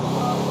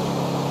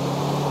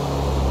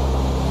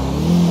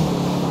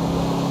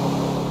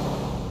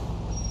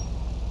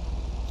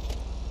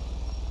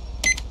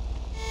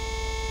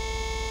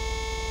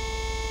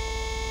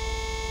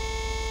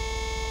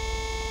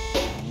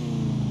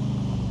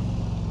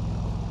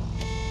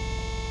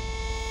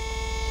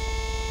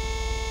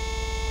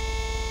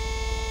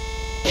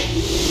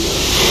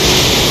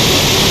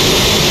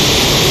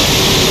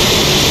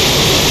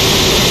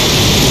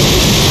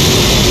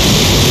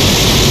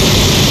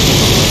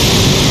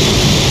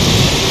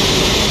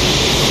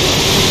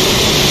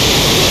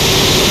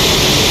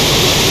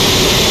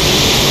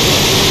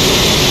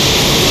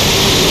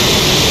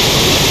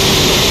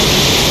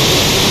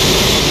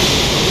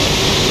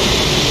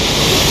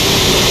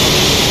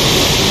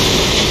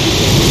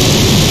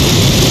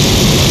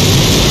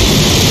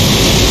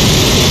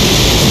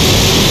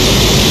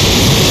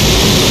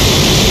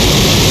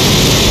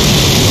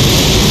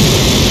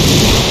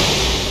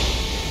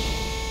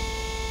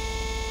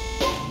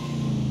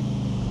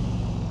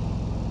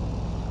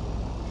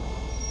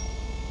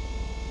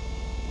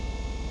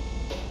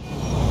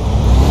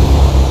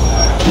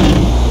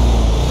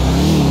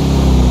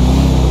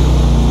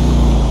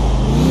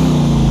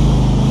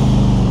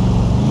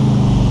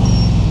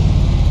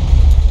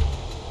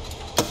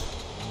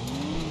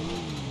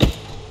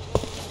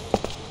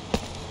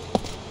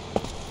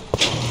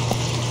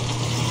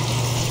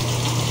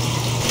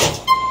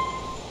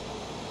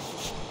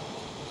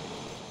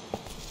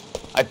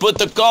 I put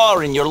the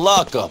car in your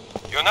lockup.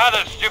 You're not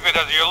as stupid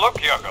as you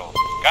look, Yokel.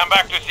 Come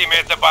back to see me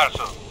at the bar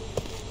soon.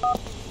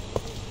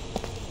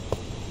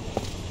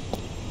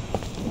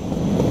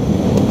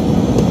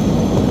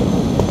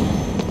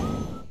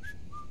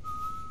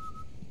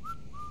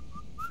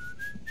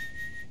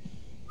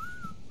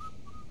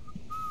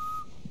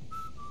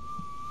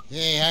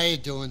 Hey, how you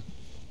doing?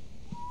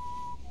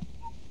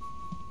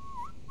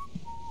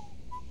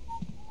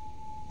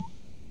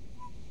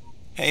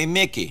 Hey,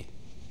 Mickey.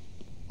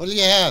 What do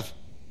you have?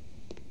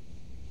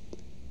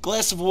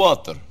 Glass of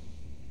water.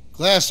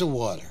 Glass of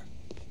water.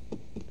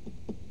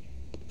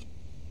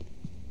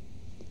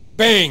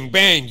 Bang,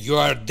 bang, you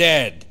are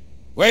dead.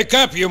 Wake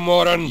up, you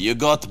moron. You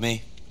got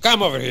me.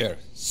 Come over here.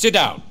 Sit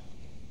down.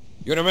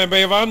 You remember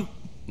Ivan?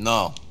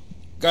 No.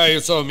 Guy you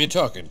saw me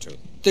talking to.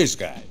 This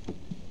guy.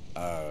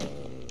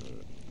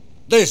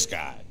 This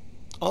guy.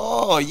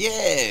 Oh,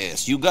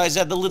 yes. You guys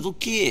had a little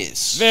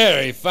kiss.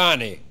 Very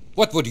funny.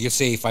 What would you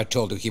say if I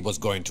told you he was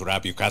going to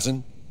rob your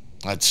cousin?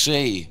 I'd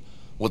say,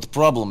 what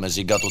problem has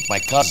he got with my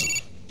cousin?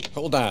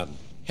 Hold on.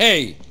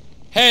 Hey!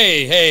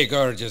 Hey,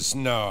 gorgeous.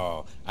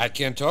 No, I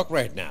can't talk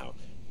right now.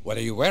 What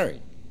are you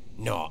wearing?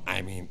 No,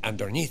 I mean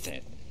underneath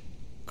it.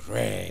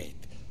 Great.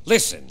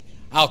 Listen,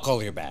 I'll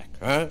call you back,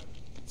 huh?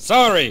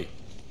 Sorry.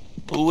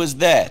 Who was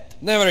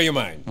that? Never you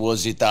mind.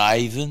 Was it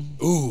Ivan?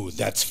 Ooh,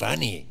 that's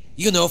funny.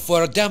 You know,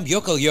 for a dumb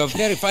yokel, you're a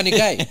very funny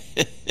guy.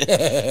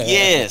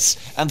 Yes,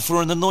 and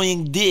for an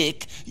annoying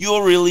dick,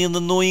 you're really an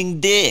annoying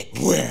dick.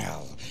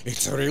 Well,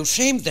 it's a real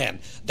shame then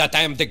that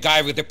I am the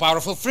guy with the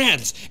powerful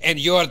friends, and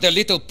you're the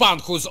little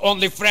punk whose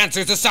only friends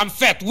is some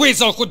fat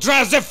weasel who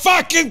drives a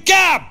fucking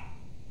cab!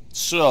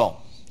 So,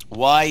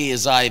 why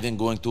is Ivan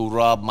going to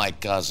rob my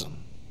cousin?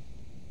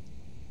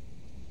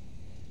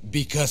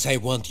 Because I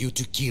want you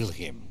to kill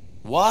him.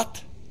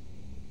 What?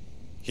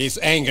 He's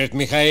angered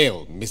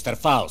Mikhail, Mr.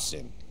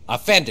 Faustin.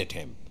 Offended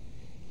him.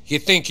 He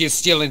thinks he's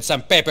stealing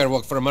some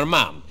paperwork from her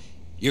mom.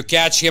 You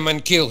catch him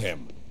and kill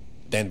him.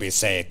 Then we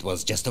say it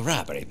was just a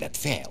robbery that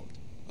failed.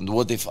 And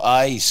what if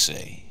I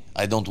say,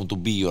 I don't want to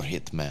be your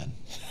hitman?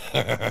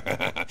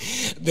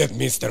 That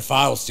Mr.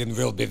 Faustin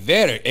will be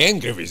very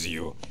angry with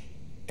you.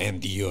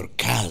 And your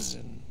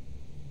cousin.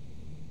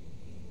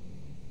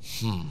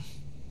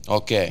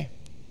 Okay.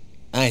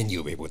 I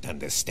knew we would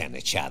understand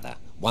each other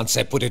once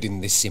I put it in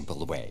this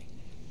simple way.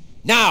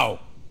 Now,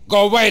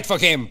 go wait for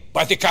him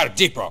by the car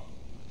depot.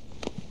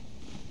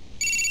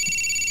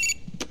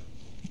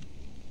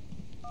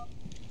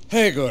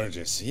 Hey,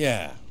 gorgeous.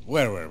 Yeah,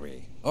 where were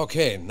we?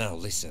 Okay, now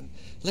listen.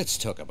 Let's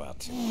talk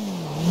about...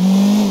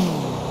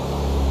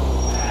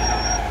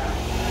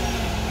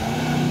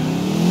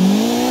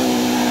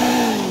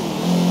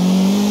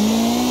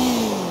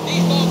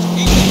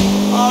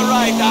 All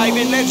right,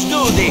 Ivan, let's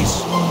do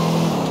this.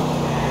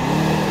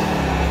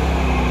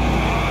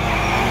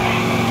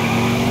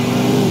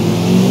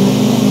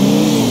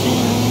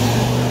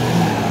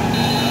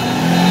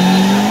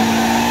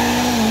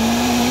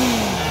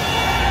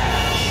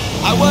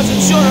 I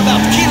wasn't sure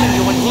about killing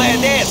you and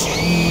glad asked.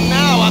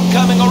 Now I'm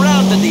coming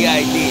around to the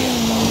idea.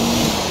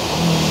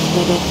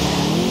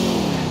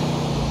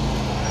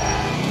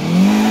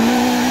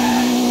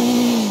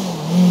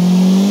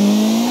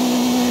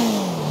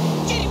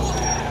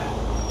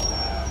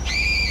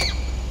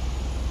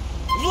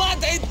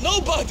 Vlad ain't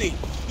nobody!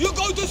 You're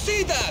going to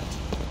see that!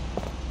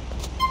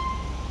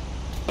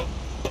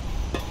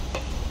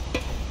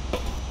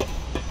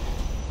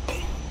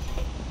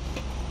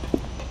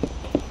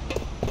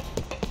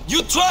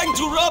 You trying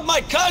to rob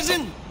my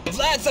cousin?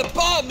 Vlad's a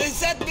bum. He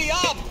set me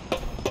up.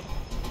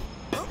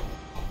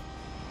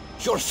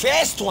 You're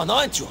fast one,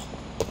 aren't you?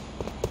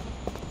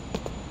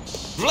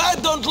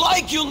 Vlad don't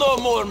like you no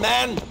more,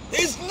 man.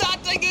 There's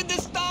nothing in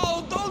this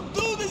town. Don't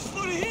do this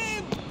for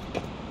him.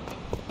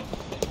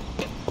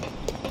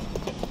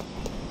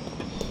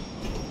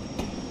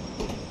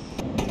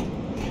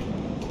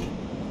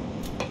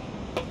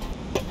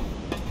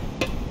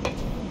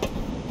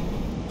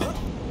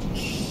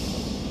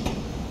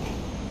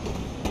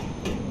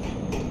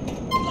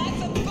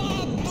 Vlad's a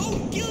bum.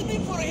 Don't kill me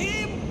for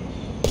him.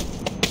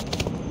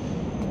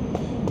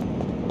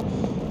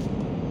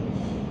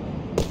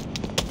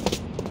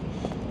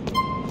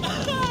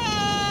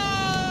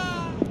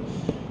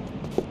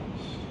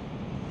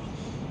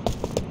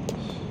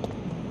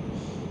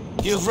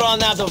 You've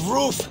run out of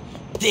roof,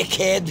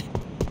 dickhead.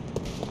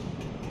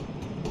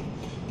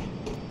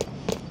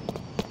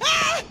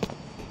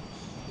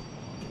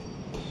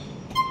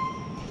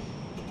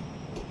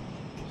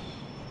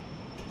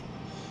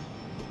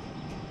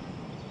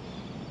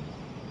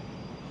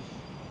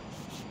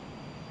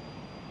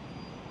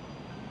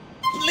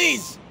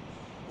 Please!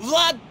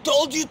 Vlad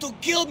told you to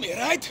kill me,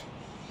 right?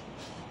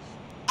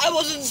 I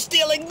wasn't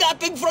stealing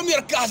nothing from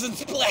your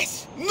cousin's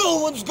place. No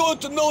one's going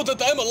to know that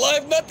I'm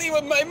alive, not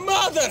even my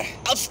mother.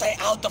 I'll stay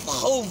out of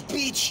Hove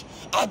Beach.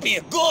 I'll be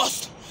a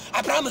ghost.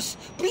 I promise.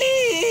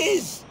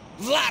 Please!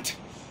 Vlad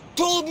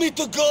told me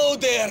to go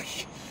there.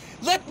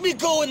 Let me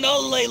go and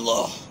I'll lay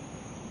low.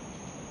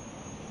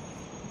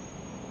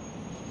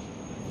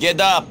 Get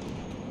up.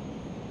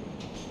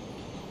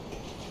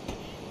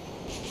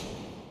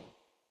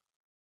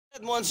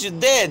 Once you're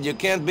dead, you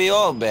can't be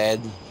all bad.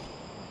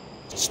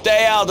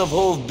 Stay out of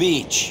Hove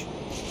Beach.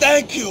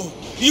 Thank you.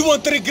 You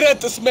won't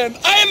regret this, man.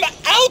 I'm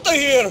out of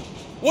here.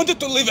 Wanted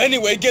to live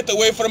anyway, get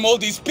away from all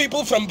these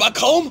people from back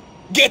home.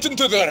 Get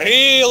into the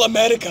real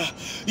America.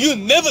 You're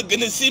never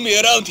gonna see me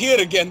around here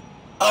again.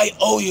 I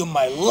owe you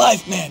my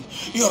life, man.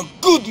 You're a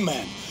good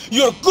man.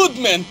 You're a good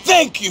man.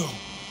 Thank you.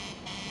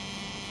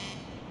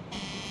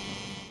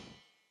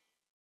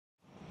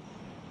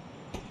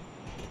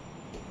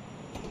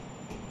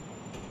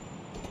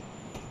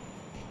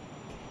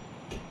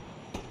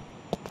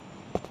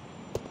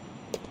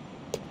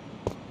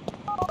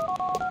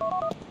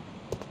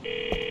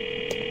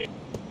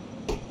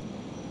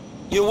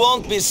 You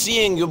won't be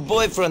seeing your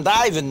boyfriend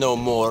Ivan no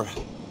more.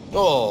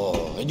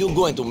 Oh, are you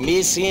going to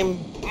miss him?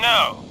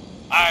 No,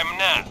 I'm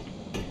not.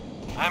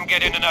 I'm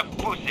getting enough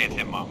pussy at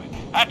the moment.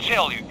 I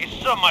tell you,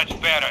 it's so much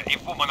better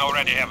if women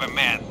already have a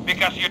man,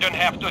 because you don't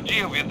have to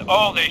deal with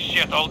all this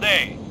shit all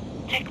day.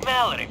 Take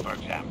Mallory, for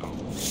example.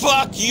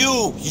 Fuck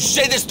you! You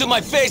say this to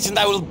my face and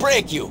I will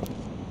break you!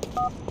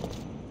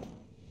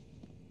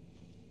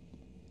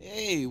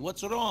 Hey,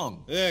 what's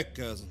wrong? Yeah,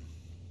 cousin.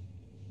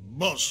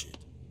 Bullshit.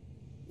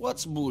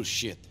 What's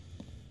bullshit?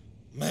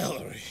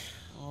 Mallory.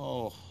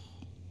 Oh,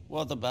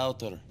 what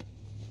about her?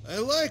 I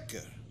like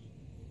her.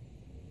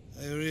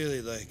 I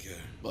really like her.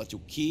 But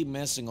you keep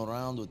messing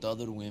around with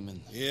other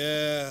women.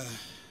 Yeah.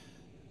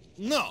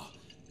 No.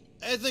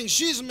 I think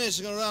she's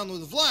messing around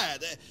with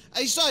Vlad.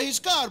 I saw his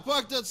car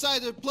parked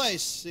outside her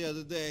place the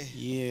other day.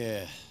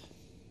 Yeah.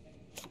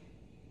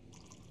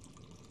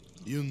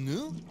 You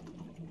knew?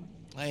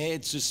 I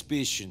had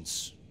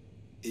suspicions.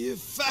 You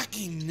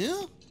fucking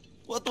knew?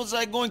 What was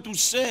I going to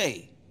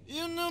say?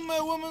 You knew my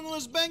woman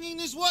was banging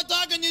this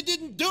warthog and you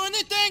didn't do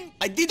anything?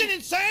 I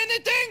didn't say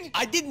anything?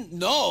 I didn't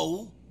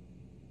know.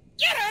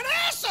 You're an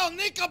asshole,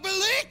 Nico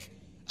Bellic!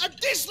 A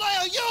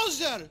disloyal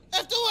user!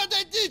 After what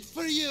I did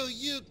for you,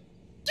 you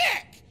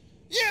dick!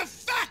 You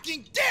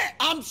fucking dick!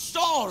 I'm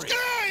sorry!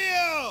 Screw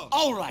you!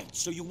 Alright,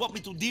 so you want me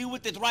to deal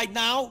with it right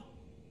now?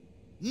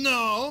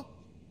 No.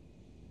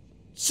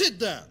 Sit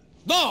down.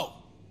 No!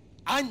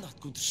 I'm not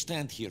going to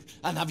stand here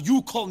and have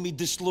you call me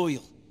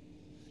disloyal.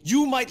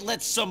 You might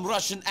let some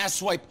Russian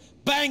asswipe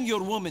bang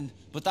your woman,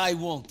 but I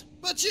won't.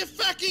 But you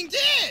fucking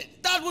did!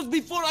 That was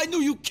before I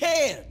knew you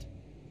cared!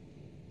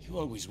 You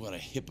always were a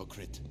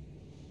hypocrite.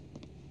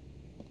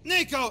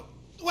 Nico,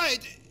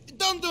 wait!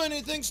 Don't do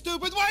anything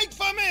stupid! Wait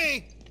for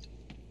me!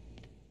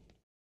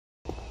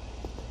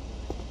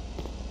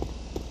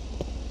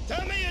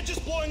 Tell me you're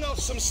just blowing off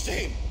some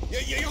steam.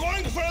 You're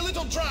going for a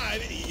little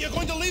drive. You're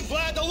going to leave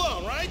Vlad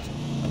alone, right?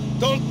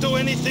 Don't do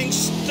anything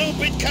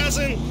stupid,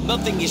 cousin.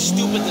 Nothing as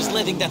stupid as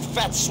letting that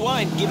fat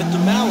swine give it to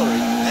Mallory.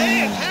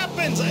 Hey, it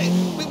happens.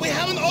 We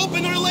have an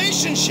open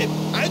relationship.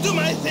 I do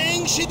my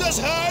thing, she does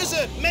hers.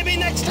 Maybe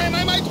next time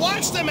I might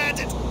watch them at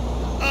it.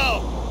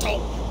 Oh,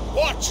 don't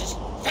watch his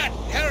fat,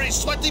 hairy,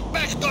 sweaty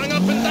back going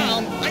up and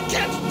down. I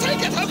can't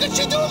take it. How could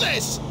she do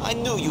this? I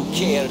knew you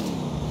cared.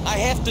 I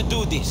have to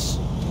do this.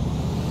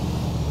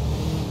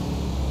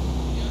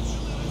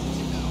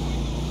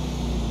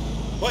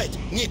 Wait,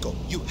 Nico,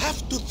 you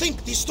have to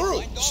think this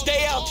through.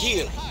 Stay out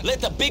here.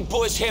 Let the big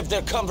boys have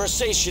their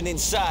conversation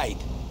inside.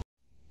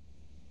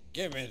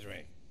 Give me a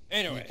drink.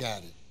 Anyway. You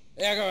got it.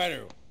 Я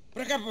говорю,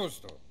 про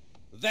капусту.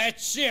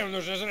 Зачем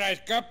нужно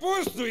жрать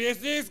капусту,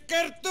 если есть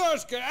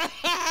картошка?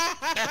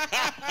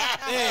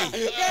 Hey,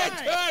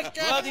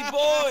 bloody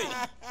boy!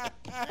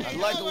 I'd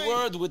like a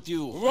word with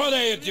you. What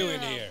are you doing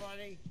here?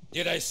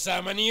 Did I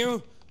summon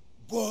you?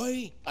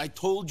 Boy, I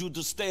told you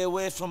to stay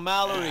away from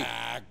Mallory.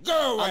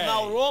 Go away! And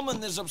now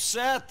Roman is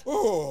upset.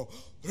 Oh,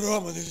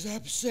 Roman is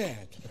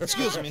upset.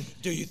 Excuse me.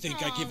 Do you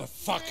think I give a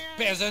fuck,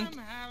 peasant?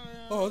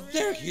 Oh,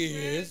 there he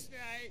is.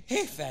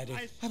 Hey, fatty,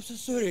 I'm so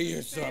sorry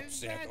you're so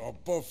upset. Oh,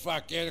 poor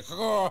fucking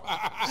whore.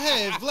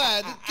 Hey,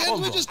 Vlad,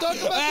 can't we just talk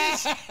about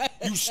this?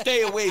 You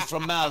stay away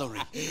from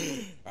Mallory.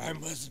 I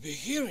must be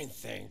hearing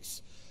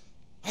things.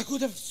 I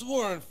could have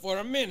sworn for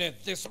a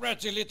minute this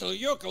ratty little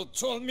yokel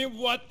told me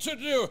what to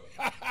do.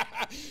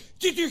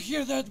 Did you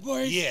hear that,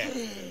 boys? Yeah.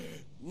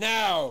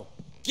 Now,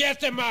 get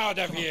them out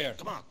of here.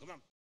 Come on.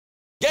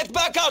 Get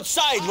back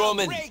outside,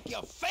 Roman. Break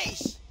your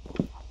face!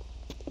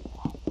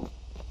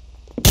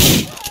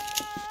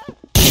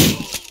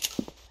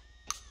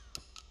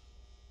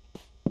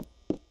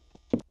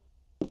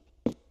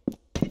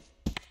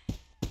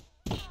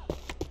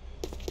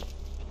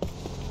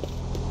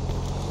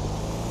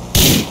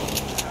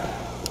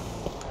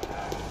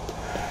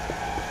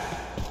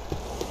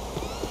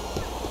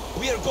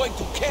 We are going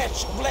to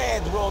catch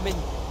Vlad, Roman.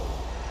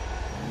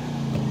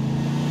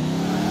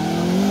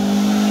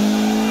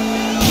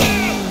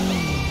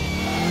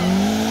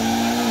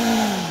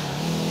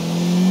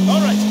 All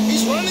right,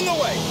 he's running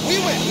away. We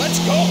win. Let's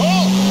go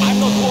home. I'm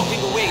not walking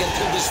away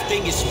until this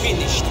thing is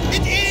finished.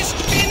 It is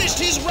finished.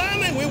 He's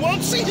running. We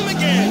won't see him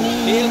again.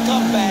 He'll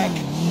come back.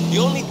 The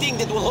only thing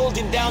that will hold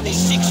him down is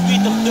 6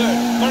 feet of dirt.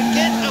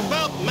 Forget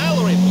about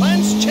Mallory.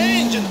 Plans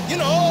change, and you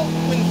know,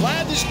 when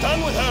Vlad is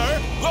done with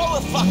her. Grow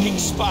a fucking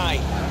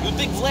spine. You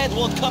think Vlad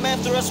won't come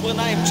after us when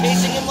I am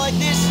chasing him like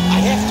this?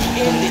 I have to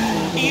end it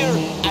here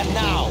and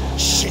now.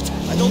 Shit,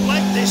 I don't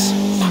like this.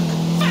 Fuck.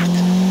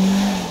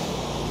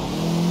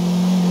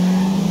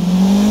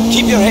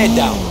 Keep your head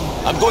down.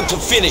 I'm going to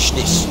finish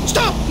this.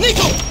 Stop,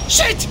 Nico!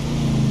 Shit!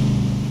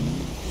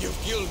 You've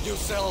killed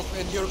yourself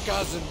and your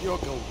cousin,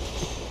 yokel.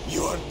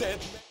 You are dead.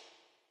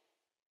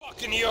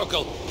 Fucking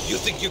yokel! You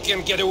think you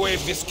can get away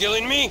with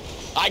killing me?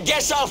 I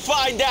guess I'll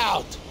find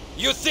out!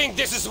 You think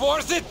this is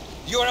worth it?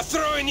 You are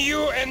throwing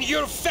you and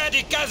your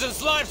fatty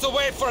cousin's lives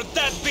away for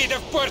that bit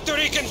of Puerto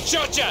Rican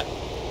chocha!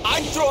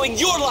 I'm throwing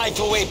your life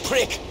away,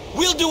 prick!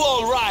 We'll do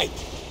all right!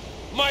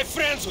 My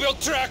friends will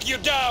track you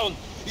down!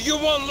 You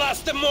won't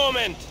last a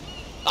moment!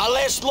 I'll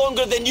last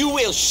longer than you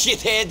will,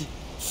 shithead!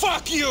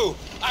 Fuck you!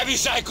 I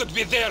wish I could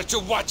be there to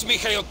watch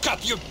Mikhail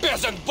cut your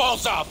peasant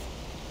balls off!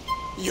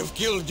 You've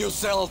killed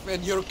yourself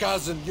and your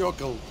cousin,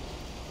 yokel.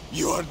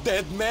 You are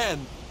dead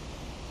man.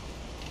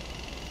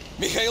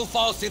 Mikhail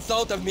Fausti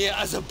thought of me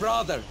as a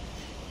brother.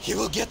 He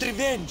will get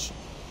revenge.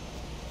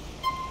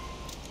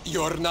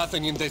 You're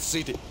nothing in this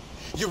city.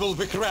 You will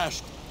be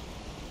crushed.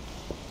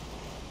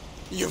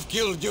 You've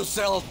killed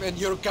yourself and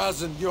your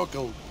cousin,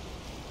 yokel.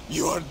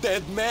 You are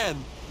dead man.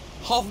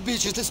 Half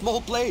Beach is a small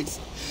place.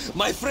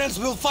 My friends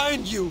will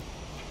find you.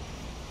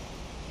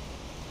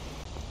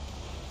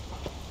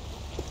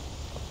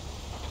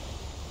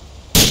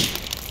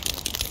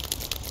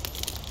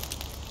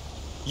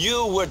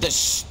 You were the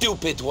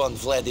stupid one,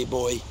 Vladdy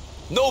boy.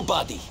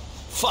 Nobody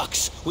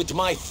fucks with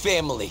my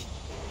family.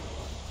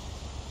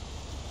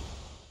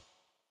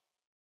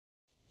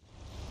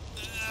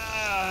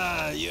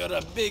 You're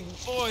a big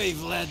boy,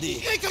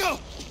 Vladdy. Nico!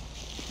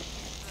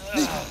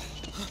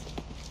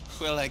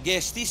 Well, I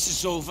guess this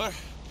is over.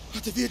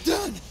 What have you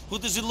done? Who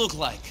does it look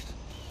like?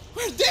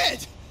 We're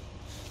dead!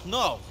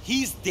 No,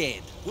 he's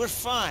dead. We're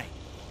fine.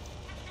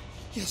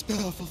 He has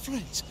powerful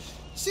friends.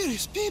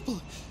 Serious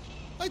people.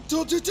 I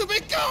told you to be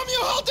calm, you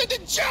halted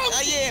and jumped!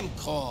 I am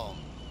calm.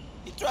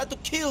 He tried to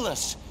kill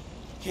us.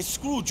 He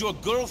screwed your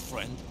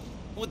girlfriend.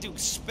 What do you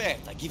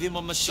expect? I give him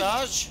a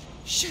massage?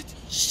 Shit!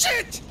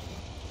 Shit!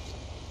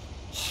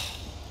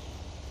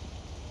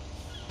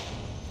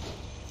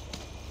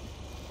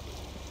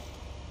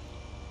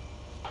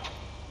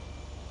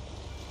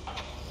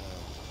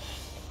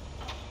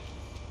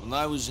 When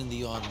I was in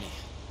the army,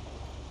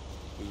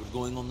 we were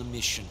going on a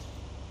mission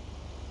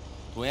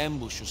to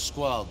ambush a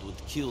squad who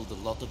had killed a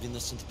lot of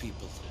innocent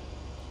people.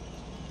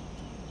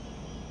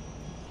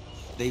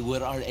 They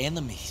were our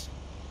enemies,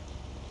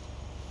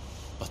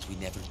 but we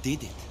never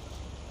did it.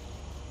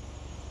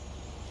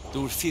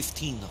 There were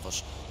 15 of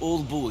us,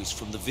 all boys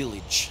from the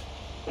village.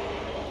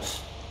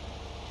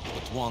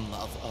 But one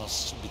of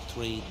us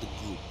betrayed the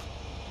group.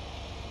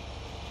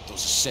 It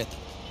was a setup.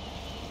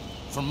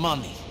 For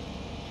money.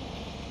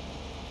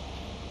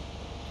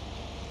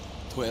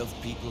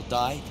 12 people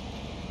died,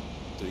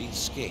 3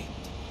 escaped.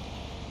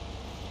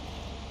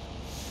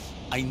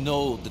 I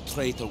know the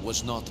traitor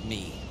was not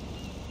me.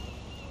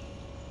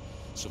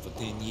 So for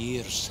 10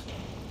 years,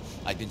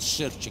 I've been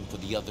searching for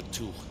the other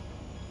 2.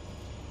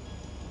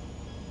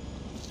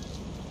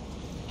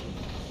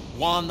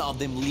 One of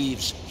them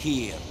lives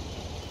here.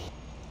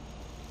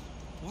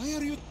 Why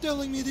are you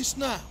telling me this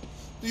now?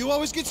 Do you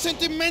always get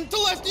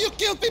sentimental after you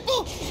kill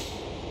people?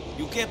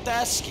 You kept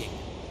asking.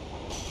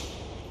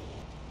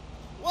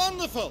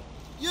 Wonderful.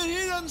 You're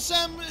here on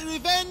some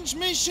revenge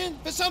mission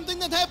for something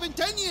that happened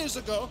 10 years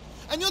ago,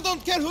 and you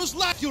don't care whose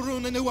life you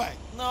ruin anyway.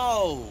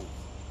 No.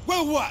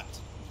 Well, what?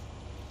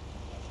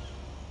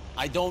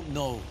 I don't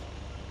know.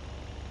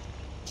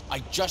 I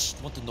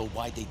just want to know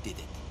why they did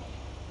it.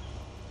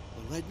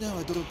 Well, right now,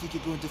 I don't think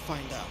you're going to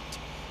find out.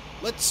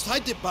 Let's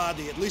hide the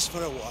body, at least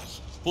for a while.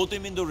 Put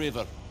him in the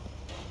river.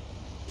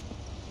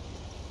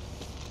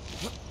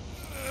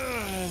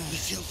 We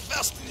feel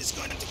Faustin is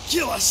going to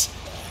kill us.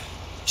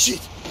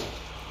 Shit.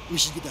 We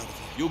should get out of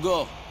here. You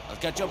go. I'll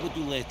catch up with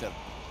you later.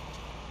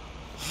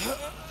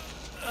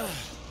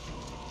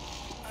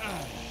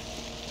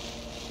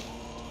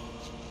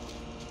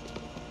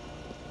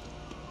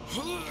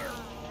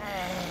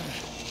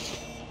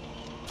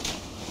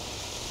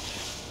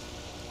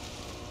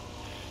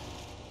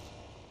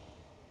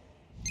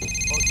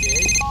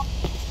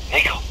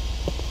 Nico!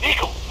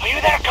 Nico, are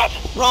you there,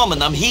 cousin?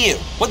 Roman, I'm here.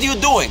 What are you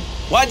doing?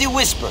 Why do you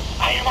whisper?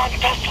 I am on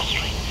Vestal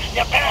Street,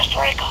 near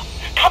Perestroika.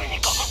 Come,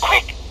 Nico,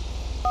 quick!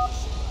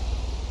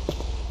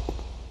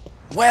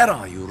 Where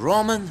are you,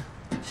 Roman?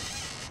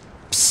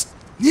 Psst,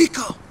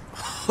 Nico!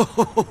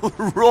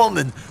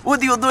 Roman,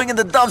 what are you doing in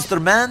the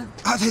dumpster, man?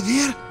 Are they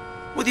there?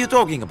 What are you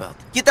talking about?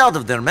 Get out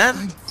of there, man.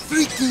 I'm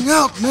freaking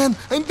out, man.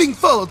 I'm being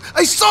followed.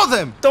 I saw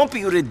them. Don't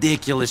be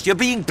ridiculous. You're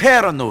being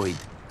paranoid.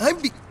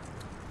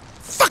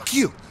 Fuck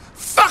you!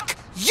 Fuck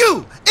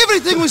you!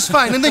 Everything was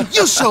fine, and then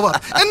you show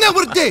up, and now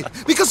we're dead.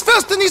 Because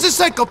Faustin is a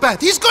psychopath.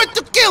 He's going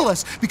to kill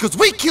us because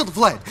we killed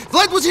Vlad.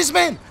 Vlad was his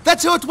man.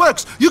 That's how it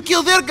works. You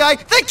kill their guy,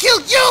 they kill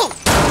you!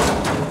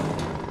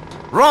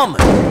 Roman,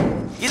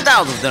 get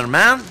out of there,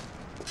 man.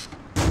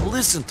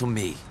 Listen to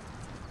me.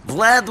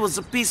 Vlad was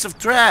a piece of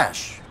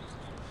trash.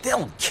 They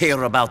don't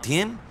care about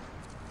him.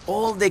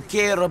 All they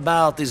care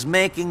about is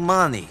making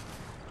money.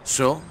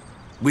 So,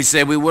 we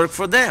say we work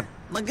for them.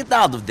 Now get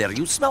out of there.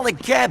 You smell like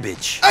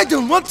cabbage. I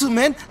don't want to,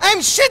 man. I'm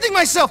shitting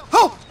myself.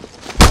 Oh!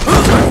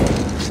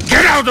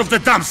 Get out of the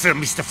dumpster,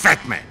 Mr.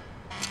 Fat Man.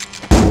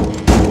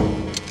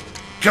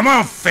 Come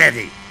on,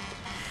 Fatty.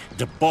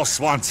 The boss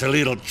wants a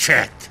little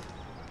chat.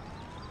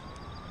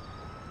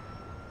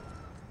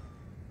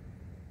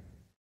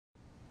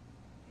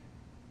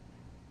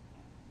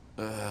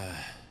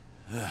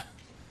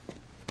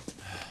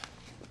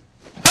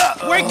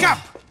 Wake up!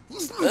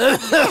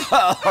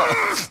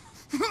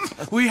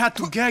 We had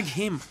to gag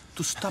him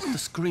to stop the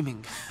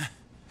screaming.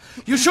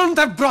 You shouldn't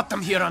have brought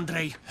them here,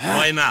 Andrei.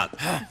 Why not?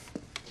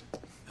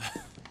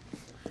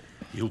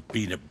 You've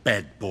been a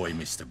bad boy,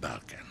 Mr.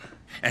 Balkan.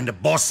 And the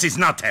boss is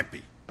not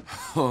happy.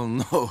 Oh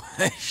no,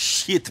 I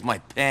shit my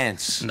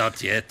pants.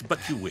 Not yet, but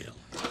you will.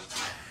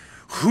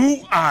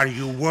 Who are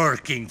you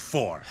working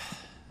for?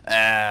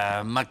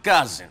 My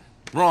cousin,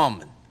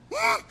 Roman.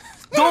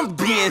 Don't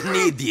be an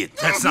idiot.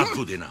 That's not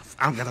good enough.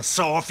 I'm gonna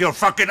saw off your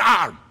fucking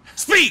arm.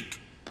 Speak!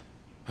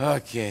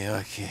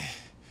 Okay.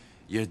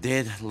 Your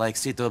dad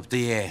likes it up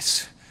the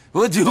ass.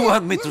 What do you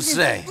want me to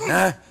say,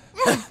 huh?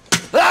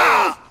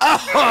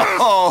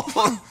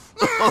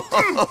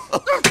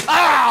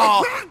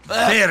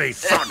 Very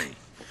funny.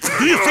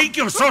 Do you think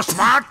you're so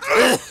smart?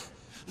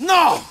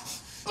 No!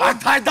 I'm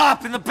tied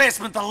up in the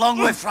basement a long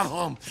way from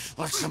home,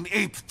 while some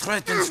ape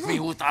threatens me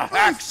with a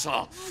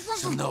hacksaw.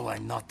 So no,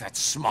 I'm not that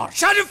smart.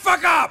 Shut the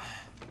fuck up!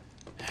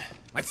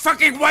 My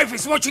fucking wife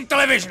is watching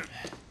television!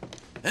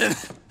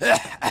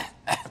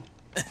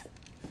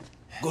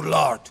 Good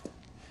Lord.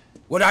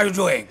 What are you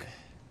doing?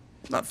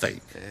 Nothing.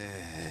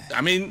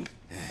 I mean,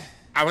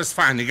 I was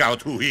finding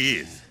out who he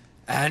is.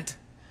 And?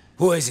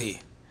 Who is he?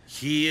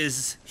 He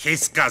is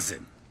his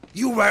cousin.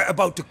 You were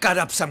about to cut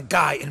up some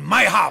guy in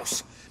my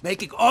house,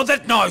 making all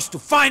that noise to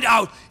find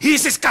out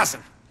he's his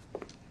cousin.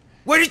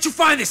 Where did you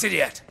find this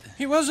idiot?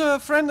 He was a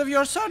friend of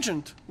your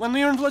sergeant when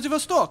we were in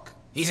Vladivostok.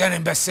 He's an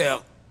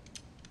imbecile.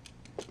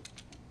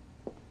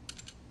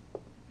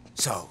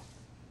 So,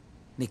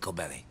 Nico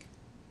Bellic,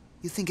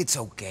 you think it's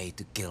okay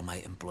to kill my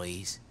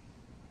employees?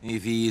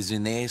 If he is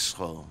an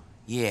asshole,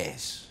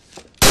 yes.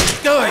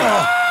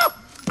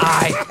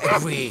 I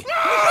agree.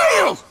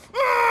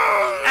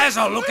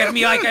 Asshole, look at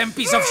me like I'm a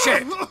piece of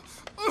shit.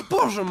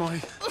 Боже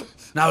мой.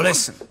 Now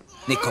listen,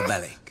 Nico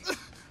Bellic.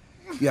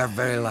 You are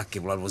very lucky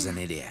Vlad was an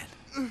idiot.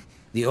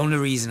 The only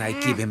reason I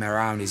keep him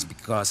around is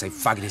because I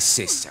fucked his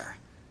sister.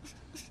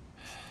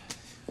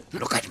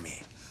 Look at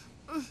me.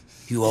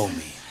 You owe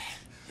me.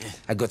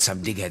 I got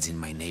some digheads in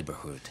my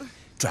neighborhood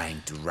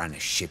trying to run a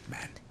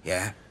shipment,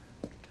 yeah?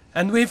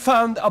 And we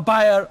found a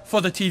buyer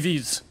for the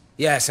TVs.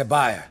 Yes, a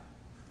buyer.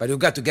 But you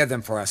got to get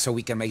them for us so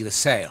we can make the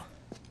sale.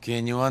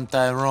 Can you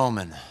untie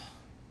Roman?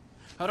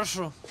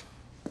 Хорошо.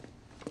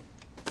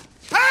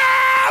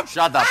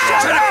 Shut up,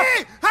 Roman. Shut up!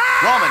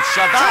 Roman,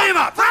 shut up! Shut him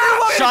up!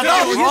 Shut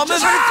up, Roman! Shut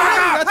the fuck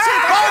up!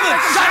 Roman,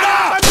 shut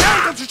up!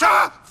 Shut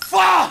up!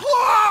 Fuck!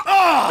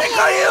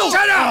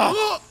 Shut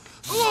up!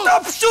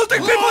 Stop shooting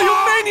people, you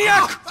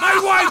maniac! My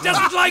wife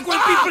doesn't like when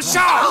people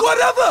shout!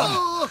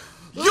 Whatever!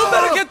 You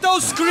better get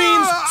those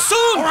screens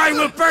soon! Or I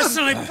will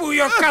personally pull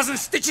your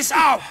cousin's stitches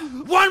out,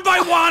 one by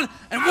one,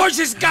 and watch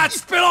his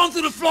guts spill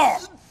onto the floor!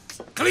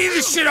 Clean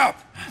this shit up!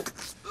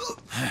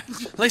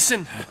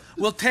 Listen,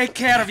 we'll take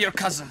care of your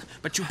cousin,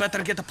 but you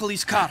better get a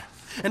police car.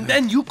 And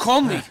then you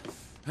call me.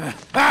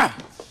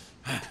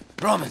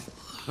 Roman!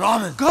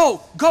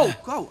 Go!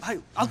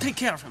 I'll take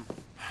care of him.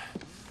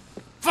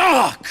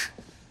 Fuck!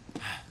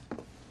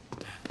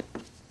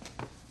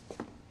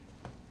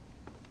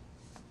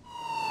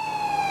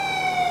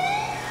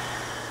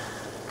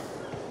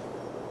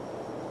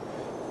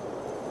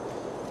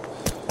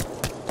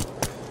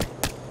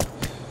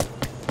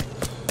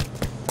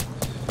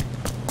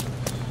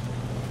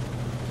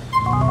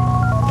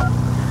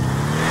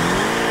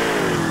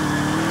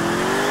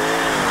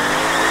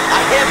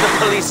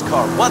 Police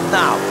car. What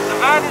now? The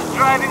van is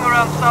driving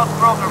around South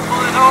Broker.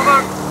 Pull it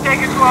over, take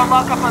it to our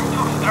lockup on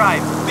Duke's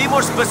Drive. Be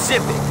more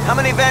specific. How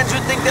many vans do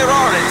you think there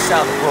are in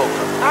South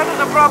Broker? That is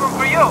a problem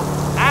for you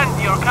and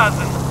your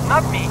cousin,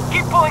 not me.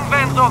 Keep pulling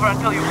vans over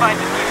until you find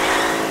it.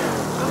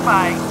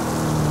 Goodbye.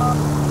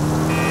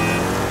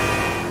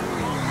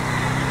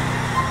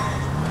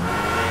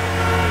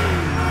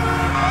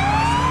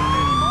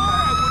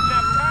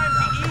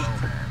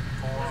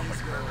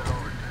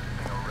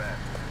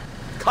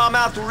 Come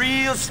out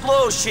real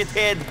slow,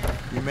 shithead.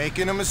 You're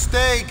making a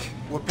mistake.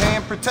 We're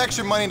paying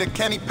protection money to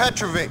Kenny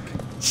Petrovic.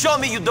 Show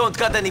me you don't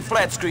got any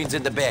flat screens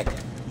in the back.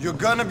 You're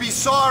gonna be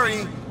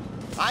sorry.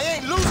 I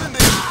ain't losing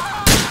this.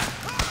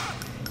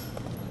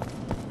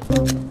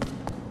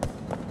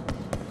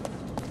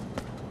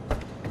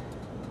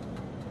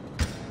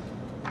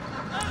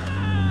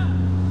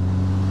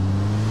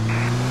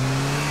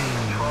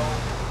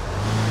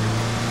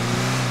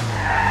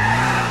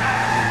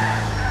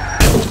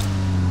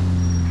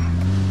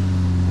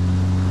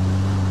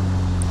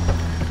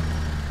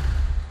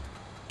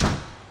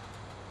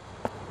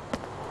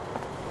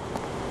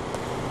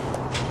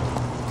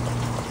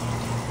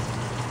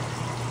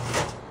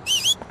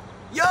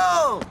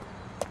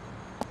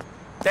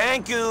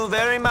 Thank you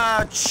very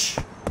much.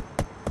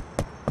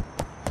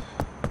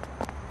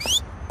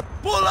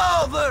 Pull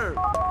over!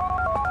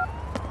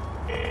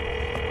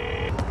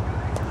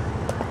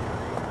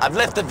 I've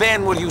left the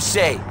van where you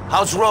say.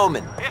 How's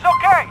Roman? He's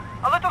okay.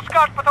 A little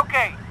scarred, but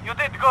okay. You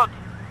did good.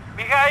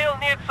 Mikhail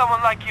needs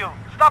someone like you.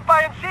 Stop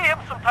by and see him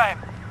sometime.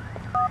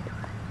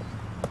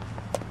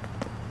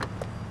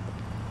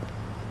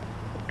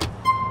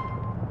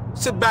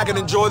 Sit back and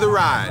enjoy the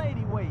ride.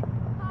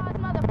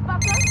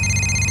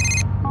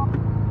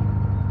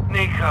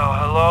 Nico,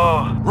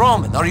 hello.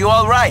 Roman, are you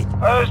all right?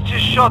 I was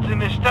just shot in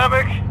the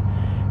stomach,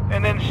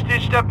 and then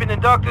stitched up in the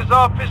doctor's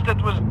office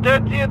that was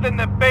dirtier than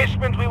the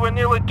basement we were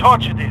nearly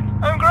tortured in.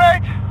 I'm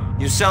great.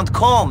 You sound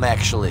calm,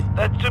 actually.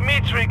 That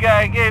Dmitri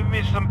guy gave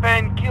me some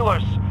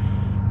painkillers.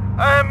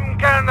 I'm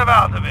kind of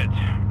out of it.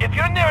 If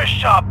you're near a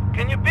shop,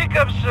 can you pick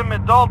up some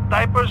adult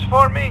diapers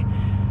for me?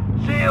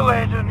 See you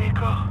later,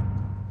 Nico.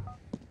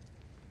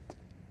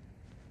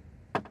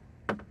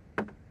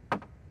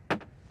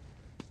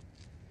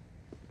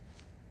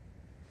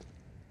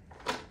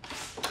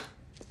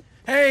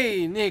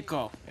 Hey,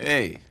 Nico.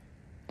 Hey.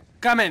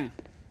 Come in.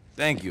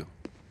 Thank you.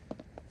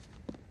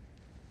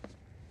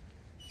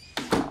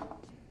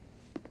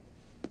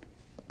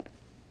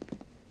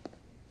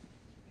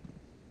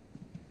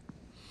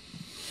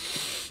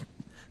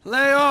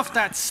 Lay off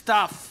that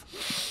stuff.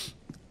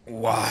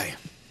 Why?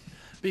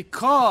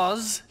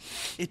 Because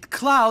it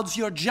clouds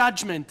your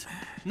judgment.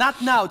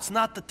 Not now, it's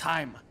not the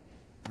time.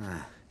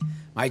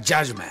 My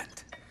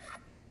judgment.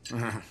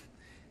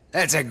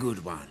 That's a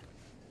good one.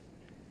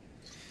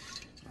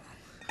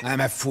 I'm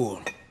a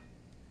fool.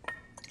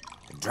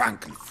 A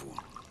drunken fool.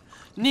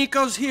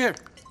 Nico's here.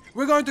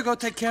 We're going to go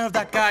take care of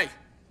that guy.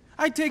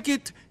 I take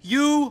it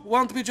you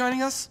won't be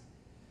joining us?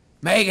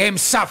 Make him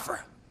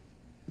suffer.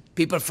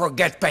 People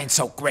forget pain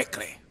so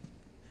quickly.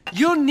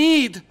 You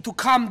need to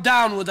calm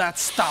down with that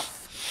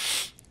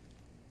stuff.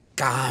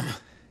 Calm?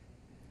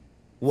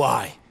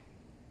 Why?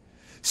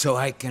 So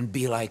I can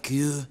be like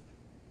you,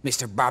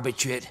 Mr.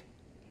 Barbiturate?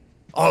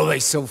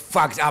 Always so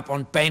fucked up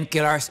on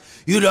painkillers,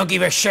 you don't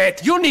give a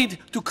shit? You need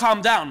to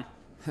calm down.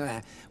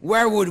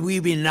 Where would we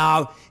be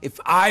now if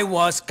I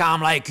was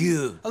calm like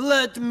you?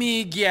 Let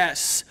me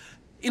guess.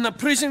 In a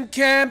prison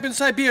camp in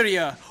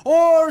Siberia,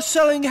 or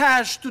selling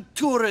hash to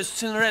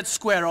tourists in Red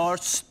Square, or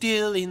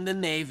still in the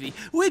Navy.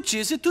 Which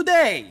is it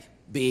today?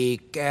 Be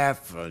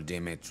careful,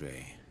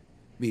 Dimitri.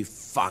 Be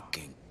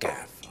fucking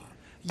careful.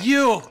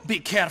 You be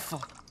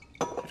careful.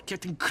 You're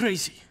getting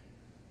crazy.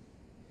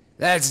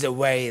 That's the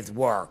way it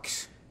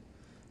works.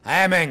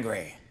 I am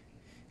angry.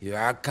 You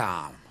are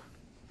calm.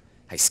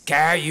 I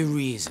scare you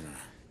reason.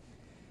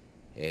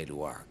 It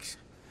works.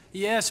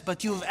 Yes,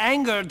 but you've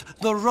angered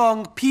the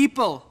wrong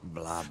people.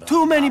 Blah, blah,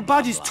 too many blah,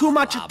 bodies, blah, too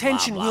much blah,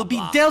 attention blah, will be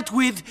blah. dealt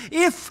with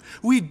if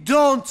we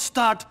don't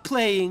start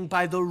playing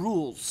by the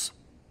rules.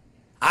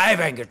 I've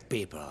angered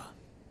people.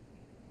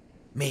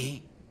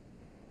 Me?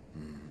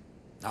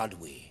 Not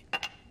we.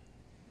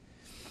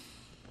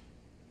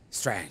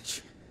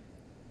 Strange.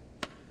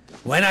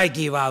 When I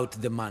give out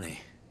the money,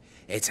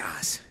 it's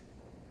us.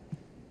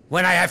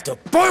 When I have to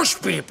push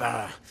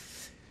people,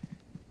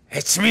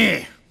 it's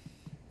me.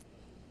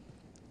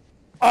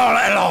 All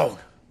alone.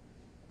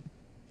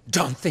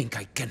 Don't think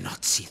I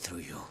cannot see through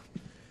you.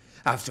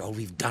 After all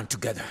we've done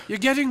together. You're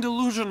getting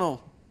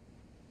delusional.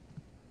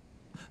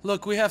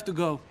 Look, we have to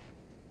go.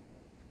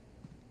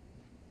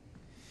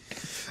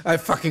 I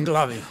fucking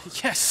love you.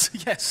 Yes,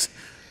 yes.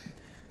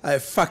 I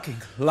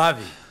fucking love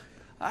you.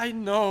 I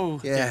know.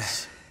 Yeah.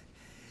 Yes.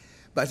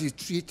 But you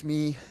treat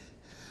me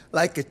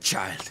like a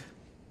child.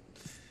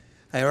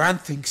 I run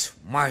things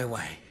my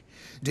way.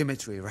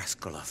 Dmitri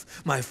Raskolov,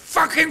 my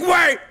fucking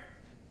way!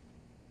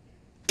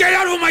 Get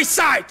out of my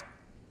sight!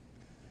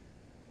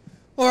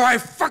 Or I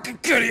fucking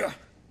kill you!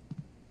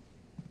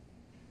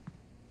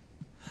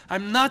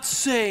 I'm not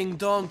saying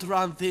don't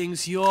run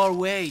things your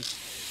way.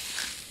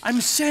 I'm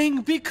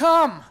saying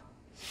become.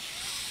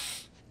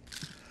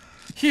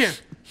 Here.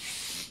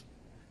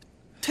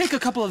 Take a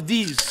couple of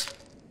these.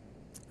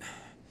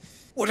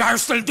 What are you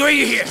still doing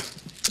here?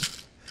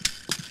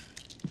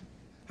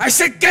 I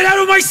said get out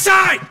of my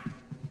sight!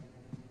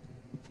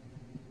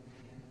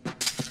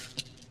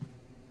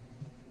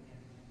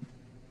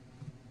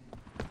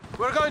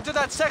 We're going to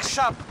that sex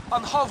shop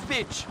on Hove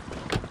Beach.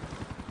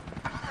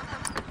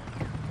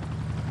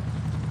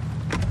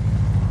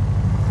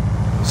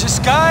 This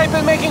guy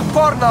been making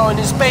porno in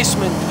his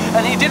basement,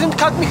 and he didn't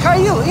cut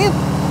Mikhail in.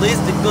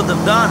 Least he could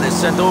have done is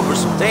sent over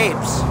some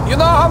tapes. You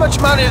know how much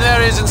money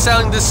there is in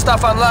selling this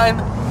stuff online?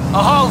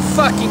 A whole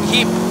fucking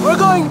heap. We're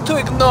going to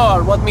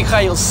ignore what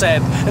Mikhail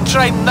said and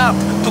try not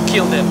to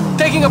kill them.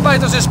 Taking a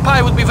bite of this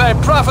pie would be very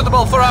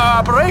profitable for our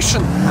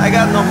operation. I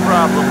got no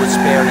problem with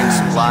sparing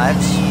some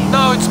lives.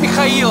 No, it's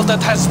Mikhail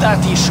that has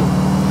that issue.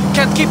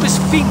 Can't keep his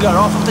finger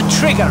off of the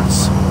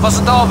triggers.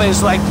 Wasn't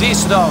always like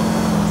this, though.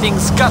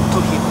 Things got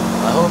to him.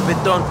 I hope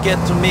it don't get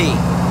to me.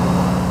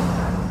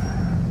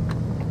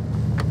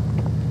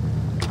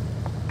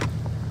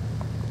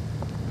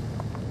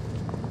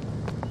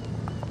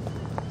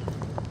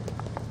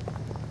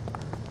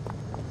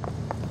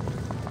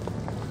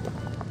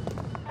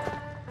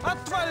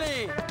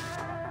 Отвали!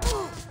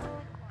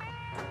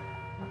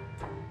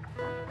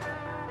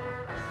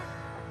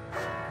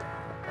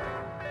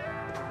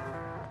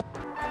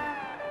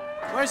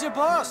 Where's your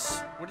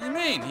boss? What do you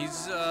mean?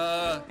 He's,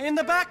 In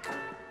the back?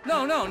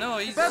 No,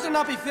 he's... Better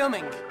not be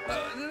filming.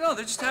 No,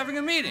 they're just having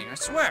a meeting, I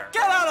swear.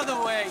 Get out of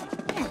the way!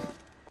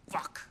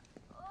 Fuck.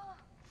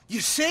 You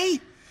see?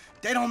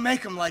 They don't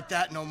make them like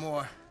that no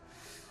more.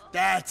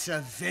 That's a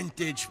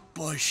vintage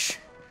Bush.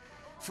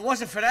 If it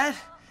wasn't for that,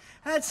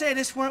 I'd say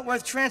this weren't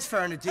worth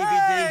transferring to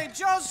DVD. Hey,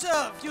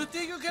 Joseph! You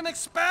think you can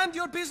expand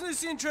your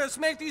business interests,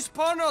 make these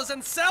pornos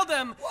and sell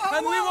them,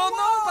 and we won't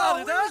know about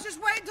it, We huh? was just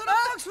waiting till the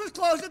books was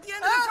closed at the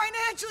end of the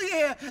financial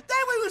year.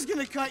 Then we was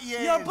gonna cut you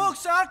in. Your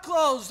books are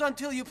closed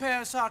until you pay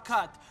us our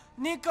cut.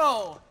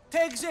 Nico,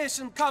 take this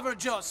and cover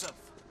Joseph.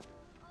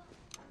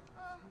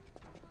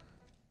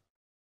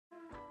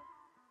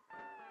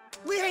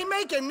 We ain't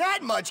making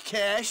that much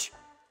cash.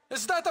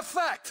 Is that a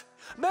fact?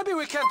 Maybe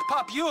we can't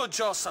pop you,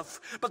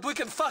 Joseph, but we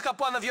can fuck up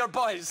one of your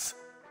boys.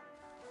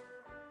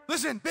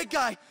 Listen, big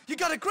guy, you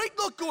got a great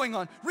look going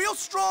on. Real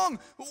strong.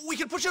 We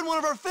can put you in one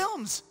of our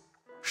films.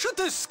 Shoot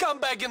this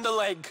scumbag in the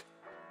leg.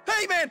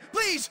 Hey, man,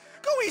 please,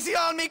 go easy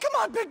on me. Come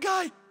on, big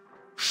guy.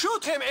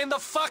 Shoot him in the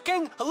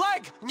fucking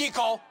leg,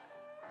 Nico. All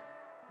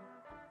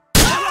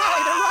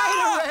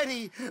right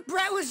already.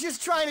 Brett was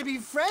just trying to be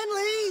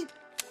friendly.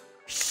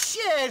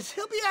 Shit,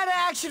 he'll be out of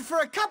action for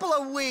a couple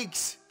of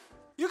weeks.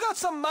 You got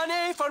some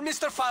money for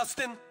Mr.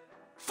 Faustin?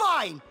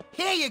 Fine,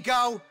 here you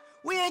go.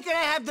 We ain't gonna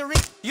have the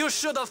You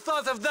should have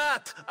thought of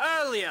that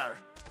earlier.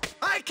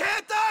 I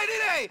can't die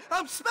today.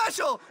 I'm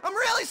special. I'm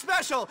really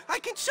special. I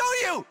can show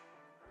you.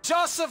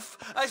 Joseph,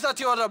 I thought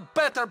you were a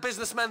better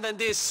businessman than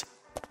this.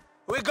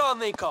 We go,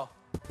 Nico.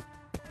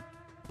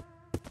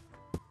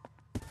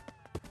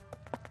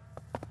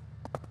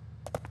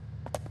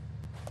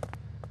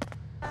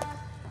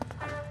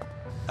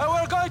 And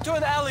we're going to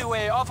an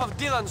alleyway off of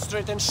Dillon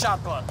Street in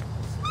Shotland.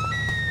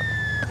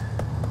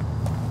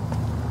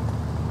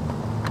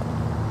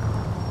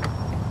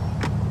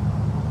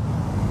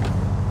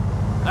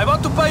 I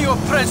want to buy you a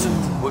present.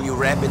 Will you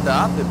wrap it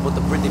up and put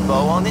a pretty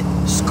bow on it?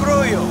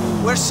 Screw you.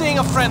 We're seeing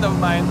a friend of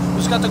mine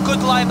who's got a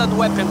good line on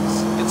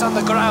weapons. It's on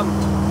the ground.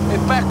 A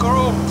back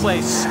room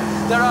place.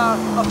 There are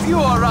a few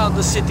around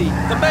the city.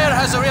 The mayor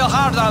has a real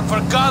hard-on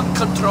for gun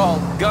control.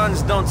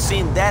 Guns don't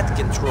seem that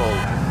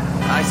controlled.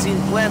 I seen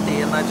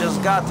plenty and I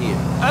just got here.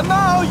 And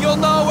now you'll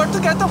know where to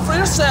get them for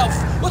yourself.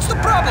 What's the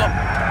problem?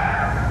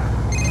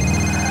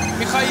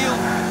 Михаил,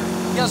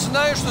 я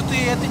знаю, что ты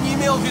это не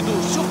имел в виду.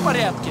 Все в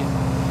порядке.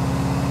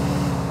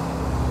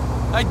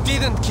 I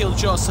didn't kill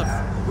Joseph.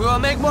 We will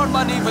make more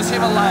money with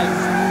him alive.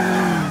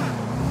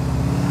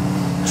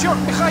 Черт,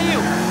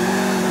 Mikhail!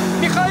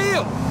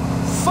 Mikhail!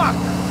 Fuck!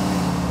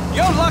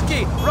 You're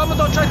lucky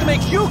Ramadan tried to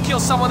make you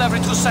kill someone every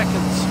 2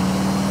 seconds.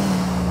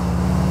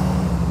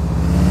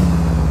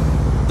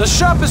 The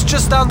shop is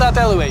just down that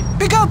alleyway.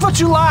 Pick out what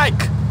you like.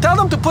 Tell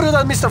them to put it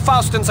on Mr.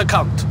 Faustin's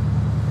account.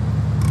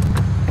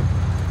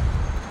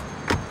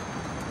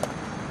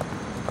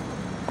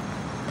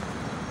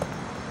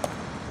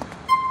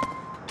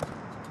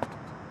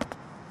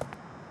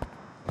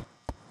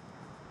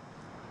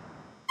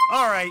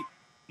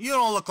 You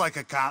don't look like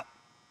a cop.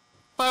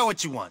 Buy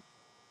what you want.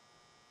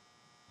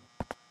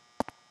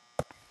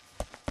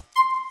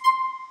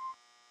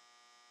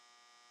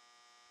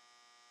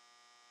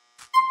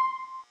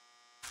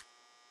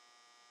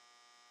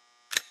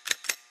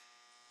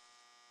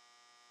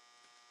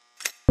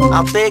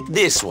 I'll take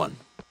this one.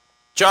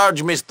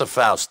 Charge Mr.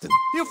 Faustin.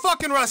 You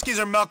fucking Ruskies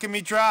are milking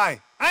me dry.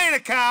 I ain't a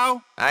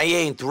cow. I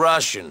ain't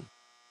Russian.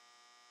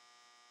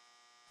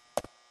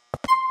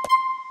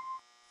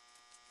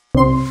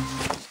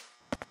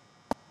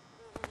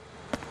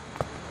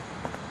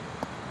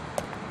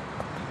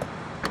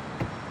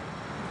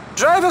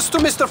 Drive us to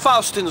Mr.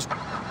 Faustin's.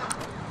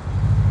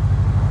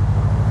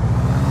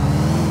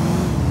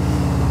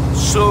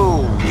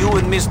 So, you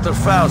and Mr.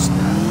 Faustin,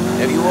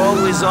 have you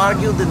always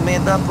argued and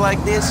made up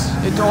like this?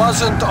 It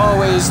wasn't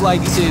always like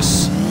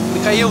this.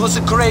 Mikhail was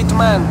a great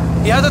man.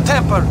 He had a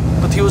temper,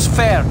 but he was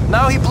fair.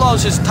 Now he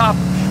blows his top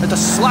at the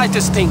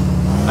slightest thing.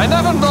 I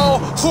never know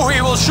who he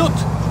will shoot,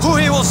 who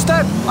he will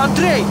stab.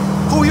 Andrei,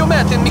 who you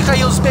met in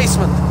Mikhail's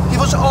basement. He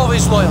was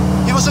always loyal.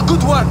 He was a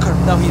good worker.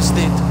 Now he's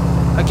dead.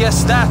 I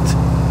guess that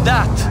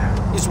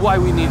is why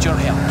we need your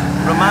help.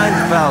 Remind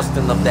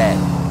Faustin of that.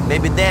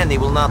 Maybe then he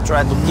will not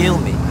try to kill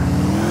me.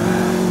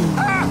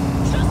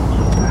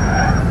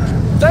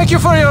 Thank you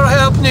for your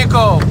help,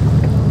 Nico.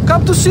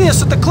 Come to see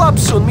us at the club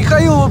soon.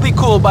 Mikhail will be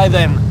cool by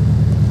then.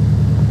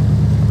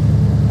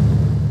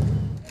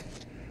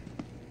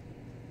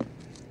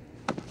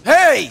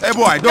 Hey! Hey,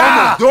 boy,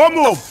 don't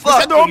move.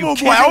 I said don't move,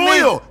 boy. How are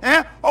you?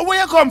 Eh? Oh,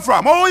 where you come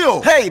from? How are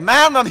you? Hey,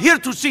 man, I'm here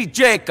to see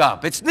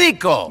Jacob. It's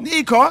Nico.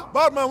 Nico?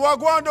 Batman, what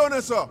going down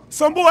there, sir?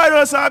 Some boy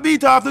does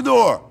beat off the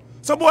door.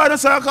 Some boy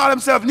does call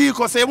himself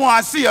Nico, say he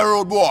want to see a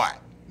road boy.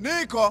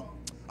 Nico?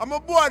 I'm a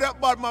boy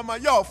that Batman,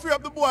 man. Yo, free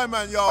up the boy,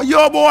 man, yo. Oh,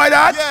 your boy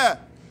that? Yeah.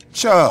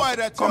 Sure. Boy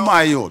that, Come yo.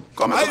 my youth.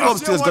 Come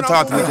upstairs to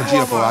talk to Nico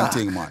Jacob and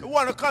thing, man. You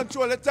want to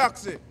control the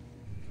taxi.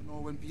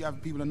 When you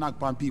have people that knock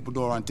on people's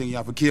door and thing, you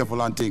have to be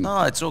careful and thing.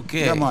 No, it's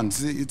okay. Yeah, man.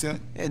 See,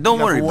 hey, don't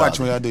worry about watch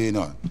what you're doing, you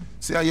know.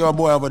 See how your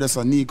boy over there,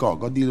 son, Nico.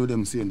 Go deal with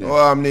him, see there.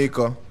 Oh, I'm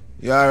Nico.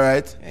 You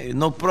alright? Hey,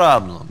 no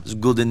problem. As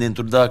good an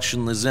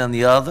introduction as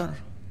any other.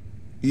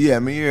 Yeah,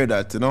 me hear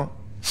that, you know.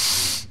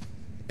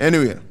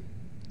 Anyway,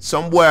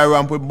 some boy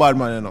ramp with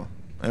Batman, you know.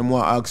 I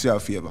want to ask you a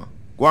favor.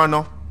 Go on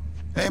now.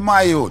 Hey,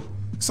 my youth.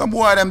 Some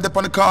boy them dip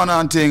on the corner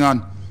and thing,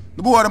 and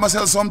the boy them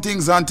sell some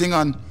things and thing,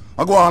 and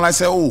I go on and I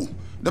say, oh,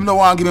 them don't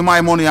want to give me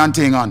my money and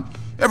thing, and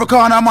every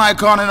corner my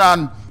corner and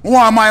I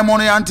want my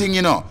money and thing,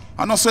 you know.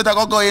 I no sweat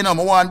I go in, I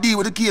want to deal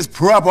with the case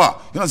proper.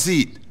 You know,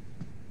 see it?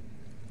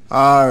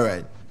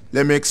 Alright,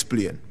 let me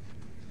explain.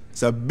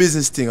 It's a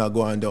business thing I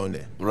go on down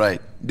there.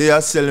 Right. They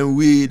are selling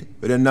weed,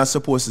 but they're not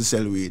supposed to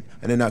sell weed.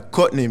 And they're not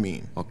cutting them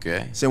in.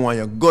 Okay. So when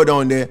you go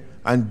down there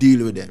and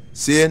deal with them.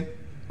 See?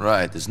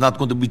 Right. It's not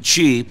going to be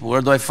cheap.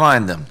 Where do I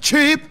find them?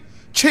 Cheap?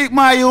 Cheap,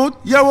 my youth?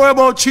 You worry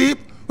about cheap?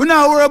 We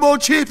not worry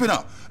about cheap, you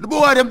know. The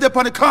boy them dip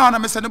on the corner,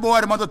 I say the boy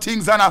them other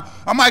things and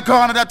my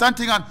corner that and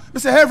thing and I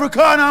say every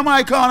corner of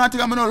my corner and thing,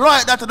 I'm gonna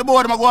write that to the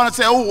boy them go on and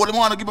say, oh, they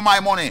want to give me my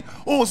money.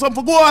 Oh,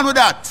 something go on with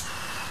that.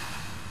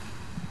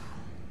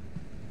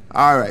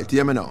 Alright,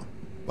 hear me now.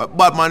 What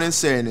Batman is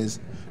saying is,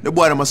 the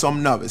boy them are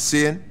some novice,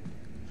 see? You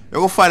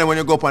go find them when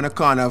you go up on the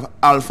corner of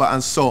Alpha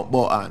and South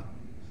Bohan.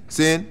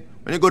 See?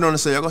 When you go down and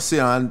say, you go see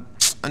them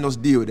and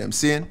just deal with them,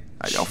 see?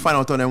 You'll find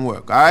out how them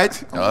work,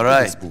 alright?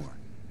 Alright.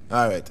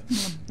 Alright.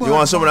 You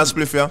want some of that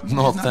spliff, yeah?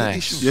 No,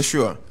 thanks. You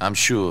sure? I'm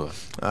sure.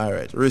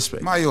 Alright,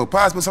 respect. Mario,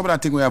 pass me some of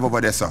that thing we have over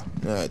there, sir.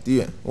 Alright,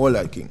 yeah. Hold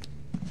that, King.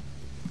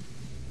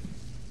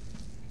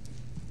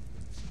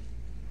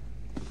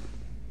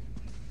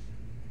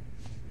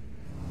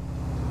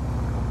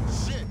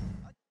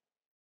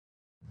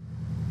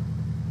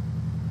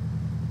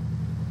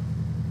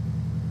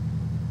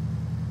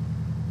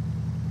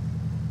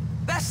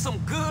 That's some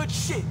good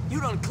shit. You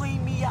done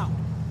cleaned me out.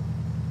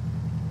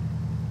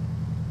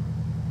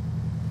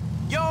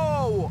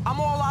 Yo, I'm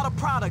all out of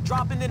product.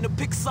 Dropping in to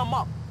pick some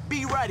up.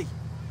 Be ready.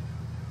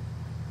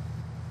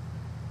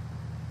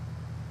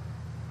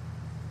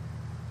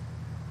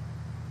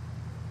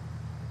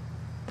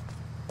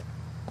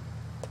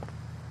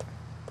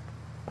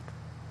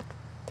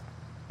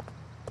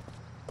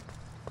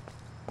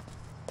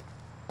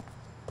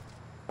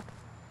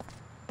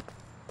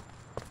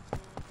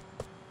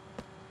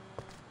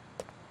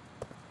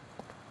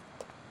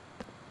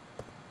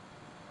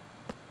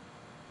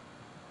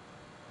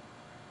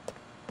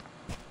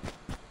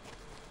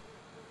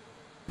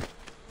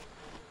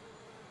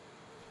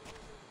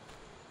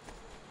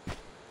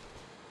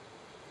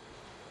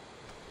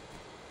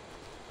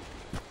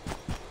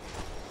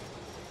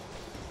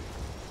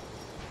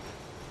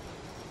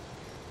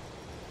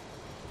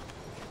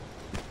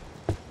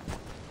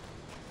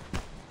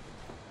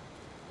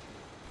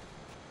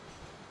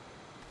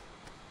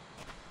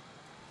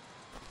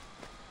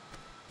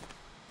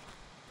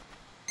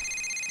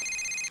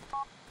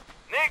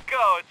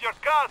 Nico, it's your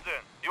cousin.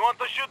 You want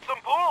to shoot some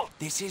pool?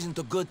 This isn't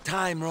a good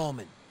time,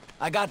 Roman.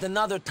 I got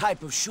another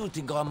type of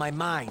shooting on my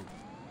mind.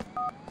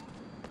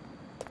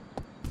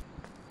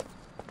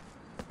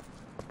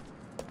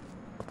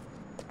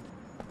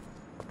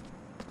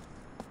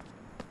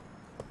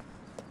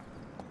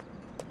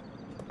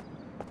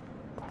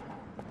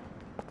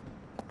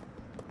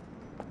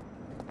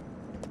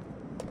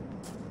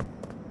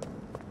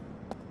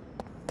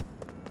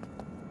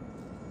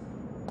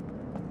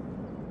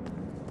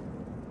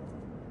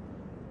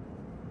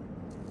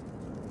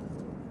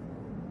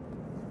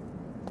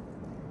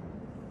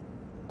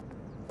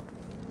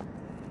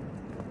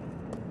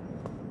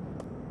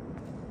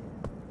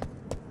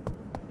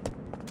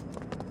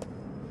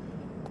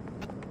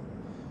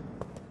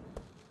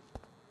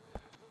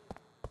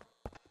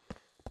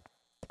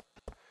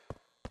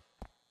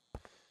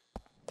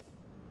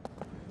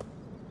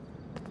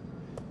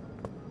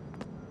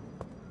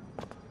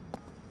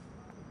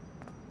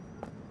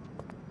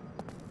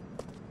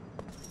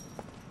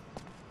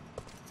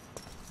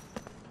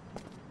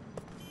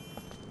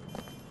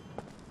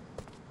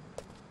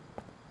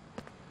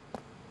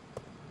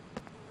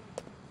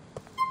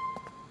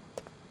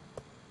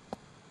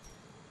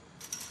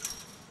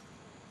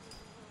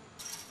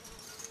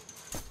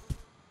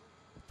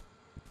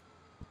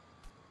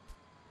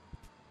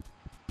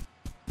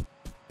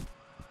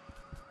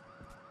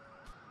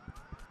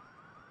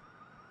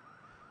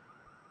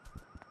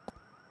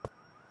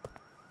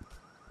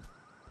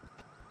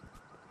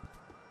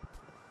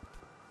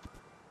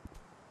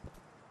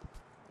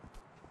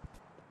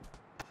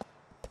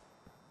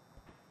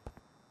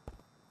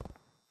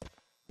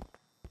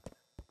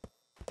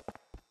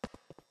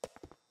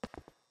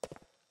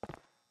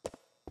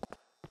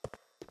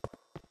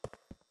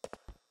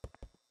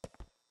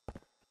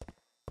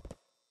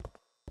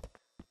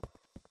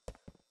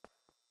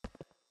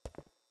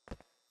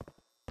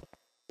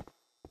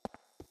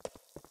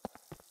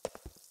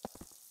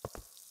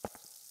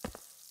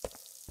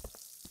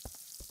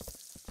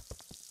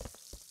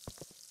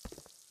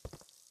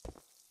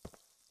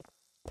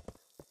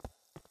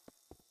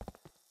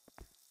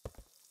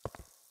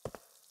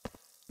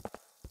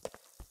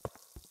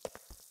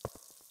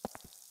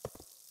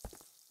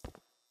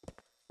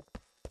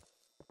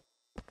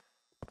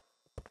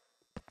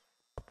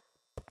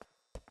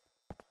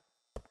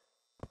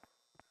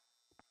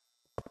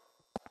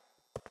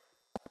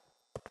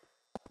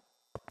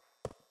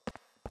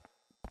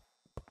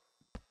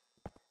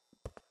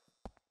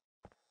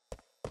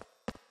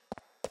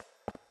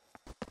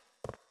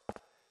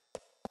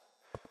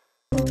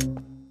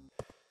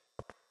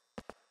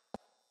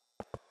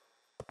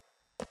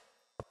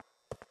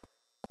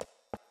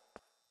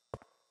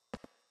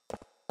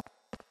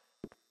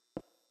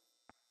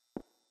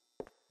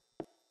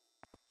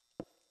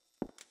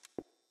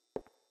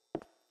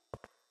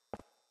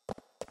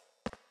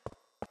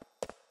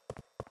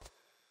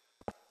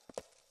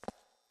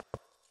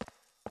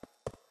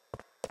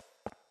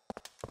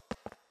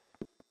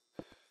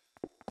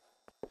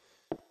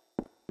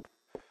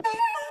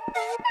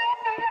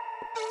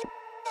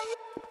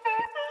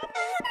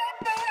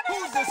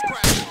 Who's this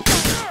crap?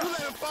 You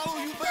let him follow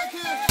you back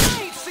here?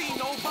 I ain't seen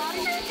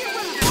nobody. Get rid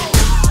of this.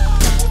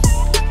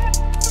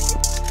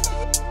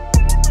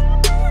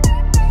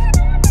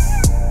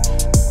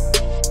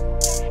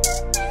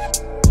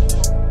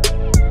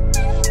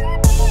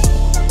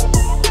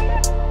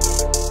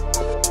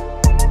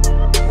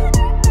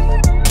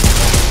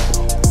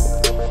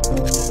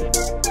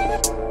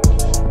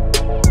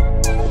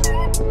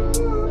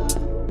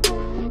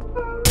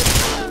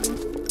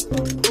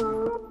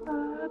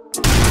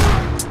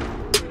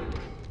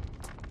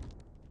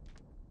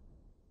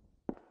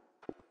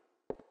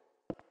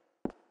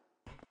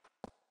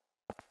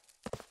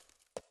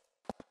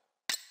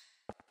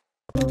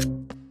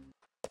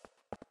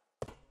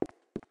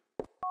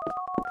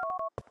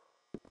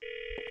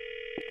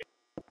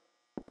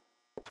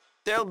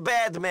 Tell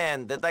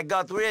Batman that I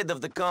got rid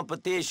of the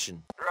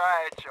competition.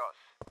 Righteous.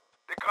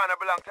 The corner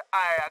belong to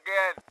I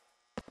again.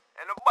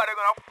 And nobody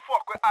gonna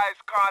fuck with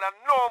I's corner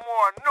no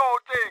more, no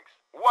things.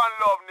 One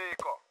love,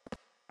 Nico.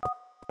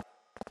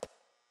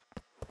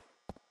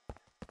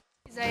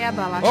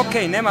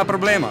 Okay, nema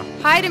problema.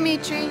 Hi,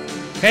 Dimitri.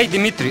 Hey,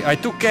 Dimitri, I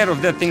took care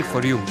of that thing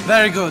for you.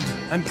 Very good.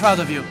 I'm proud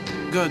of you.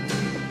 Good.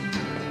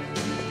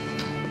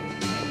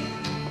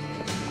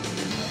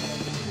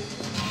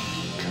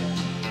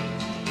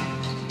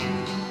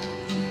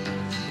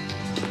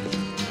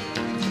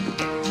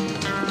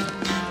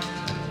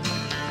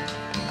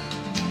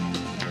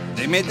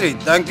 Dimitri,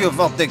 thank you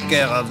for taking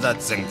care of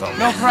that thing for me.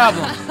 No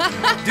problem.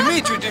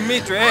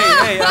 Dimitri,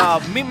 hey,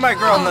 meet my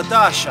girl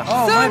Natasha.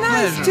 Oh, so my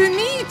nice pleasure. to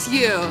meet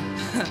you.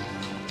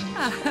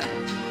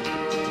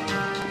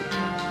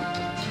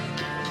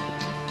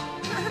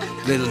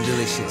 Little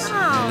delicious.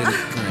 A little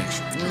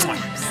connection.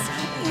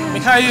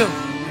 Mikhail.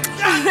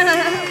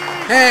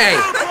 Hey,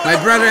 my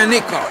brother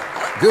Nico.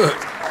 Good.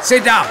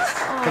 Sit down.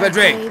 Have a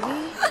drink.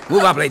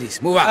 Move up,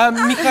 ladies. Move up.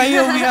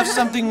 Mikhail, we have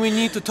something we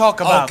need to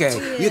talk about.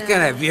 Okay, you can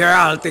have your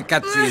alte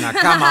Katrina.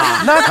 Come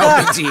on. Not no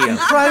that. big deal. In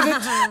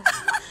private.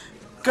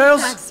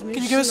 Girls,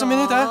 can you give us a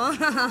minute,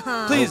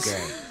 huh? Please.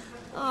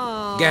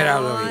 Okay. Get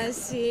out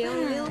of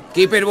here.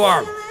 Keep it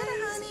warm.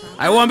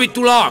 I won't be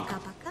too long.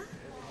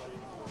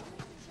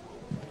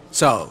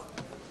 So,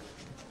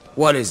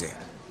 what is it?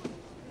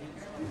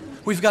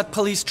 We've got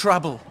police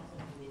trouble.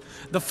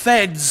 The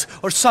feds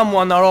or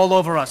someone are all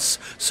over us.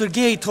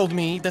 Sergei told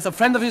me that a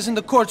friend of his in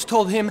the courts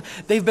told him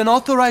they've been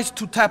authorized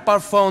to tap our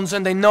phones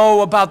and they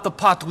know about the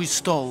pot we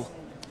stole.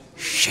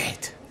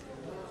 Shit.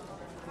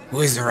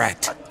 Who is the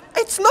rat?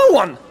 It's no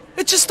one.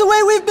 It's just the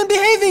way we've been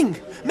behaving.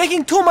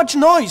 Making too much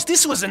noise.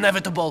 This was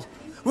inevitable.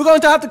 We're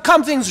going to have to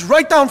calm things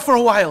right down for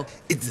a while.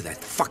 It's that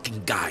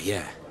fucking guy,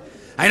 yeah.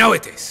 I know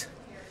it is.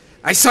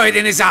 I saw it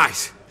in his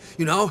eyes.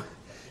 You know?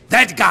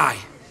 That guy.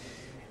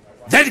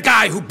 That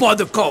guy who bought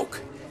the coke.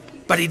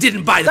 But he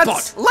didn't buy the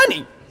That's pot.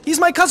 Lenny. He's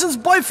my cousin's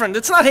boyfriend.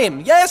 It's not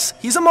him. Yes,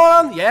 he's a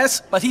moron.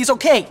 Yes, but he's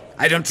okay.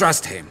 I don't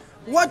trust him.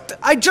 What?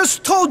 I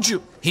just told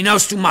you. He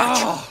knows too much.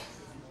 Oh.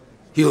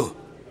 You,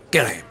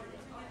 kill him.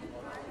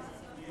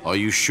 Are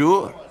you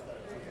sure?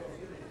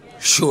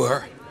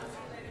 Sure?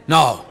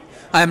 No,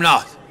 I'm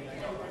not.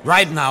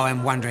 Right now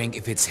I'm wondering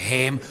if it's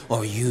him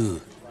or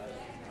you.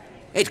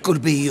 It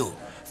could be you.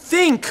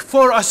 Think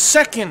for a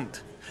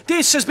second.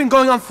 This has been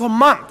going on for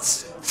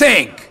months.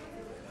 Think!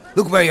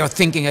 Look where your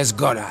thinking has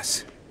got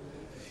us.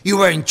 You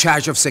were in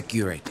charge of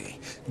security.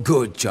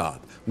 Good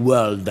job.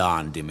 Well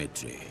done,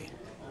 Dimitri.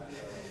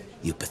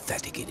 You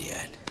pathetic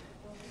idiot.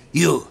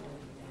 You,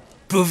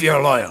 prove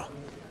you're loyal.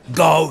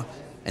 Go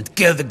and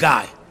kill the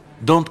guy.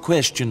 Don't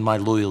question my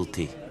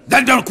loyalty.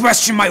 Then don't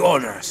question my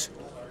orders.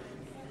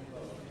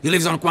 He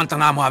lives on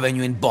Guantanamo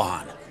Avenue in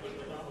Bohan.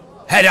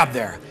 Head up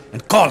there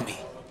and call me.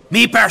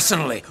 Me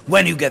personally,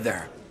 when you get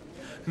there.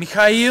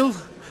 Mikhail,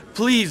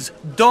 please,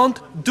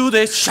 don't do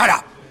this. Shut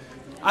up.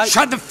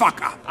 Shut the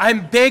fuck up!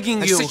 I'm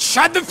begging you. I said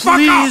shut the fuck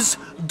up! Please,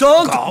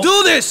 don't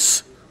do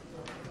this!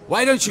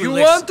 Why don't you You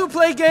listen? want to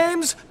play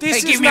games?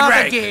 This is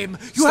not a game.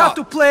 You have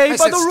to play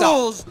by the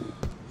rules.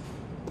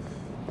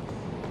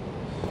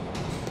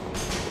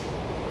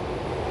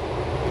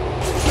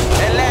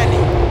 Hey, Lenny.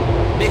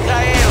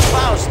 Mikhail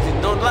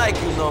Faustin don't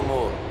like you no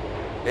more.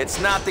 It's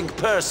nothing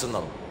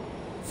personal.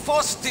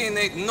 Faustin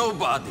ain't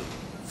nobody.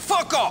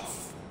 Fuck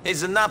off!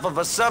 He's enough of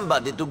a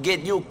somebody to get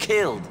you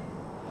killed.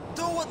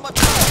 Do what my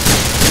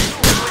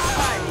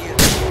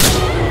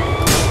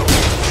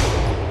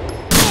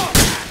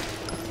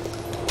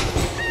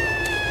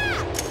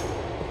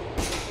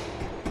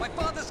My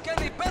father's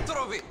Kenny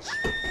Petrovich.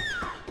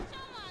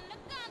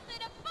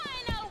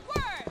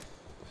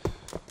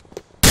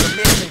 You're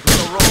listening to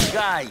the wrong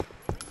guy.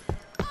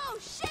 Oh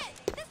shit!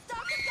 This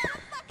doctor's got a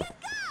fucking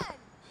gun!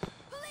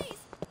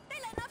 Police! They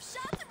let off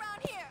shots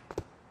around here!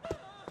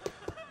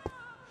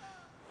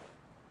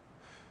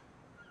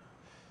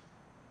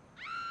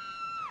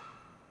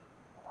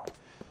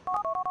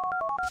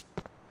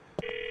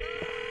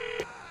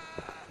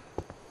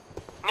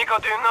 Nico,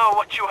 do you know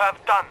what you have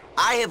done?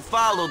 I have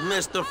followed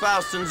Mr.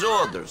 Faustin's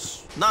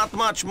orders. Not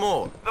much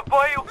more. The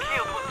boy you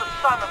killed was the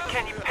son of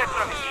Kenny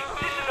Petrovich.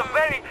 This is a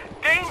very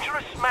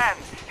dangerous man.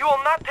 You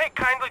will not take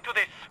kindly to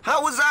this.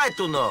 How was I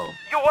to know?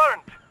 You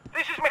weren't.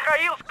 This is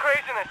Mikhail's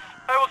craziness.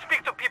 I will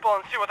speak to people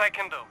and see what I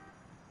can do.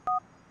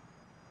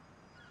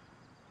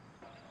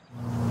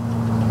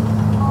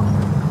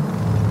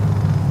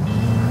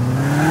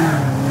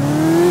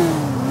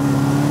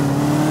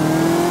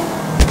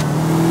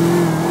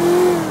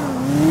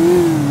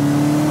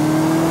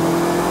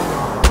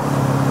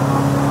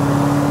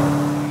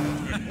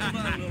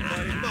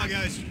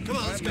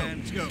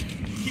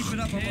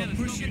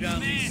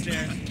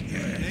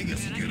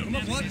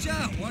 Watch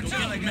out! Watch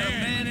out! I got a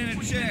man in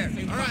a chair.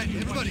 All right,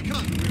 everybody,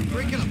 come.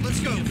 Break it up. Let's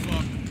go.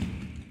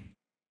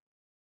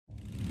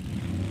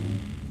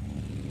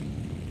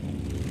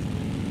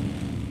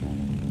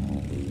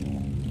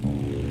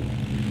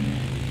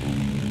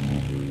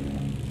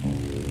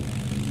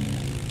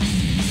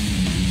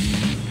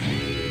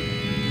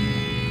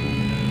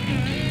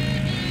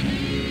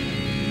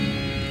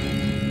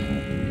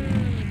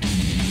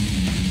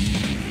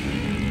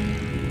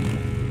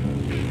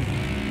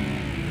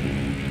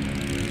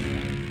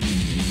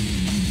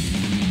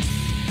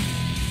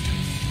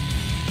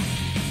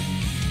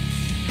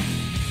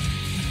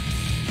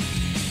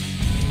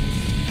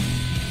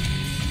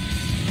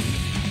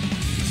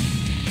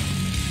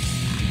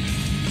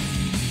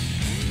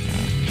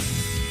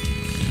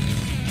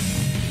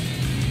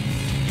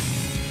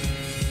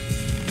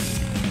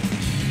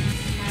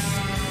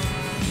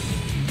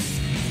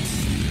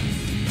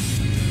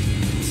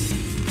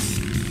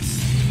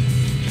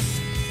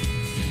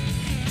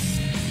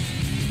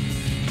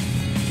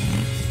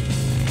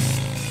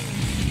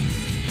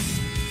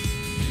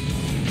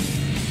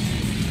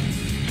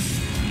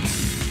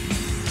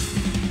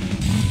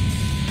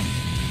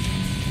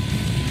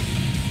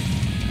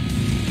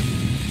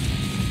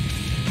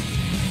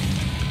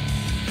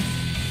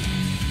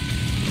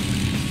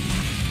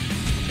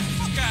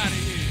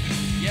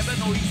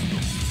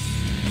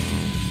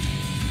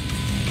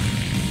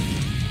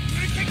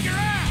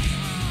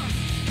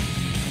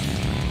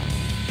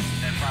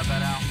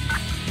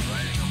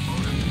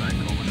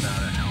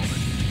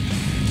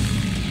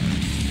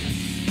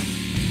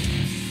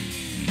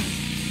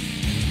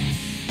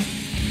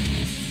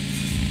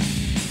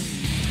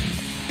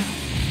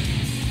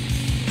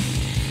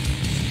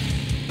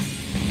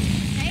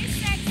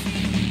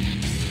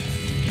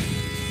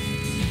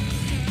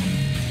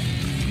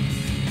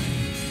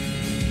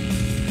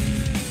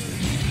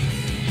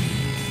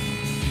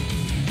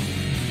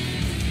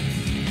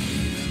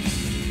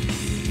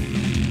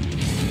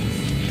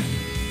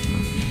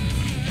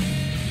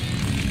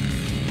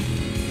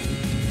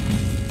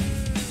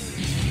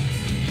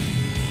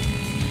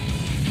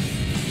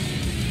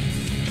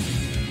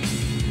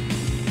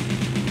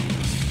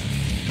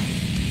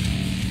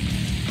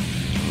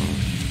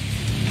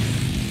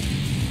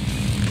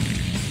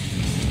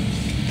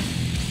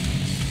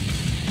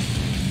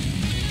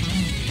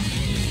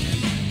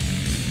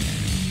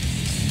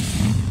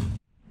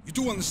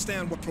 You do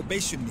understand what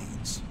probation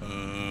means?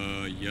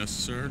 Yes,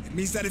 sir. It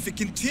means that if you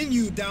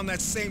continue down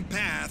that same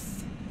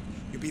path,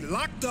 you'll be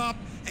locked up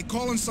and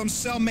calling some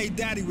cellmate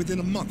daddy within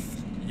a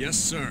month. Yes,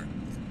 sir.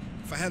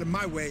 If I had it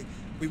my way,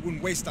 we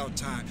wouldn't waste our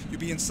time. You'd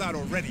be inside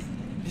already.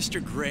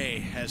 Mr. Gray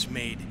has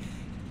made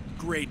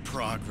great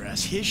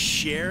progress. His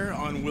share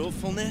on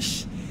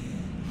willfulness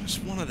was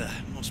one of the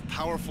most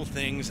powerful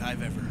things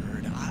I've ever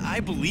heard. I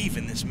believe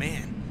in this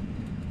man.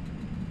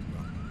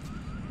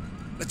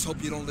 Let's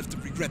hope you don't live to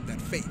regret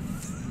that faith.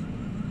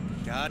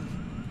 God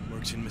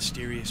works in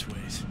mysterious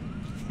ways.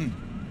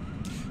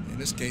 In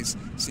this case,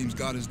 seems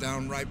God is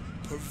downright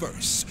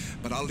perverse.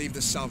 But I'll leave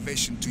the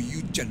salvation to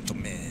you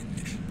gentlemen.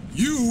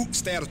 You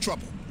stay out of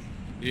trouble.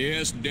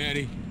 Yes,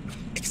 Daddy.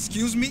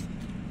 Excuse me?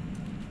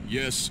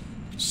 Yes,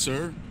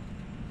 sir.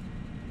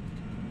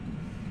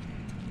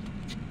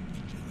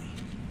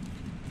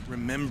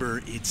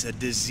 Remember, it's a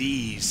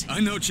disease. I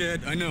know,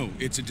 Chad, I know.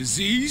 It's a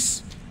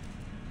disease.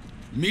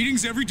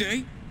 Meetings every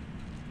day.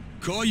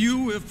 Call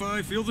you if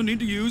I feel the need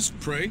to use.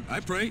 Pray. I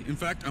pray. In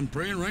fact, I'm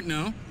praying right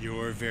now.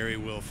 You're very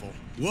willful.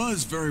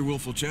 Was very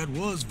willful, Chad.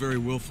 Was very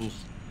willful.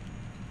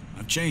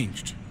 I've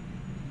changed.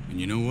 And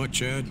you know what,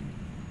 Chad?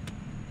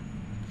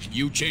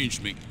 You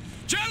changed me.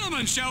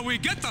 Gentlemen, shall we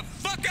get the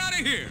fuck out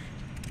of here?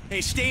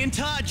 Hey, stay in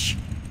touch.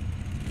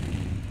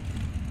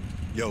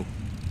 Yo.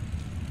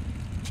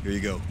 Here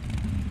you go.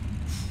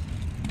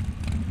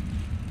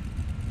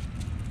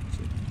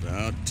 It's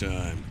about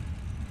time.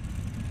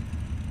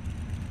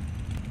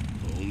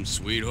 Home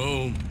sweet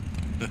home.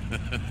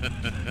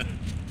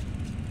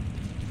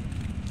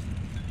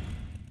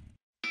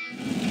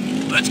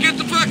 Let's get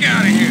the fuck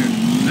out of here.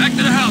 Back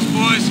to the house,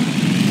 boys.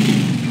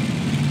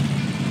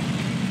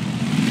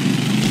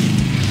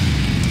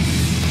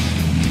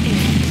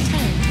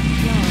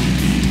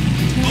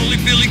 Only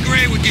Billy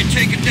Gray would get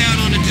taken down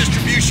on a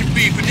distribution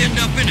beef and end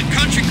up in a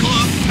country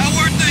club. How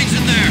were things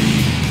in there?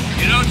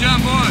 You know,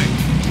 John Boy,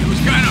 it was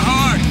kind of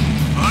hard.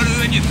 Harder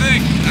than you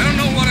think. I don't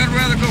know what I'd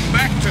rather go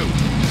back to.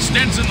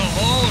 Stents in the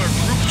hall or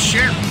group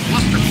share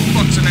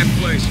clusterfucks in that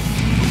place.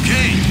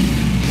 Okay,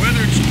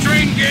 whether it's train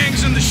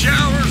wanks in the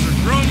showers or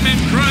grown men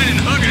crying and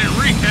hugging in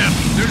rehab,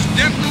 there's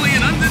definitely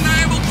an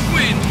undeniable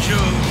twinge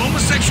of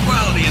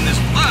homosexuality in this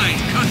fine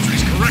country's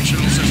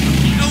correctional system.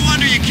 No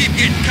wonder you keep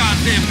getting caught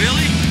there,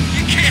 Billy.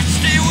 You can't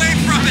stay away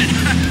from it.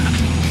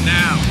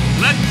 Now,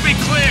 let's be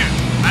clear.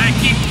 I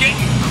keep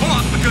getting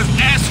caught because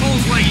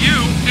assholes like you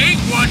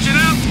ain't watching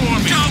out for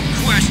me. Don't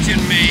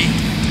question me.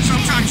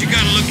 Sometimes you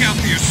gotta look out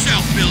for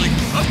yourself, Billy.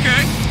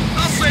 Okay,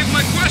 I'll save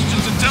my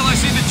questions until I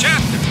see the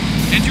chapter.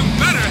 And you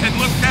better had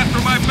looked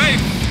after my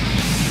baby.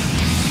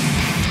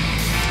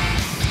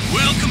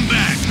 Welcome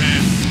back,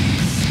 man.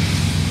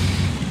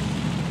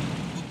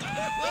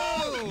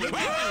 It's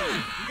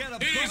good to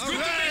be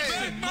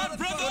back, my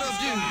brother.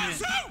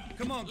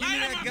 Come on, give me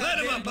that goddamn Let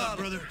him up, bottle.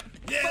 brother.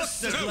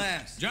 Yes, the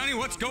glass. Johnny,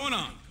 what's going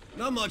on?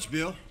 Not much,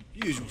 Bill.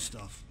 Usual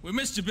stuff. We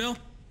missed you, Bill.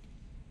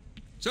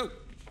 So,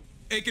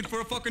 aching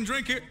for a fucking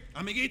drink here?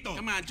 Amiguito.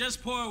 Come on,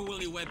 just pour a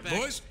Willie Wetback.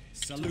 Boys?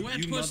 Salute, Wet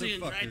you pussy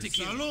and dry motherfuckers.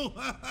 tequila. Salute.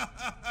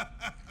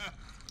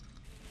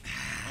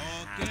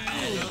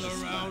 Okay, another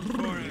round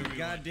for you.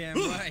 Goddamn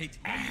right.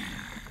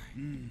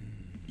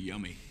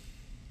 Yummy.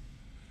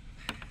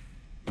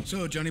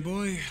 So, Johnny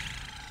boy,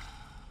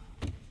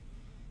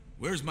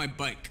 where's my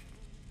bike?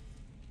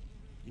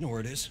 You know where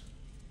it is.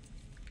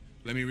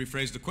 Let me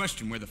rephrase the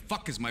question. Where the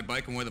fuck is my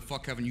bike and where the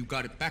fuck haven't you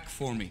got it back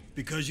for me?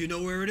 Because you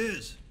know where it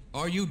is.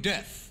 Are you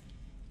deaf?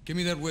 Give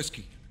me that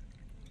whiskey.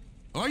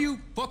 Are you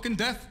fucking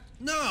deaf?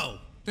 No.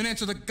 Then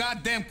answer the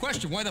goddamn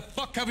question. Why the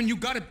fuck haven't you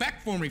got it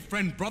back for me,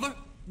 friend, brother?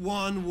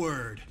 One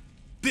word.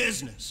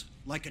 Business.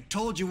 Like I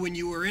told you when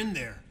you were in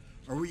there.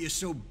 Or were you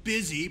so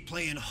busy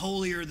playing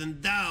holier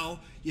than thou,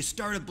 you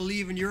started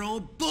believing your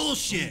own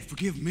bullshit? Oh,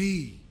 forgive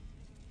me.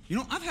 You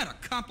know, I've had a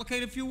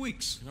complicated few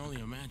weeks. I can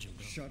only imagine,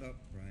 Bill. Shut up,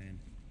 Brian.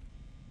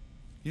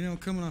 You know,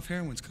 coming off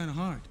heroin's kind of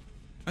hard.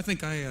 I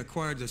think I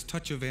acquired this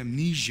touch of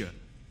amnesia.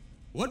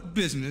 What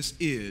business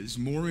is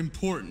more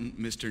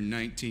important, Mr.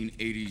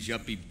 1980s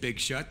yuppie big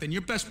shot, than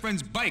your best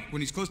friend's bike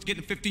when he's close to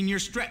getting a 15-year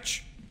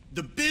stretch?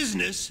 The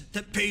business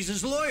that pays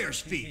his lawyer's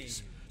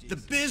fees. The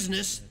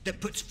business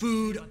that puts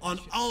food on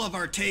all of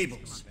our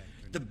tables.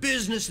 The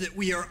business that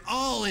we are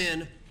all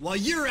in while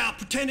you're out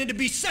pretending to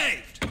be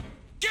saved.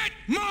 Get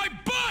my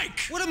bike!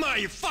 What am I,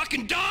 your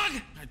fucking dog?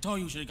 I told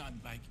you you should have gotten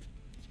the bike.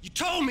 You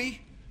told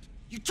me.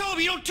 You told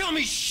me. You don't tell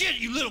me shit,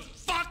 you little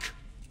fuck.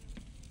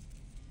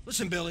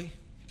 Listen, Billy.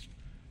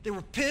 They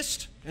were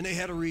pissed, and they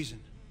had a reason.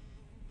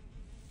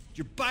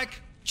 Your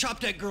bike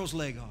chopped that girl's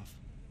leg off.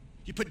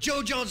 You put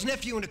Joe John's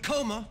nephew in a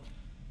coma.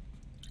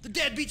 The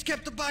deadbeats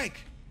kept the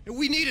bike, and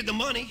we needed the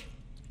money.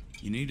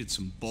 You needed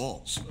some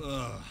balls.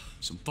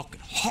 Some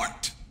fucking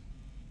heart.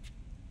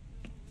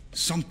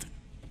 Something.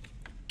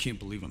 Can't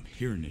believe I'm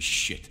hearing this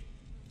shit.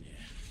 Yeah.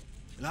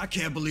 And I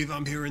can't believe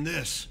I'm hearing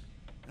this.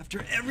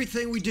 After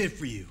everything we did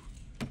for you.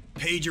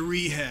 Paid your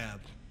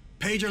rehab.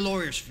 Paid your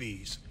lawyer's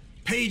fees.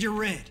 Paid your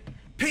rent.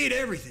 Paid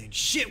everything.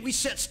 Shit, we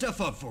set stuff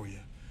up for you.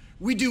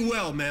 We do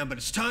well, man, but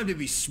it's time to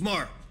be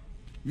smart.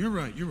 You're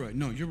right, you're right.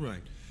 No, you're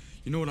right.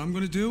 You know what I'm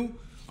gonna do?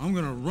 I'm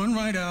gonna run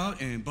right out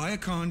and buy a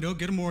condo,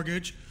 get a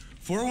mortgage,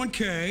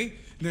 401k,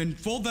 then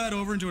fold that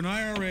over into an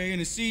IRA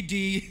and a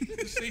CD.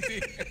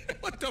 CD.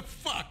 What the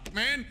fuck,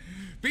 man?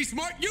 Be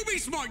smart? You be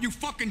smart, you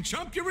fucking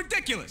chump. You're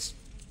ridiculous.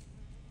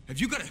 Have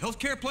you got a health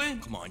care plan?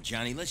 Come on,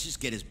 Johnny, let's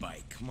just get his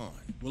bike. Come on.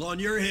 Well, on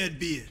your head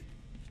be it.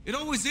 It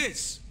always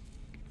is.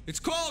 It's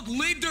called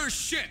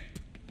leadership.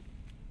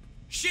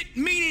 Shit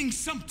meaning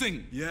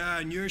something. Yeah,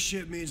 and your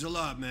shit means a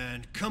lot,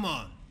 man. Come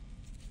on.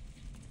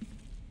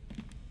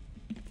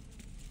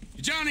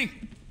 Johnny.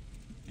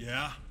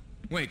 Yeah?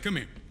 Wait, come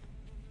here.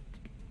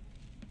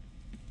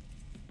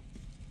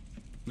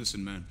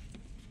 Listen, man.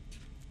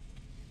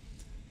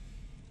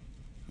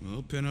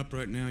 Well, pin up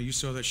right now. You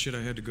saw that shit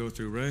I had to go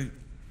through, right?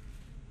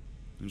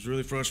 It was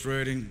really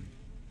frustrating.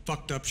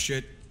 Fucked up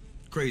shit.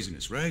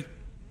 Craziness, right?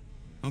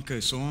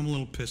 Okay, so I'm a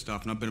little pissed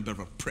off and I've been a bit of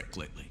a prick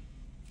lately.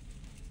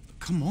 But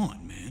come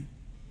on, man.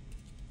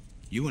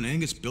 You and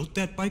Angus built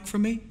that bike for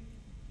me?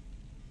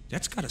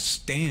 That's gotta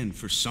stand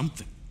for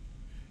something.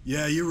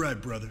 Yeah, you're right,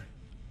 brother.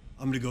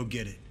 I'm gonna go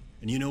get it.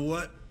 And you know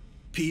what?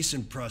 Peace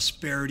and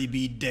prosperity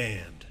be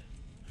damned.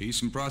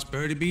 Peace and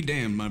prosperity be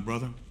damned, my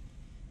brother.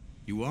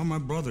 You are my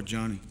brother,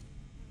 Johnny.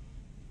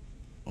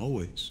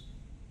 Always.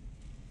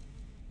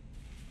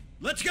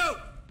 Let's go!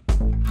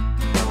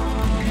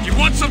 If you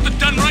want something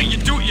done right, you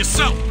do it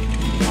yourself.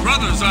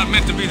 Brothers aren't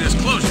meant to be this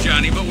close,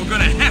 Johnny, but we're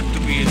gonna have to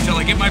be until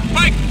I get my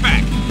bike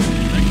back.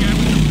 That guy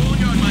with the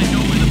boneyard might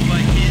know where the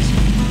bike is.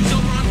 He's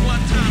over on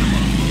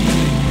Guantanamo.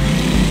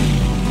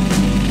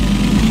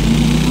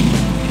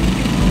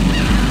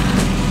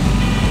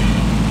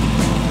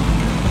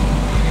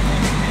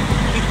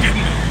 Look at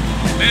me.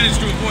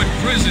 Managed to avoid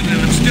prison, and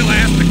I'm still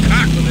asked to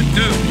cock with a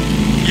dude.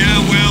 Yeah,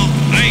 well,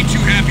 I ain't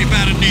too happy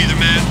about it neither,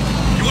 man.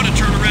 You want to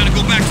turn around and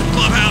go back to the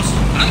clubhouse?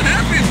 I'm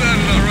happy about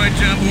it, all right,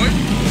 John boy.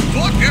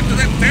 Fuck, after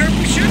that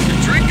therapy shit, the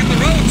drink and the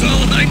road's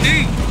all I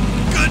need.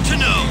 Good to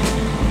know.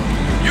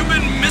 You've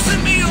been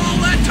missing me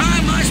all that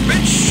time I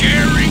spent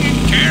sharing and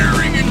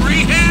caring in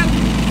rehab?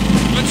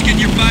 Let's get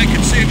your bike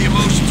and save the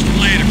emotions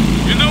for later.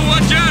 You know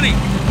what, Johnny?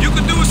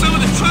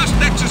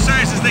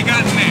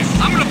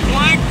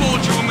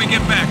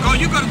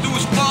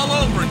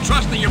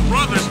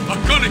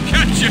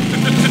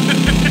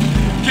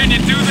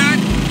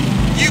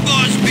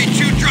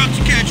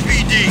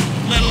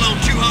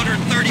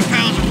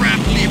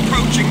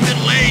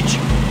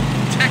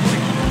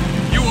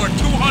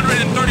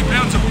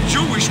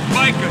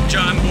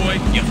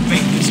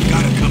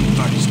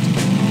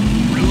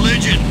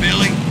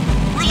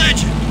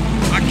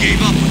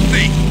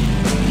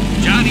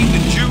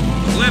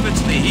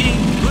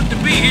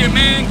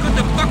 good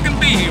to fucking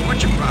be here.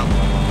 What's your problem?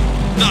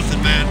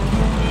 Nothing, man.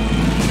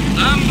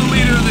 I'm the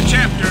leader of the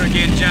chapter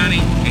again, Johnny,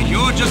 and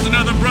you're just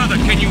another brother.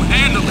 Can you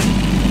handle it?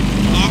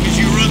 As long as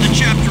you run the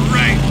chapter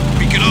right,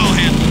 we can all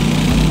handle it.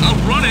 I'll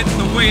run it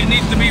the way it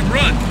needs to be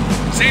run.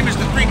 Same as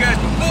the 3 guys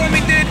before me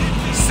did,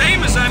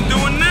 same as I'm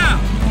doing now.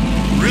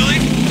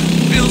 Really?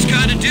 Feels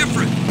kinda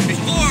different.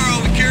 Before,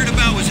 all we cared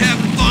about was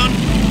having fun,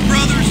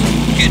 brothers,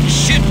 getting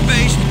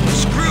shit-faced.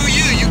 Screw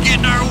you, you get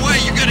in our way,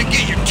 you're gonna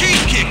get your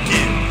teeth kicked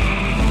in.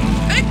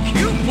 Heck,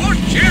 you poor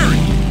Jerry.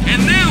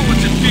 And now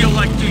what's it feel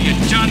like to you,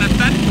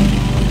 Jonathan?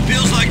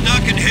 Feels like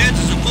knocking heads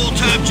is a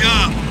full-time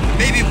job.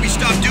 Maybe if we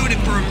stopped doing it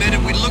for a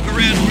minute, we'd look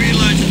around and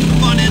realize that the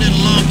fun ended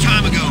a long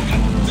time ago.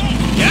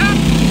 Yeah?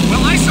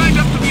 Well, I signed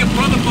up to be a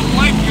brother for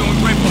life, you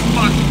ungrateful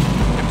fuck.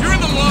 If you're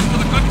in the loft for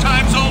the good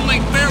times only,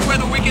 fair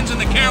weather weekends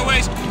and the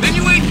caraways, then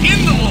you ain't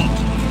in the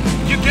loft.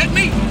 You get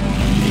me?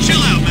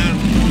 Chill out, man.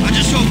 I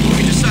just hope when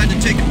we decide to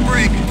take a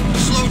break,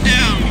 slow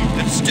down,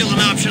 that's still an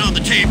option on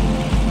the table.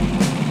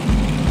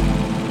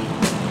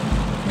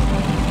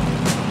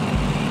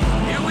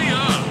 Here we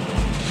are.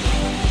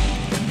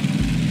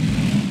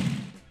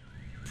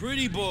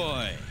 Pretty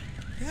boy.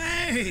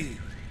 Hey!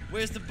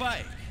 Where's the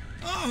bike?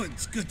 Oh,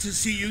 it's good to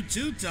see you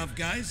too, tough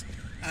guys.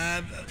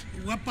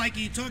 What bike are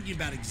you talking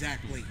about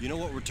exactly? You know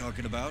what we're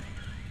talking about?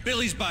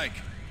 Billy's bike.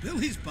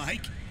 Billy's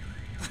bike?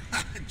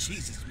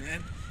 Jesus,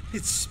 man.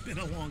 It's been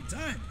a long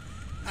time.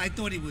 I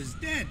thought he was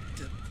dead.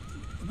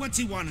 What's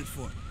he wanted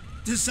for?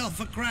 To sell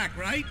for crack,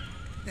 right?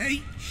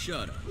 Hey?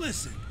 Shut up.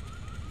 Listen,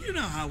 you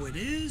know how it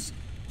is.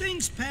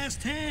 Things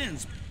passed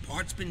hands.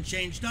 Parts been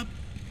changed up.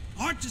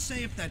 Hard to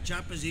say if that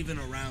chopper's even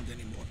around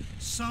anymore.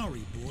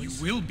 Sorry,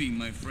 boys. You will be,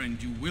 my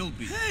friend. You will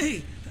be.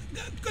 Hey!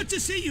 Good to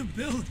see you,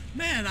 Bill.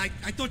 Man, I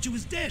thought you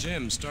was dead.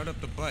 Jim, start up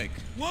the bike.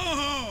 Whoa!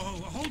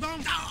 Hold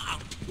on. No,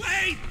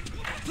 wait!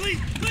 Please,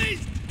 please!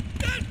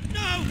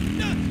 No!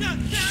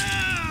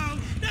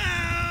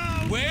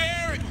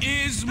 Where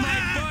is my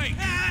bike?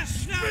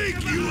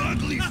 Speak, you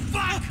ugly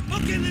fuck!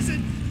 Okay,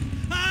 listen.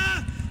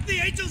 The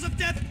Angels of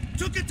Death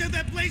took it to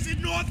their place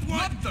in Northwood.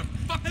 What the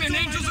fucking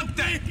Angels of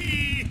Death?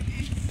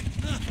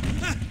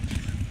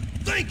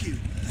 Thank you.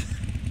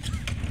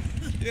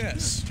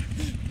 Yes.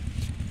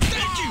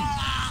 Thank you!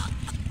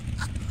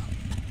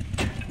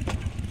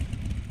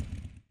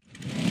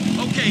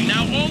 Okay,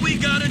 now all we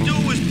gotta do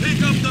is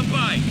pick up the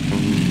bike.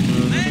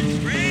 Let's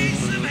raise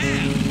some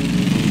hell.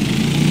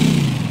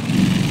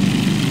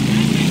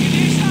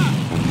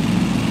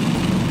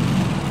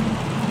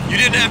 You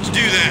didn't have to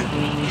do that.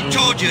 He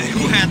told you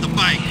who had the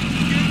bike.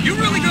 You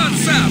really gone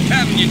south,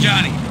 haven't you,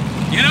 Johnny?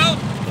 You know,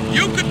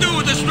 you could do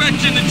with a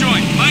stretch in the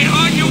joint. Might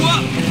hard you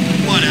up.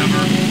 Whatever.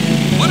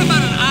 What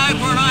about an eye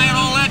for an eye and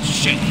all that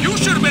shit? You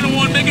should have been the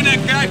one making that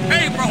guy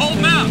pay for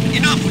holding out.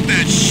 Enough with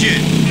that shit.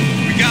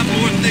 We got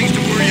more things to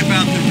worry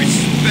about than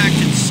respect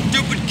and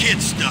stupid kid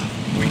stuff.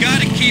 We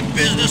gotta keep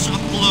business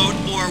afloat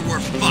or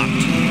we're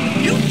fucked.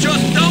 You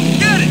just don't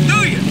get it,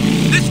 do you?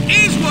 This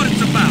is what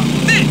it's about.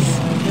 This!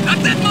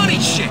 Not that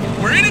money shit.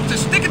 We're in it to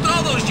stick it to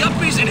all those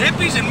yuppies and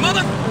hippies and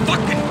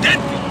motherfucking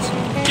deadbeats.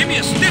 Give me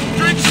a stiff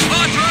drink, some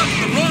hard drugs,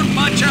 the road,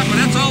 my chopper,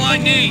 that's all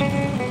I need.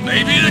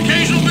 Maybe an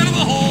occasional bit of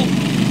a hole.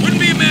 Wouldn't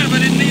be mad if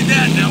I didn't need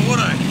that now, would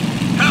I?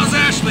 How's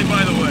Ashley,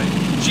 by the way?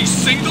 She's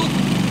single?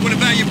 What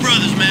about your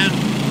brothers, man?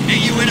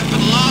 Ain't you in it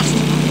for the lost?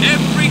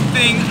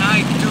 Everything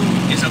I do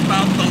is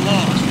about the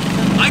lost.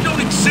 I don't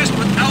exist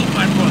without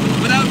my brothers,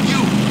 without you.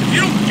 If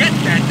you don't get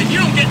that, then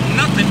you don't get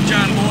nothing,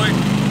 John boy.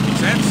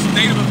 That's the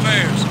state of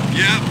affairs.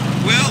 Yeah,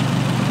 well,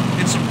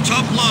 it's some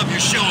tough love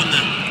you're showing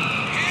them.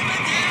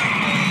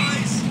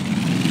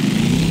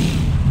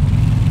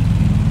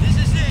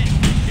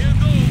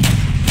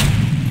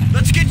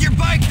 Let's get your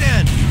bike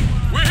then!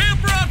 We're here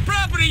for our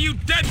property, you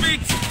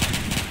deadbeats!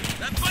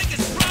 That bike is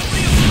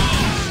property of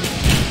ours!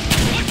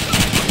 What's the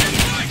fucking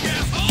bike,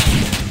 asshole?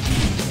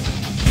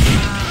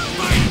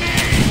 Fight me!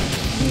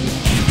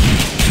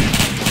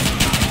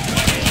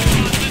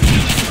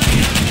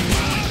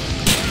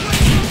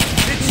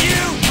 It's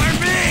you, or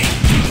me!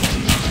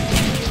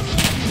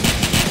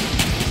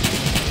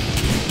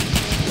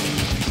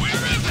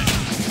 Where is it?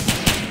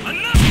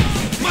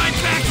 Enough! My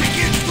back's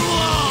against the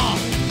wall!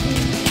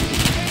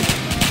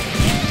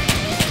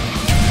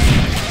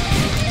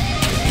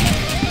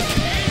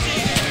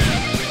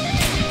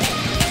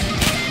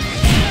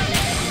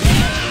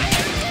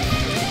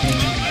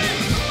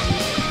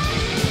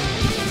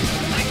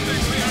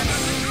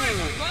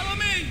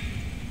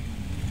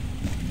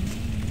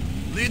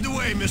 Lead the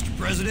way, Mr.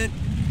 President.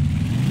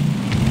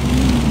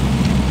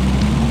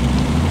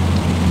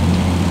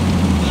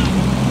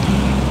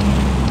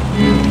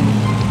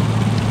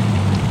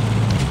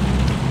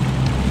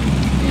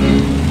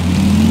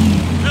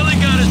 Billy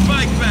got his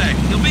bike back.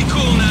 He'll be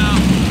cool now.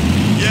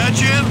 Yeah,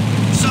 Jim?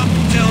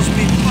 Something tells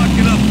me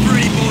fucking up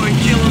Pretty Boy and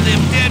killing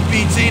them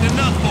deadbeats ain't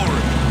enough for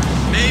him.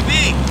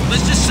 Maybe.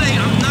 Let's just say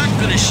I'm not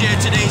gonna share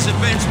today's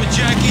events with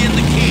Jackie and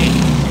the Kid.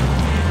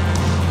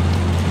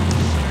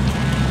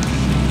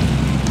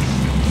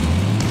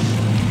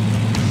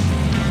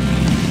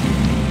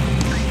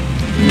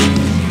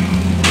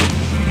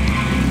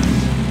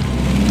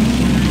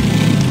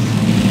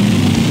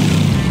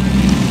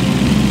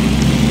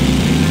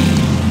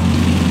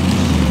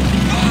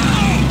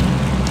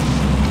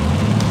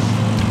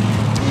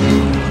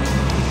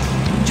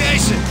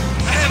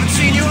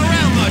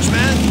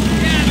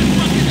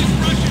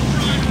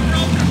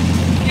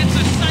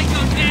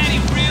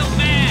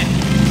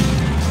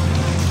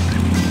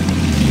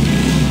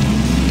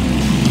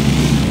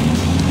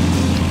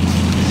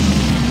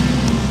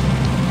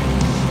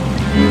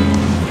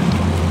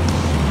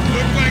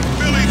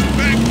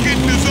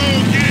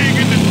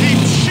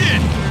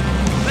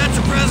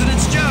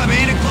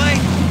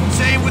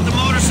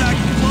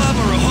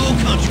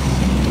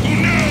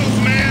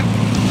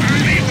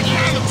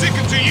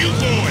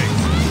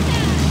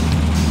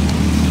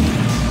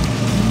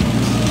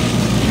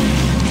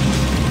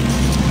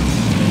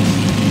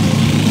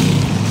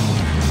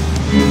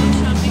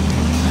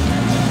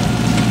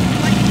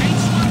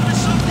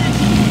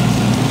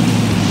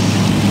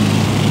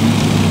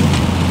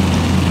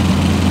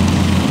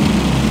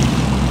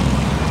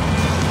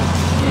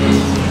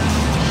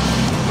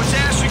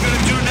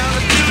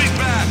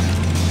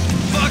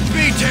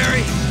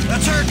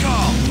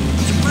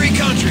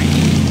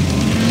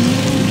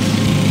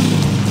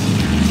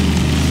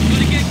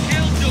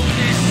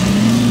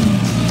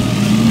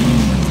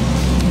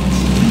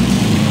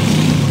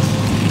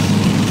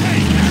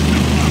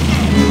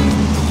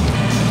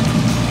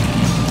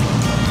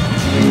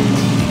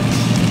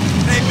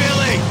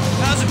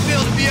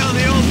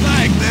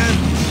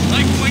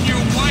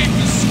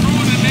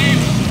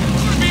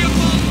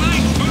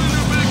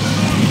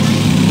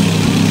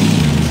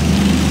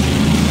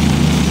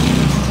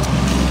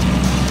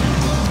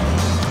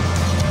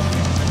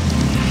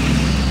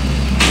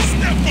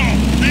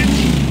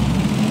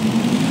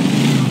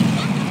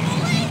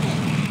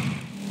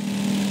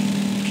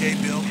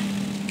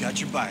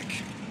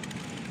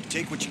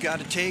 Take what you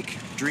gotta take,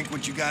 drink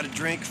what you gotta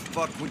drink,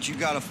 fuck what you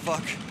gotta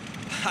fuck.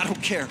 I don't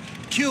care.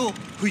 Kill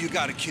who you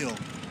gotta kill,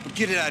 but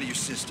get it out of your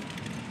system.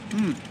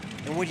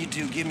 And when you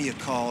do, give me a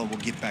call and we'll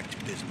get back to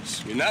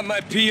business. You're not my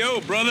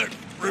P.O., brother.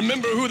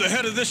 Remember who the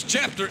head of this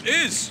chapter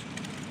is.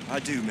 I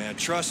do, man.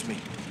 Trust me.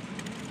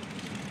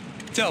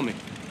 Tell me,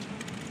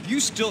 you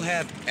still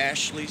have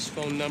Ashley's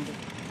phone number?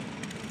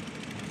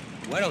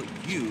 Why don't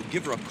you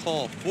give her a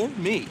call for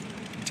me?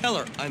 Tell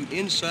her I'm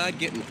inside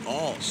getting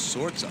all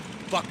sorts of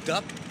fucked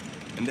up,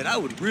 and that I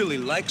would really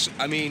like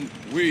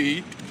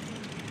we,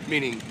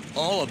 meaning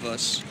all of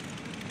us,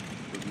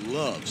 would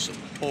love some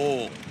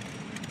whole.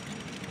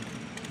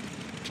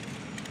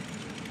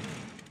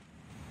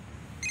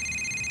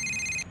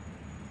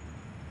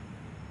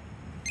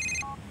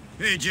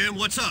 Hey, Jim,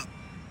 what's up?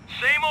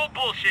 Same old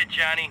bullshit,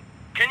 Johnny.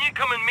 Can you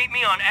come and meet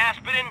me on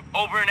Aspidin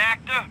over in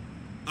Acta?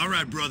 All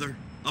right, brother.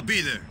 I'll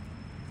be there.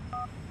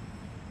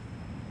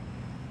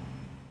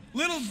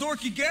 Little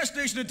dorky gas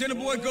station attendant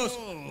boy goes,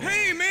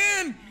 "Hey,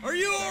 man, are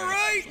you all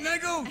right?" And I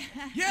go,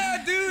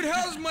 "Yeah, dude,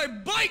 how's my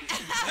bike?"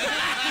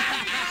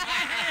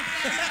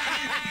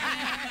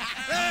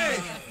 Hey,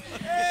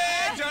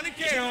 Johnny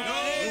Cahill.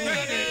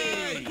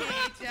 Hey,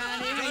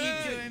 Johnny, how you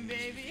doing,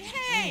 baby?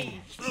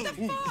 Hey, what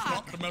the fuck?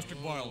 Stop domestic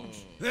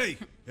violence. Hey,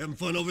 having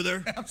fun over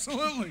there?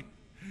 Absolutely.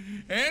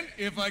 And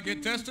if I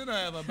get tested,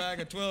 I have a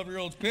bag of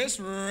 12-year-old's piss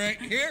right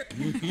here.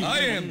 I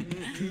am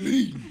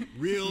clean.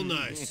 Real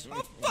nice.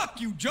 Oh, fuck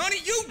you, Johnny.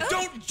 You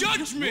don't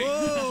judge me.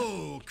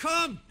 Whoa,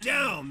 calm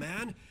down,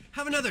 man.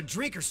 Have another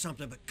drink or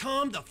something, but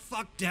calm the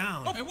fuck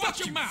down. Oh, hey,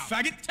 watch your mouth,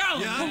 faggot. Tell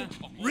him.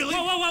 Yeah? Really?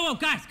 Whoa,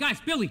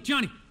 guys, Billy,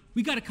 Johnny.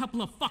 We got a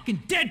couple of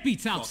fucking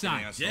deadbeats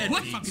outside.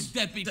 What fucking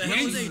deadbeats? The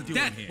hell are they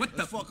doing here? What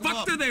the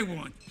fuck do they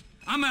want?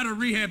 I'm out of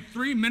rehab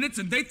 3 minutes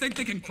and they think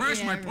they can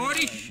crash my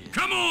party?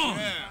 Come on!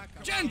 Yeah.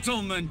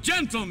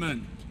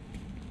 Gentlemen!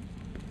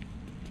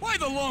 Why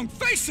the long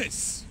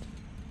faces?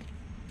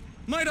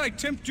 Might I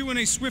tempt you in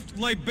a swift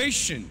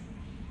libation,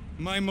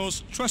 my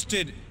most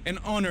trusted and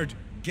honored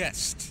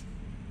guest?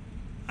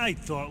 I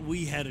thought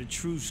we had a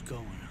truce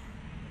going.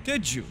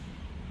 Did you?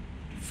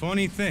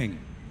 Funny thing,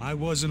 I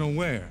wasn't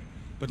aware.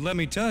 But let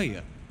me tell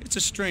you, it's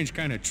a strange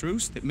kind of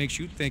truce that makes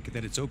you think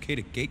that it's okay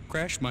to gate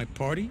crash my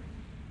party?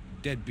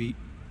 Deadbeat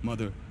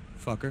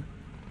motherfucker.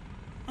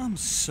 I'm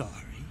sorry.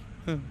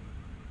 Huh.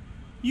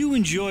 You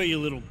enjoy your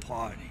little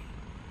party.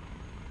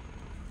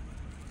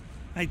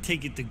 I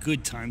take it the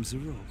good times are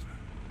over.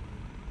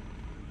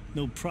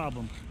 No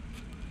problem,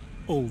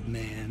 old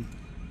man.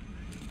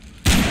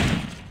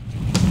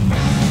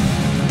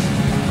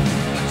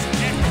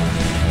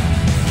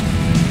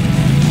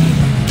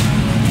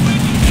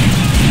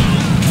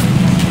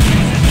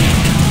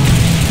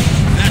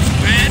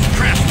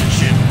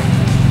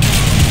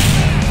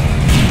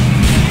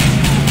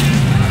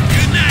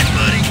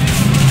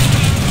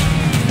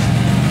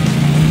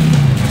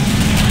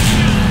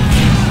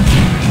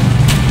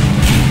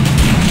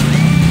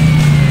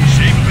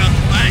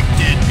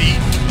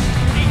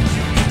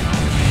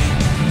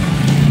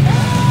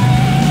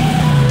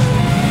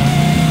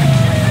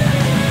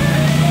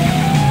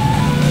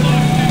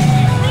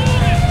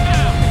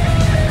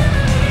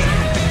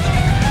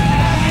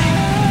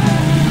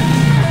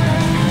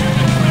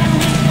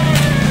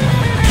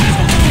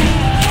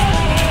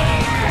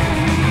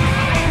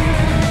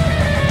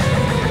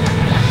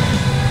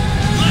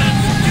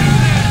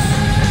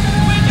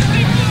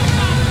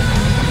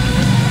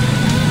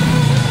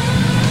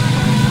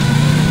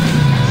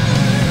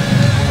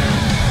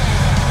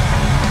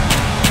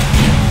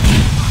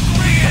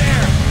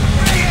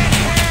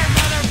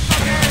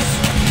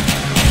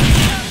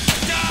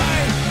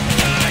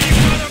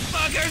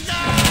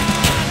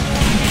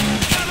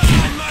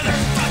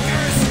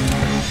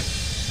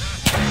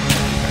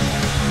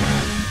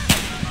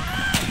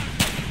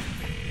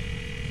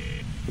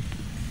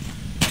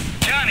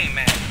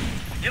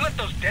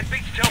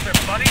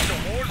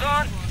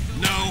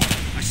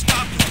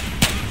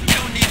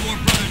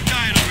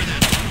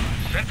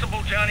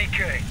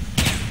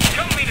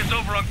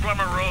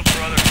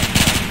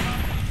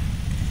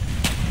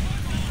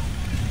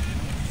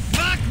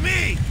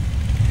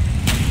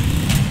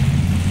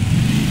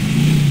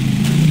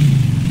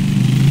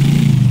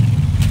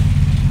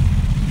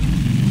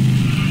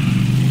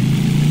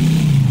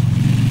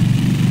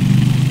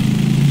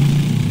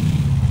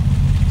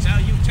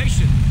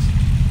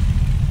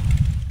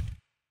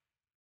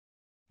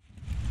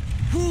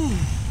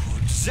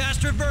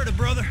 Disaster averted,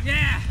 brother.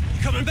 Yeah.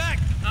 You coming back?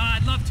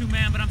 I'd love to,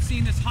 man, but I'm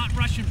seeing this hot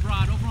Russian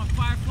broad over on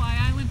Firefly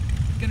Island.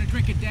 Gonna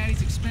drink a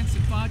daddy's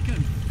expensive vodka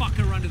and fuck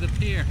her under the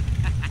pier.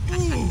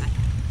 Ooh,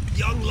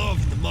 young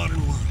love in the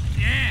modern world.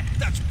 Yeah.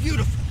 That's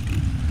beautiful.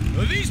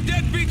 Well, these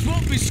deadbeats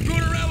won't be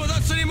screwing around with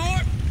us anymore.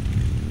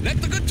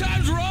 Let the good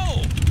times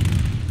roll.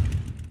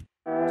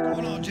 What's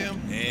going on, Jim?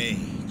 Hey,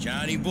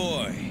 Johnny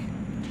boy.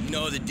 You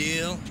know the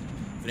deal?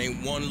 If it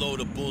ain't one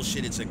load of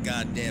bullshit, it's a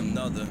goddamn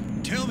nother.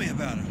 Tell me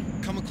about it.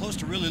 I'm coming close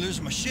to really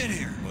losing my shit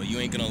here. Well, you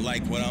ain't gonna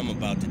like what I'm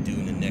about to do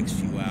in the next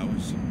few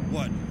hours.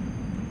 What?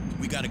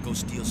 We gotta go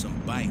steal some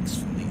bikes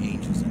from the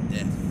Angels of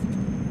Death.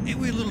 Ain't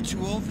we a little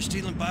too old for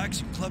stealing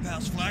bikes and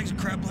clubhouse flags and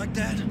crap like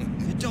that?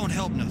 It don't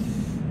help nothing.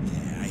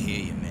 Yeah, I hear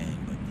you, man,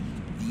 but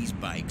these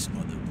bikes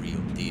are the real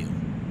deal.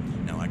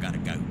 Now, I got a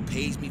guy who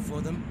pays me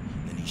for them,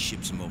 then he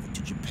ships them over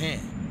to Japan.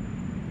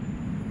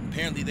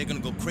 Apparently, they're gonna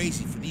go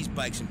crazy for these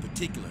bikes in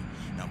particular.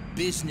 Now,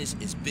 business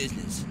is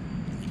business.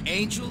 And the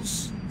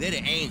angels, they're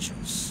the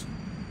angels.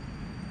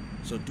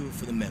 So do it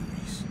for the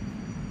memories.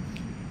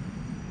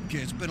 Okay,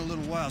 it's been a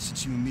little while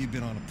since you and me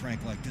been on a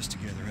prank like this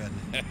together,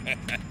 hasn't it?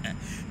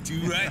 Too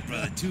right,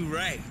 brother, too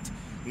right.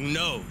 Who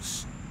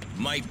knows?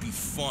 Might be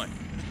fun.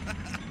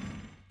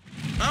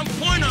 I'm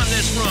point on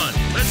this run.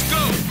 Let's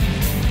go.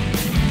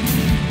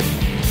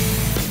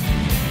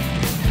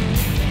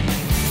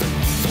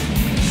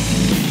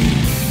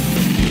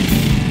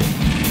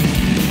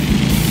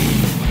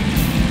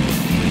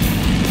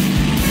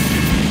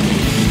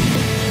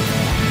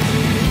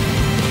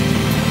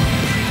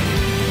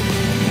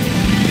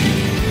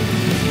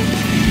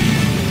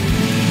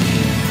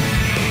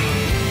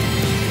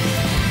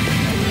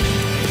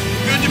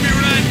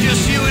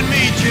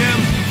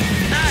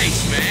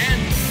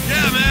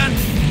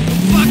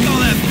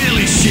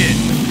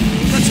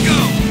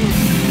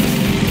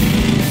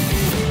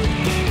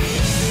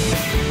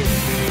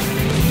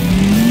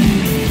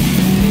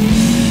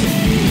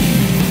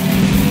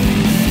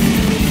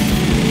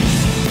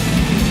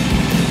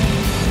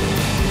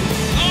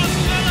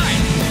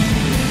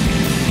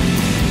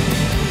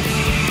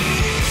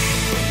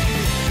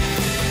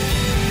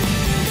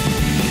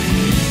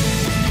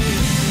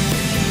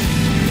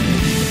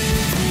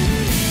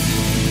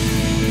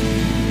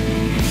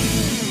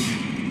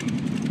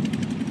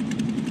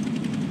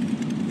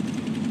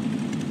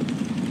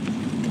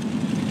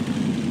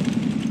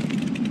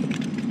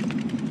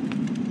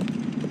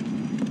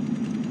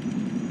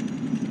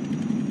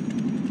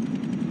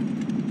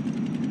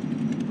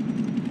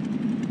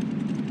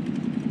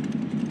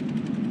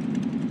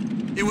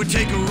 It would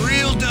take a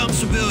real dumb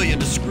civilian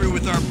to screw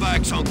with our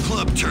bikes on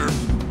club turf.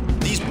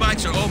 These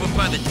bikes are over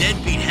by the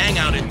Deadbeat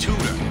hangout in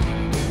Tudor.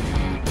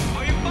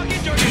 Are you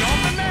fucking jerking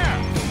off in there?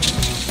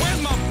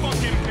 Where's my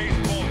fucking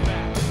baseball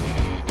bat?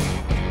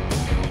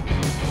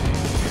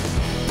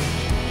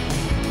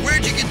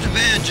 Where'd you get the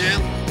van, Jim?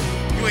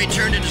 You ain't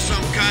turned into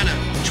some kind of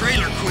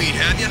trailer queen,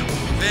 have you?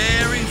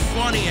 Very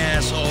funny,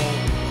 asshole.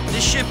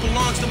 This shit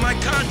belongs to my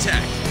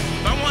contact.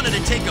 If I wanted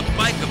to take a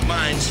bike of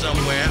mine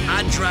somewhere,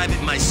 I'd drive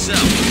it myself.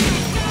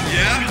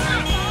 Yeah?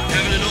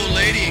 Having an old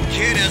lady and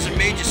kid hasn't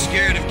made you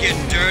scared of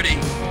getting dirty.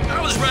 I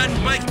was riding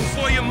bikes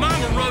before your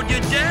mama rode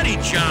your daddy,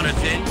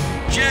 Jonathan.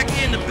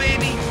 Jackie and the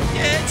baby,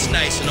 yeah, it's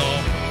nice and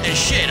all. And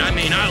shit, I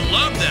mean, I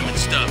love them and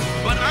stuff,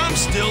 but I'm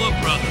still a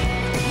brother.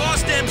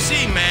 Lost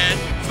MC, man,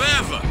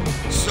 forever.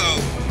 So,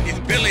 if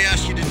Billy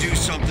asked you to do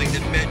something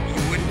that meant you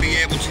wouldn't be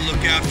able to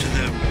look after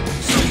them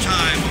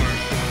sometime,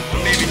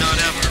 or maybe not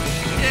ever.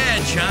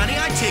 Yeah, Johnny,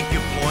 I take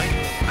your point.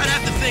 I'd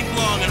have to think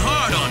long and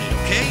hard on it,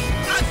 okay?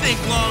 I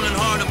think long and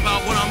hard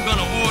about what I'm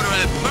gonna order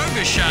at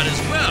Burger Shot as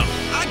well.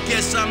 I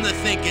guess I'm the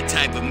thinking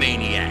type of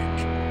maniac.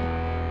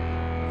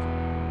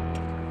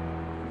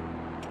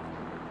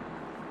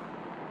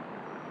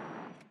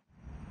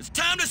 It's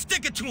time to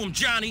stick it to him,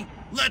 Johnny.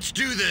 Let's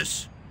do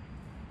this.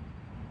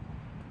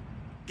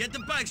 Get the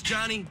bikes,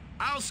 Johnny.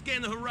 I'll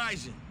scan the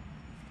horizon.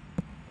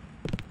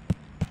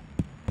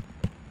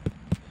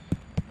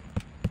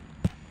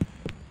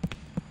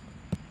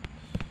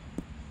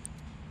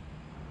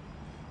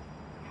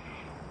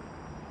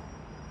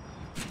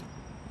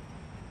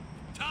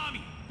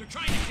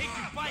 Trying to take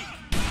your bike.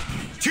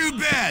 Too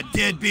bad,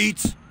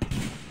 deadbeats.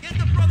 Get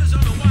the brothers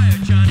on the wire,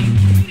 Johnny.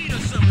 We need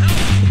us some help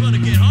if we're gonna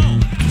get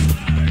home.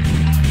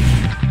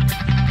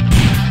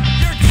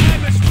 Your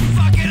time is to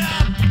fuck it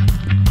up.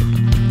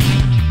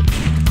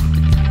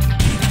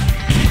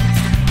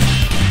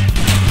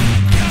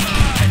 Come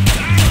on.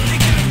 I don't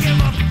think I give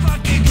a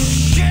fucking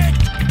shit.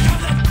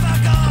 Come the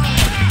fuck on.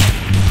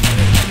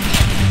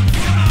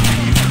 Come on,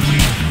 you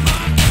weak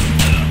fuck.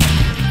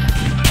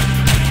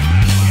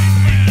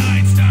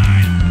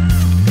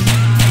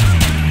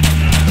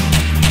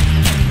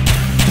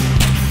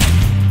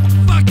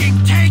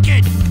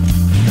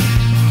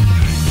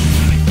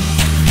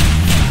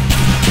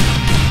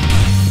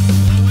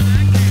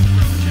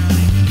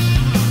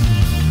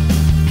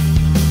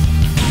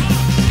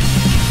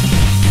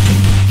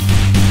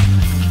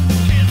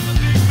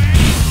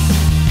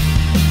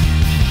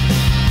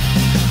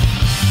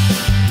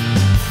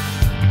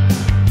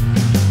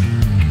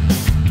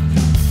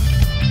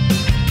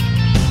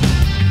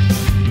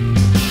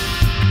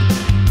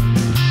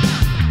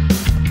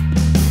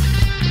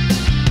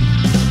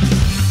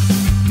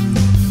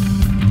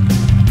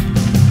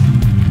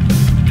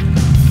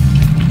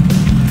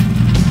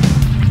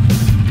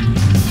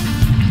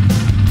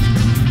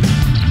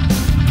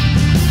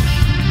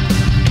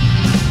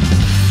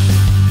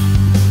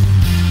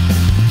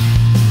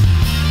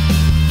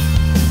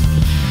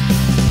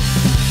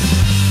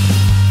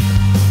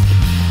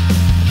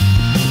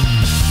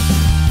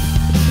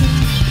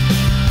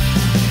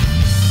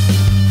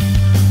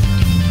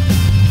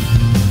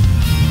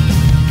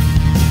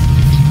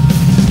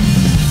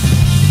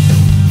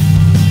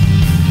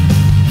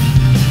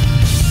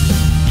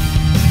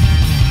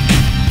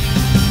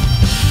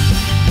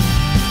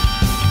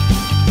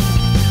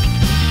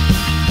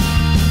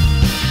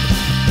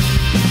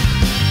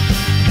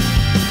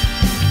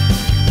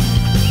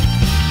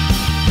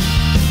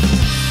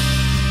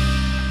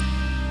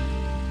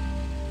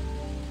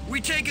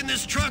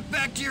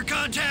 back to your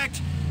contact.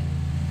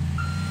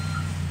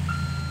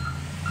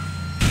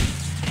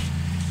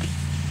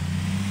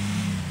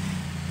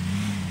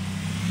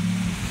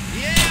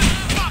 Yeah,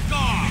 fuck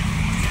off!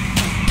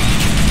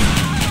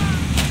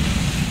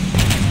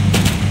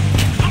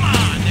 Come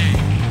on, then.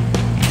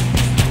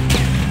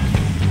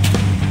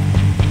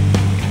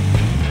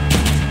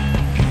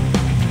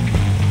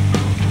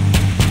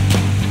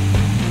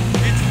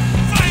 It's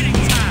fighting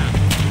time!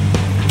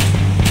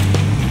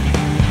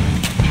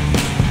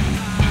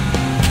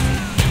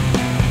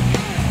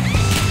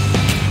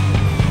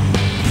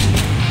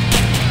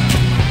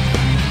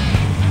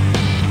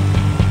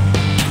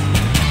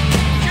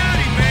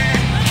 Johnny, man,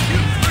 you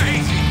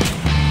crazy.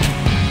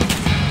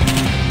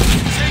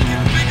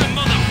 Taking bigger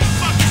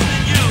motherfuckers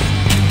than you.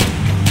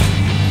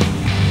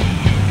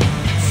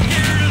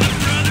 Scared of the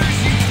brothers,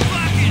 you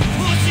fucking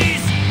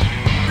pussies?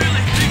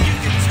 Really think you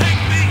can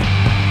take me?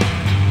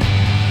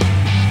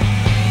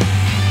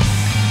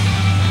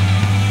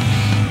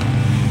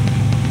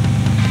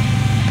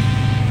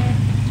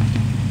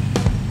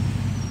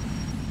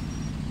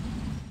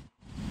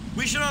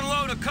 We should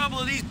unload a couple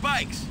of these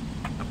bikes.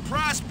 A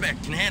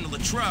prospect can handle the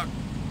truck.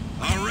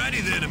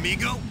 Alrighty then,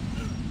 amigo.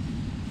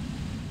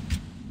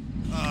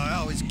 Oh, I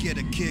always get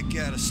a kick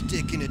out of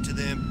sticking it to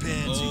them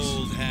pansies.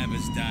 Old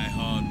habits die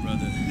hard,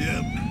 brother.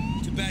 Yep.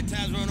 Too bad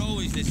times weren't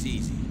always this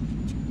easy.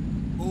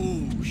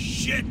 Oh,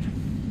 shit!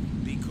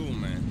 Be cool,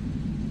 man.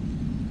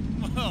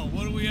 Well,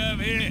 what do we have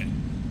here?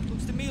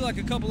 Looks to me like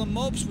a couple of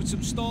mopes with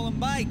some stolen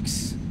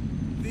bikes.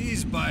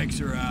 These bikes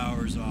are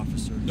ours,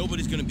 officer.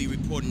 Nobody's gonna be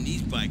reporting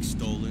these bikes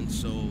stolen,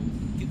 so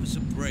give us a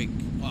break.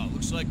 Wow,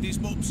 looks like these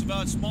mopes have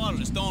outsmarted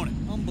us, don't it?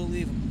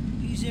 Unbelievable.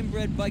 These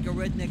inbred biker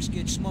rednecks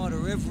get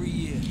smarter every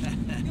year.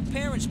 Your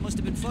parents must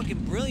have been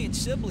fucking brilliant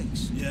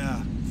siblings.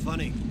 Yeah,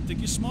 funny.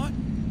 Think you're smart?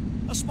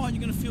 How smart you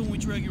gonna feel when we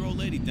drag your old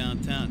lady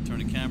downtown, turn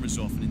the cameras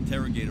off, and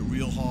interrogate her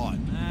real hard?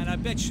 Man, I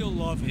bet she'll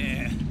love it.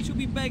 Yeah. She'll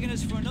be begging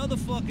us for another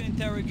fucking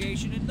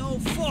interrogation in no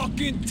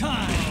fucking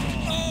time.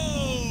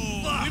 Oh!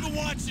 We've been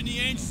watching the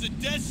Angels of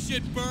Death,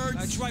 shitbirds.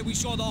 That's right, we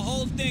saw the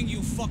whole thing,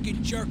 you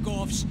fucking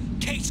jerk-offs.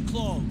 Case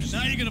closed. And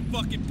now you're gonna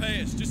fucking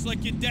pay us, just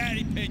like your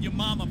daddy paid your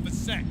mama for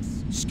sex.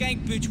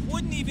 Skank bitch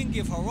wouldn't even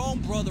give her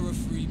own brother a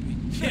freebie.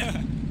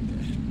 Yeah.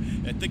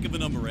 Yeah, think of a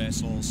number,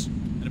 assholes.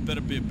 And it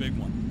better be a big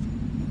one.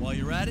 And while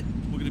you're at it,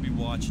 we're gonna be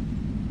watching.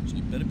 So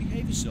you better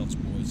behave yourselves,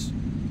 boys.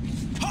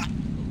 Ha!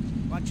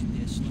 Watch it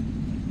there, Slim.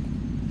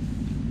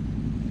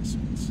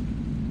 Assholes.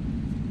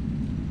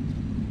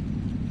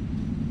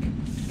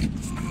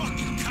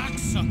 Fucking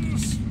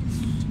cocksuckers.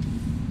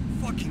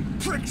 Fucking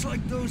pricks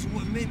like those are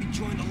what made me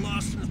join the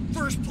Lost in the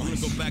first I'm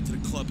place. gonna go back to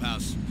the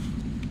clubhouse.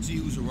 See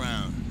who's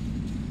around.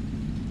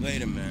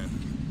 Later, man.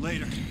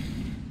 Later.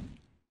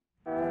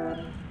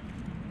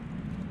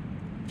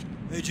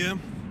 Hey, Jim.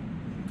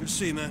 Good to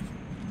see you, man.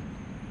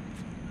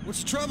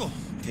 What's the trouble?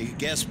 Take a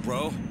guess,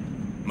 bro.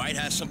 Might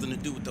have something to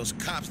do with those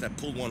cops that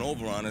pulled one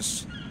over on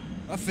us.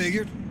 I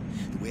figured.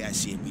 The way I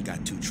see it, we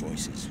got two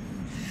choices.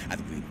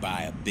 Either we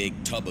buy a big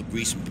tub of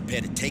grease and prepare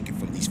to take it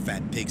from these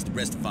fat pigs the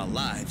rest of our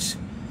lives.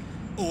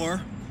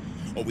 Or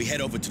we head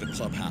over to the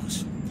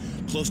clubhouse.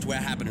 Close to where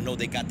I happen to know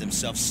they got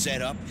themselves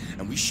set up,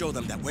 and we show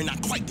them that we're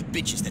not quite the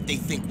bitches that they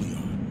think we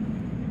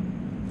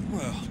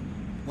are.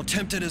 Well,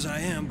 tempted as I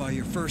am by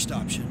your first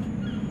option,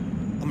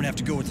 I'm gonna have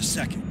to go with the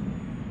second.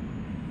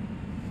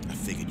 I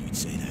figured you'd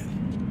say that.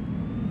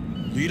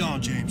 Lead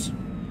on, James.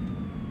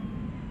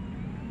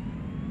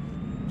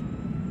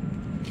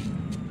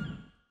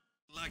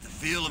 Like the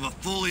feel of a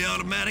fully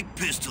automatic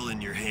pistol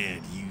in your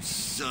hand, you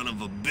son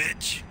of a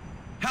bitch.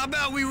 How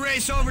about we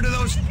race over to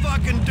those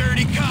fucking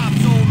dirty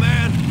cops, old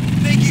man?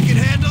 Think you can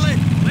handle it?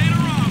 Later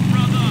on,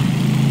 brother.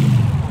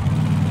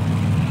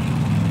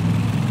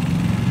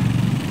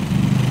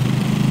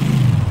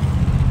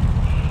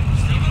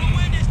 Still gonna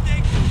win this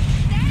thing.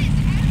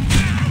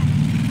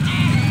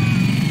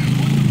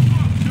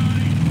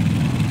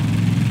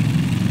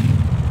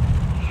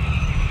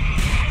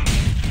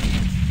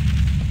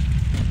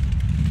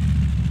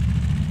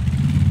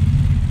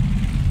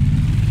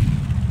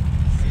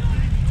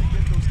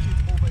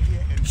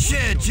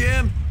 Shit,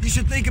 Jim. You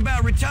should think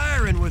about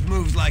retiring with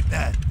moves like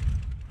that.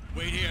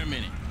 Wait here a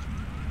minute.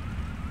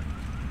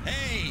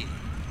 Hey,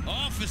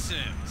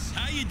 officers,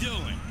 how you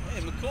doing?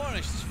 Hey, McCormick,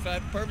 this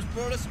fat perv's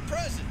brought us a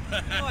present.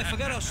 Oh, I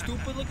forgot how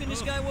stupid looking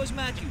this guy was,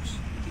 Matthews.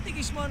 You think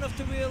he's smart enough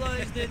to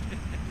realize that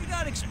we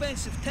got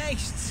expensive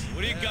tastes?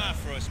 What do you got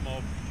for us,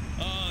 Mob?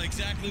 Oh,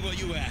 exactly what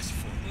you asked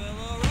for. Well,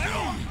 all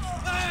right.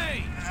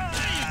 Hey!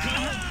 There you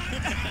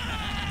go.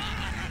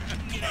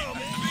 Get out,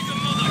 man. Bigger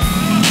mother